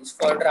we use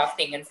for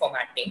drafting and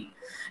formatting.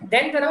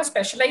 Then there are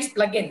specialized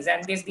plugins,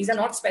 and these are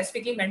not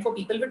specifically meant for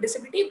people with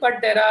disability,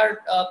 but there are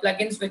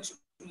plugins which,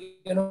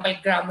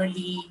 like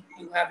Grammarly,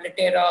 you have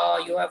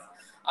Litera, you have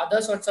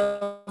other sorts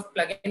of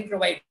plugin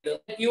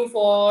providers. You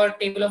for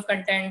table of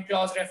content,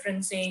 clause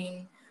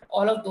referencing,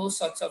 all of those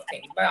sorts of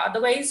things. But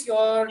otherwise,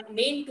 your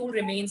main tool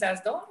remains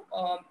as the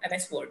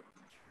MS Word.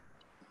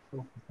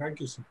 Okay, thank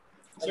you, sir.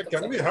 So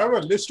can we have a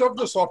list of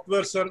the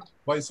software, sir,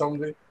 by some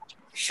way?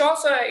 Sure,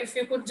 sir. If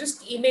you could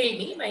just email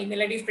me, my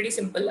email ID is pretty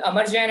simple,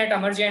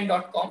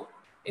 amarjain@amarjain.com.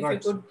 If you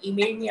could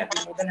email me, I'd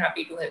be more than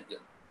happy to help you.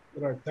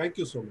 Right. Thank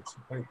you so much,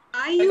 sir. Thank you.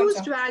 I use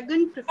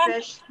Dragon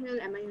Professional.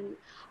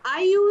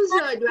 I use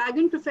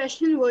Dragon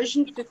Professional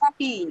version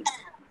 15.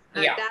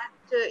 Yeah. That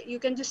you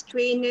can just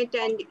train it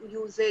and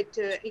use it.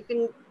 You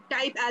can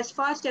type as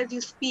fast as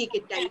you speak.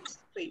 It types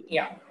for you.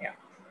 Yeah, yeah.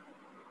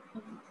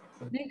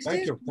 Next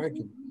Thank is you. Thank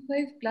you.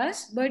 5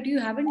 plus, but you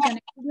haven't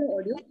connected your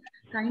audio.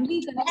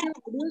 Kindly connect your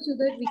audio so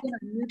that we can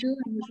unmute you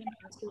and you can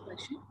ask your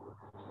question.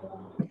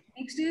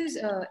 Next is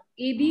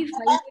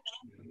AB5.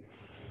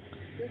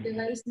 Your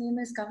device name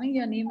is coming.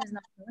 Your name is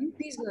not coming.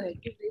 Please go ahead.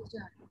 You raise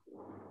your hand.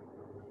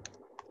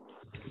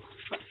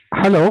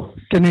 Hello,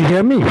 can you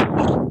hear me?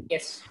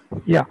 Yes.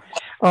 Yeah.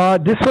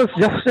 This was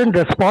just in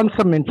response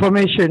some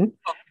information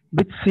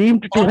which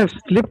seemed to have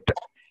slipped,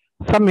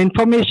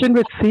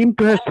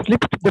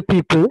 the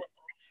people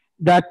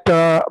that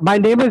my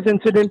name is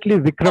incidentally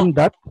Vikram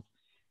Dutt,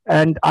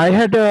 and I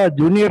had a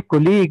junior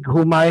colleague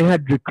whom I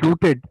had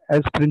recruited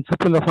as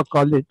principal of a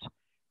college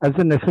as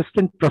an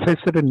assistant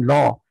professor in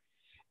law,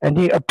 and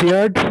he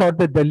appeared for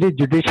the Delhi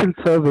Judicial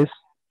Service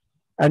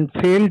and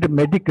failed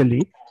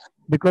medically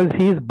because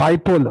he is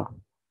bipolar.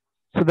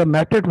 So the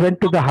matter went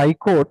to the High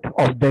Court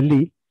of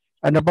Delhi,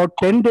 and about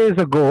 10 days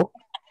ago,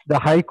 the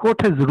High Court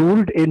has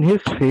ruled in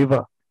his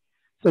favor.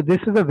 So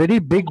this is a very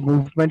big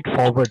movement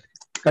forward.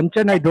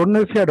 Kanchan, I don't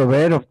know if you are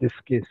aware of this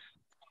case.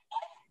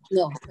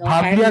 No,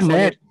 Bhavya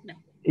Nain. No.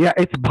 Yeah,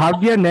 it's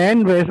Bhavya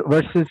Nain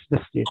versus the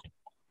state.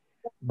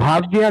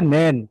 Bhavya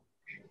Nain.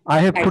 I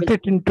have put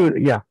it into,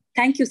 yeah.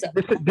 Thank you, sir.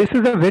 This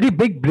is a very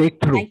big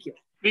breakthrough. Thank you.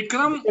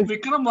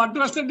 Vikram, what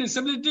was the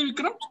disability,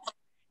 Vikram?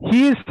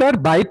 He is, sir,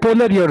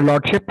 bipolar, your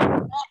lordship.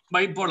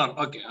 Bipolar,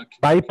 okay.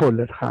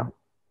 Bipolar, huh.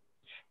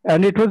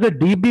 And it was a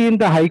DB in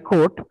the High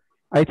Court,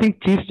 I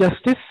think Chief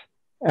Justice,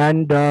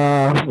 and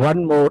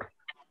one more.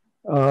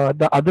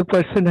 The other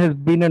person has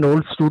been an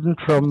old student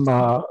from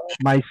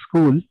my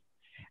school,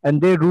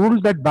 and they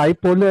ruled that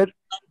bipolar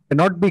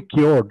cannot be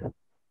cured.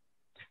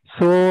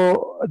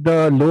 So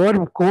the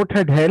lower court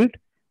had held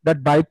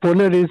that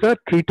bipolar is a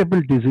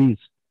treatable disease.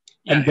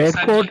 Yeah, and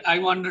therefore,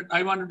 exactly.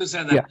 I wanted to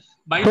say that. Yeah.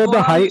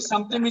 Bipolar is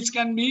something which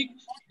can be,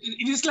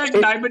 it is like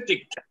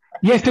diabetic.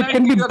 Yes, it's it like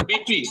can be. Your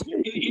BP.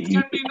 It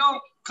can be,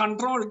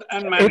 controlled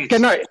and managed.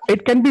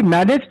 It can be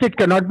managed, it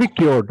cannot be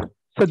cured.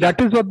 So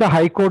that is what the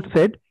High Court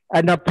said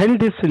and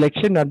upheld his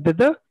selection under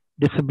the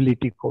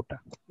disability quota.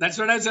 That's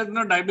what I said,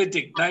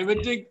 diabetic.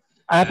 Diabetic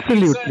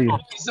Absolutely.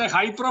 It's a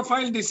high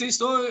profile disease,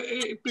 so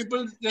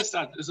people just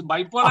start. So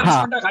bipolar is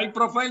not a high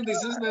profile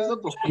disease, there's a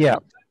problem. Yeah.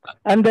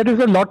 And there is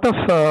a lot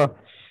of,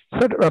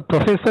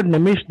 Professor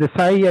Nimish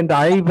Desai and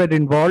I were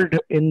involved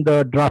in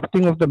the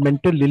drafting of the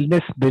mental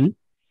illness bill.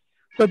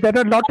 So there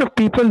are a lot of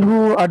people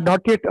who are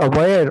not yet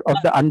aware of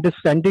the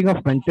understanding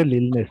of mental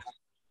illness.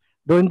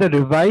 Though in the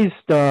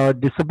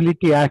revised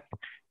Disability Act,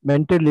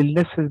 mental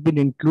illness has been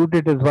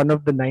included as one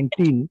of the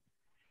 19.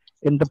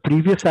 In the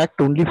previous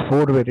act, only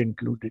 4 were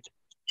included.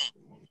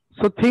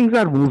 So things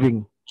are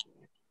moving.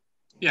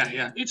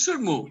 Yeah. It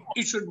should move.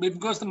 It should be,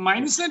 because the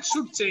mindset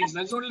should change.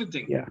 That's the only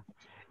thing. Yeah.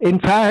 In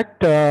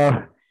fact,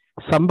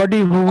 somebody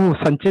who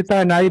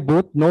Sanchita and I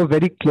both know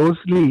very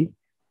closely,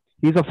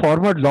 he's a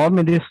former law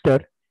minister.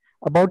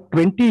 About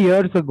 20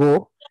 years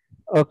ago,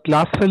 a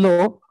class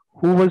fellow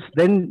who was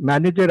then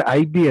manager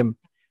IBM,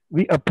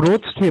 we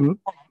approached him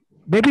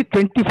maybe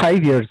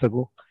 25 years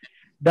ago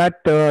that,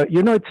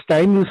 it's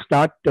time you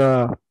start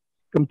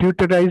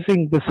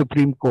computerizing the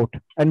Supreme Court.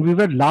 And we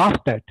were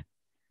laughed at.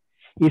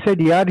 He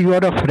said, yeah, you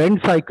are a friend,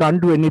 so I can't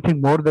do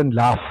anything more than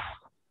laugh.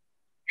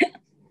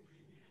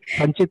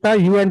 Sanchita,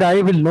 you and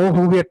I will know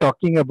who we are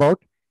talking about.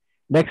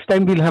 Next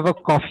time we'll have a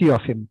coffee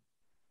of him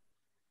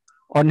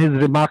on his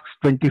remarks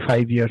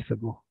 25 years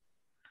ago.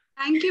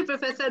 Thank you,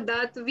 Professor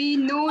Dutt. We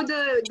know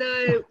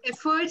the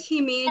efforts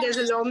he made as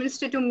a law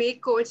minister to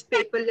make courts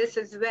paperless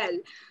as well.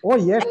 Oh,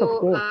 yes, So,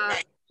 of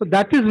course. So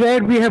that is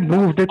where we have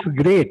moved. It's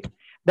great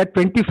that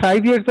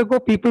 25 years ago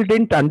people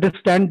didn't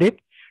understand it.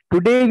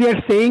 Today we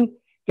are saying,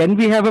 can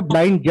we have a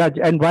blind judge?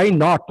 And why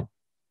not?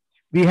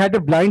 We had a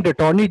blind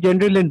attorney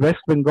general in West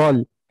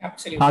Bengal,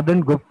 Absolutely.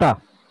 Sadhan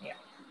Gupta. Yeah.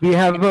 We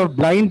have a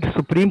blind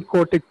Supreme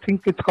Court. I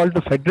think it's called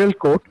the Federal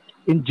Court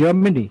in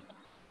Germany.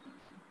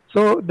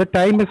 So the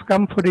time has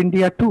come for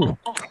India too.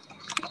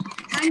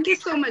 Thank you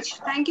so much.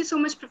 Thank you so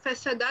much,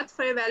 Professor Dutt,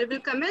 for your valuable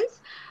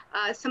comments.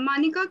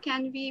 Samanika,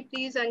 can we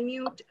please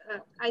unmute?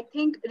 I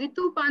think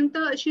Ritu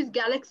Panta, she's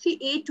Galaxy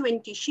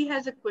A20. She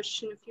has a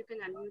question, if you can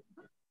unmute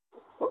her.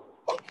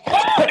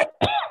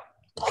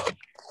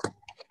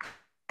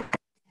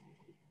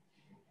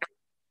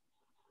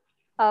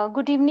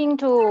 Good evening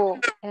to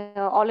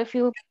all of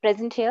you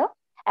present here.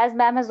 As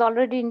ma'am has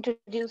already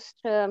introduced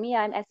me,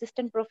 I'm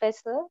assistant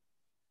professor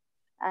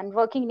and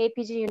working in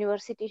APG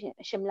University,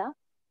 Shimla.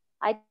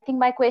 I think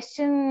my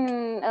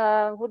question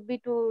would be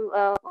to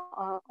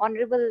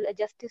Honorable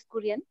Justice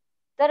Kurian.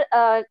 Sir,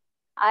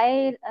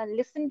 I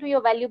listened to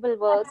your valuable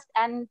words,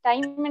 and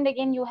time and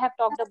again you have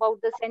talked about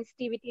the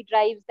sensitivity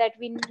drives that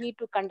we need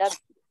to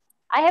conduct.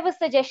 I have a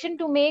suggestion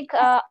to make.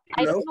 I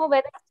don't know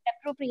whether it's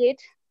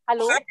appropriate.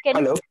 Hello?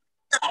 Hello?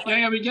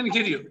 Yeah, we can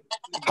hear you.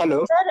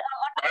 Hello?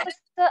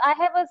 Sir, I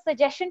have a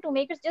suggestion to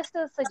make. It's just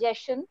a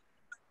suggestion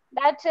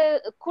that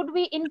could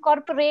we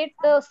incorporate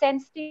the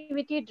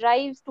sensitivity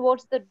drives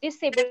towards the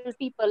disabled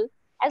people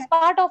as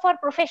part of our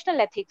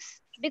professional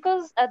ethics,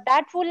 because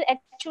that will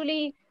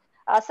actually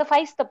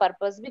suffice the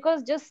purpose.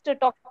 Because just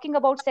talking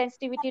about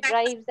sensitivity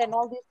drives and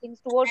all these things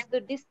towards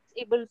the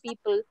disabled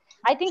people,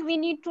 I think we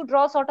need to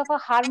draw sort of a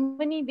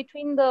harmony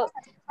between the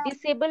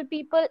disabled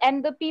people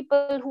and the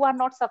people who are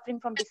not suffering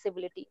from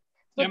disability.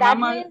 So Yeah, that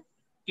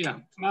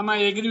ma'am, I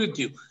agree with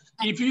you.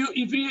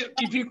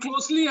 If you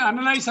closely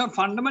analyze our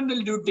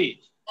fundamental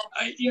duty,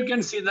 you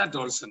can see that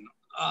also.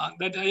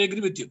 That I agree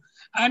with you.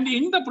 And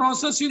in the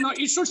process,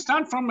 it should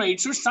start from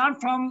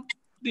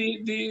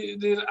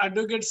the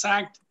Advocates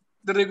Act,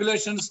 the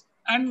regulations,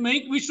 and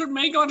we should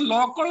make our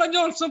law college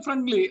also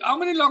friendly. How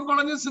many law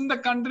colleges in the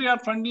country are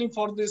friendly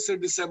for this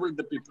disabled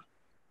people?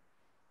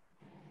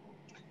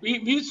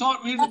 We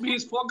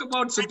spoke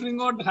about Supreme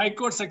Court, High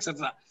Courts,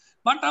 etc.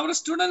 But our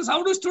students,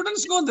 how do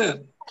students go there?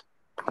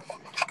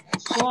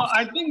 So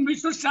I think we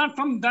should start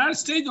from that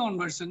stage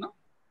onwards.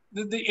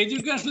 The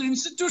educational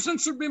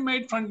institutions should be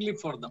made friendly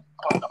for them.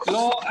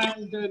 Law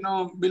and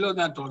below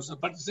that also.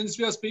 But since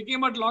we are speaking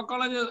about law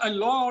colleges,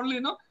 law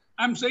only,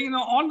 I'm saying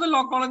all the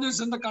law colleges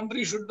in the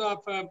country should have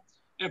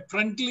a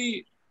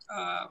friendly,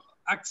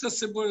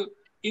 accessible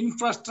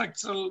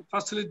infrastructural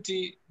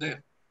facility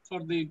there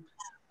for the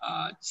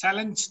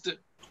challenged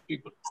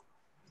people.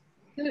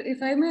 So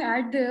if I may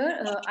add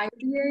there,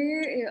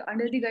 IDIA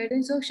under the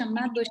guidance of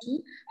Shamnath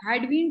Bashir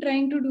had been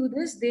trying to do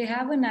this. They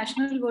have a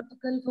national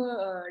vertical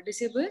for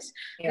disabled,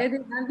 where they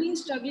have been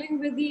struggling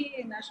with the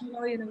national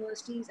law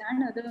universities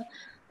and other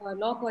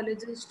law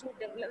colleges to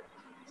develop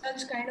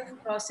such kind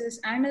of process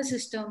and a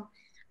system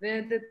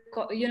where the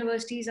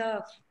universities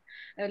are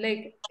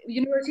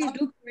universities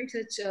do provide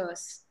such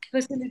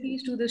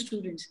facilities to the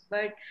students,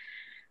 but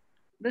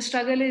the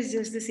struggle is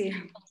just the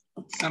same.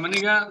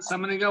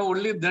 Samanika,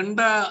 only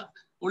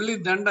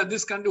Danda,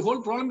 this country,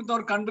 whole problem with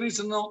our country is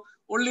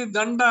only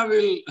Danda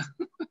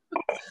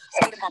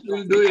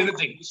will do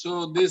anything.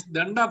 So this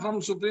Danda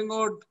from Supreme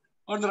Court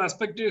or the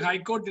respective High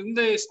Court in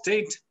the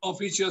state of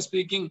which you are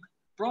speaking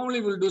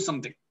probably will do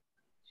something.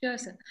 Sure,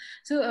 sir.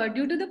 So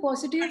due to the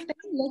paucity of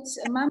time, let's,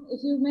 ma'am,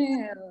 if you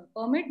may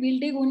permit, we'll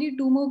take only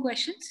 2 more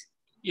questions.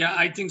 Yeah,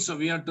 I think so.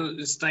 We have to,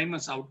 this time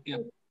is out. Yeah.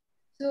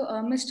 So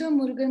Mr.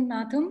 Murugan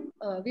Natham,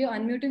 we are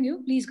unmuting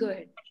you. Please go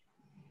ahead.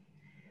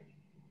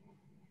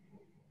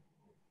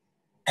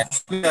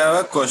 Actually, I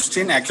have a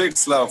question. Actually,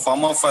 it's a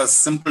form of a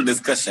simple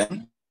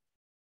discussion.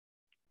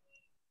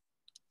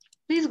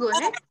 Please go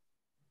ahead.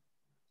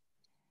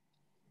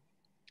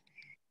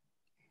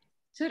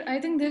 Sir, I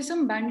think there's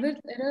some bandwidth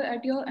error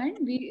at your end.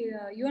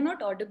 You are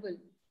not audible.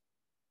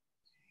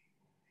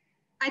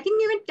 I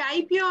think you can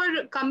type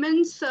your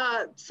comments,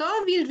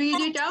 sir. We'll read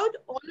it out.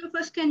 All of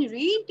us can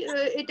read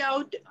it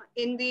out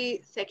in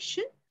the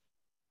section.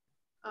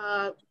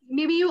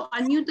 Maybe you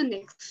unmute the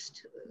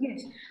next.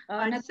 Yes.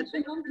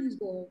 Please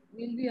go.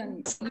 We'll be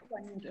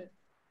unmuted.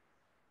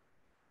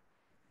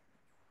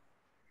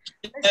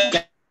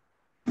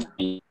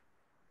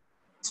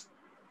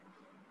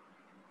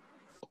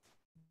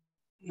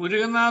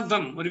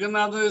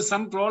 Muruganathan, there's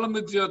some problem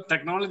with your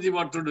technology,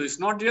 what to do. It's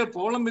not your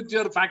problem with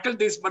your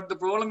faculties, but the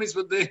problem is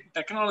with the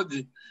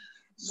technology.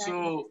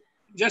 So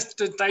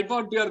just type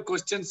out your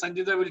question,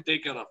 Sanchita will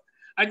take care of.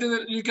 I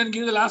think you can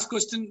give the last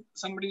question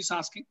somebody is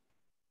asking.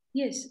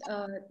 Yes,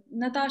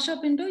 Natasha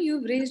Pinto,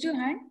 you've raised your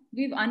hand.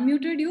 We've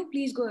unmuted you.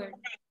 Please go ahead.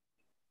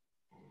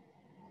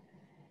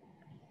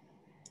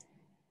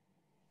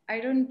 I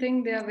don't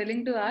think they are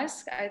willing to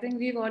ask. I think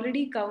we've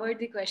already covered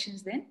the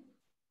questions then.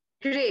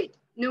 Great,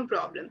 no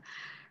problem.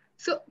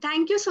 So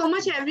thank you so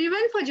much,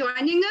 everyone, for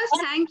joining us.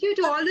 Thank you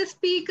to all the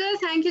speakers.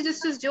 Thank you,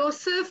 Justice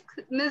Joseph,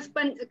 Ms.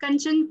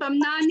 Kanchan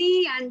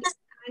Pamnani, and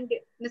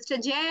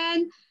Mr.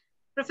 Jain,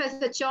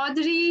 Professor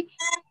Chaudhary.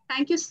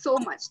 Thank you so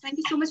much. Thank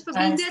you so much for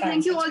being there.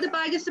 Thank you all the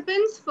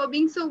participants for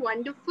being so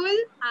wonderful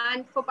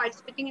and for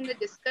participating in the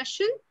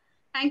discussion.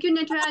 Thank you,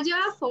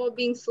 Nataraja, for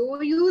being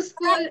so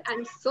useful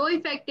and so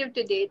effective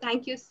today.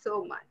 Thank you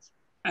so much.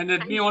 And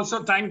let me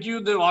also thank you,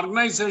 the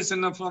organizers,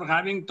 for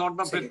having thought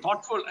of a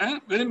thoughtful,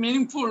 very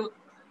meaningful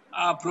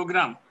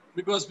program,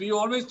 because we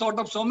always thought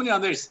of so many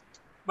others,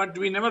 but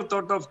we never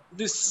thought of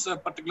this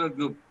particular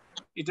group.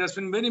 It has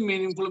been very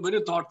meaningful, very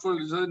thoughtful.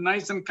 It's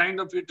nice and kind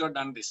of you to have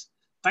done this.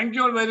 Thank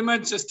you all very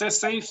much. Stay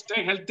safe,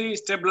 stay healthy,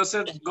 stay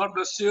blessed. God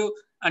bless you,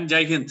 and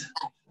Jai Hind.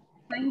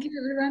 Thank you,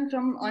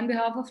 everyone. On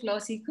behalf of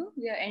LawSikho,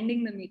 we are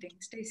ending the meeting.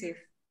 Stay safe.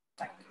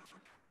 Thank you.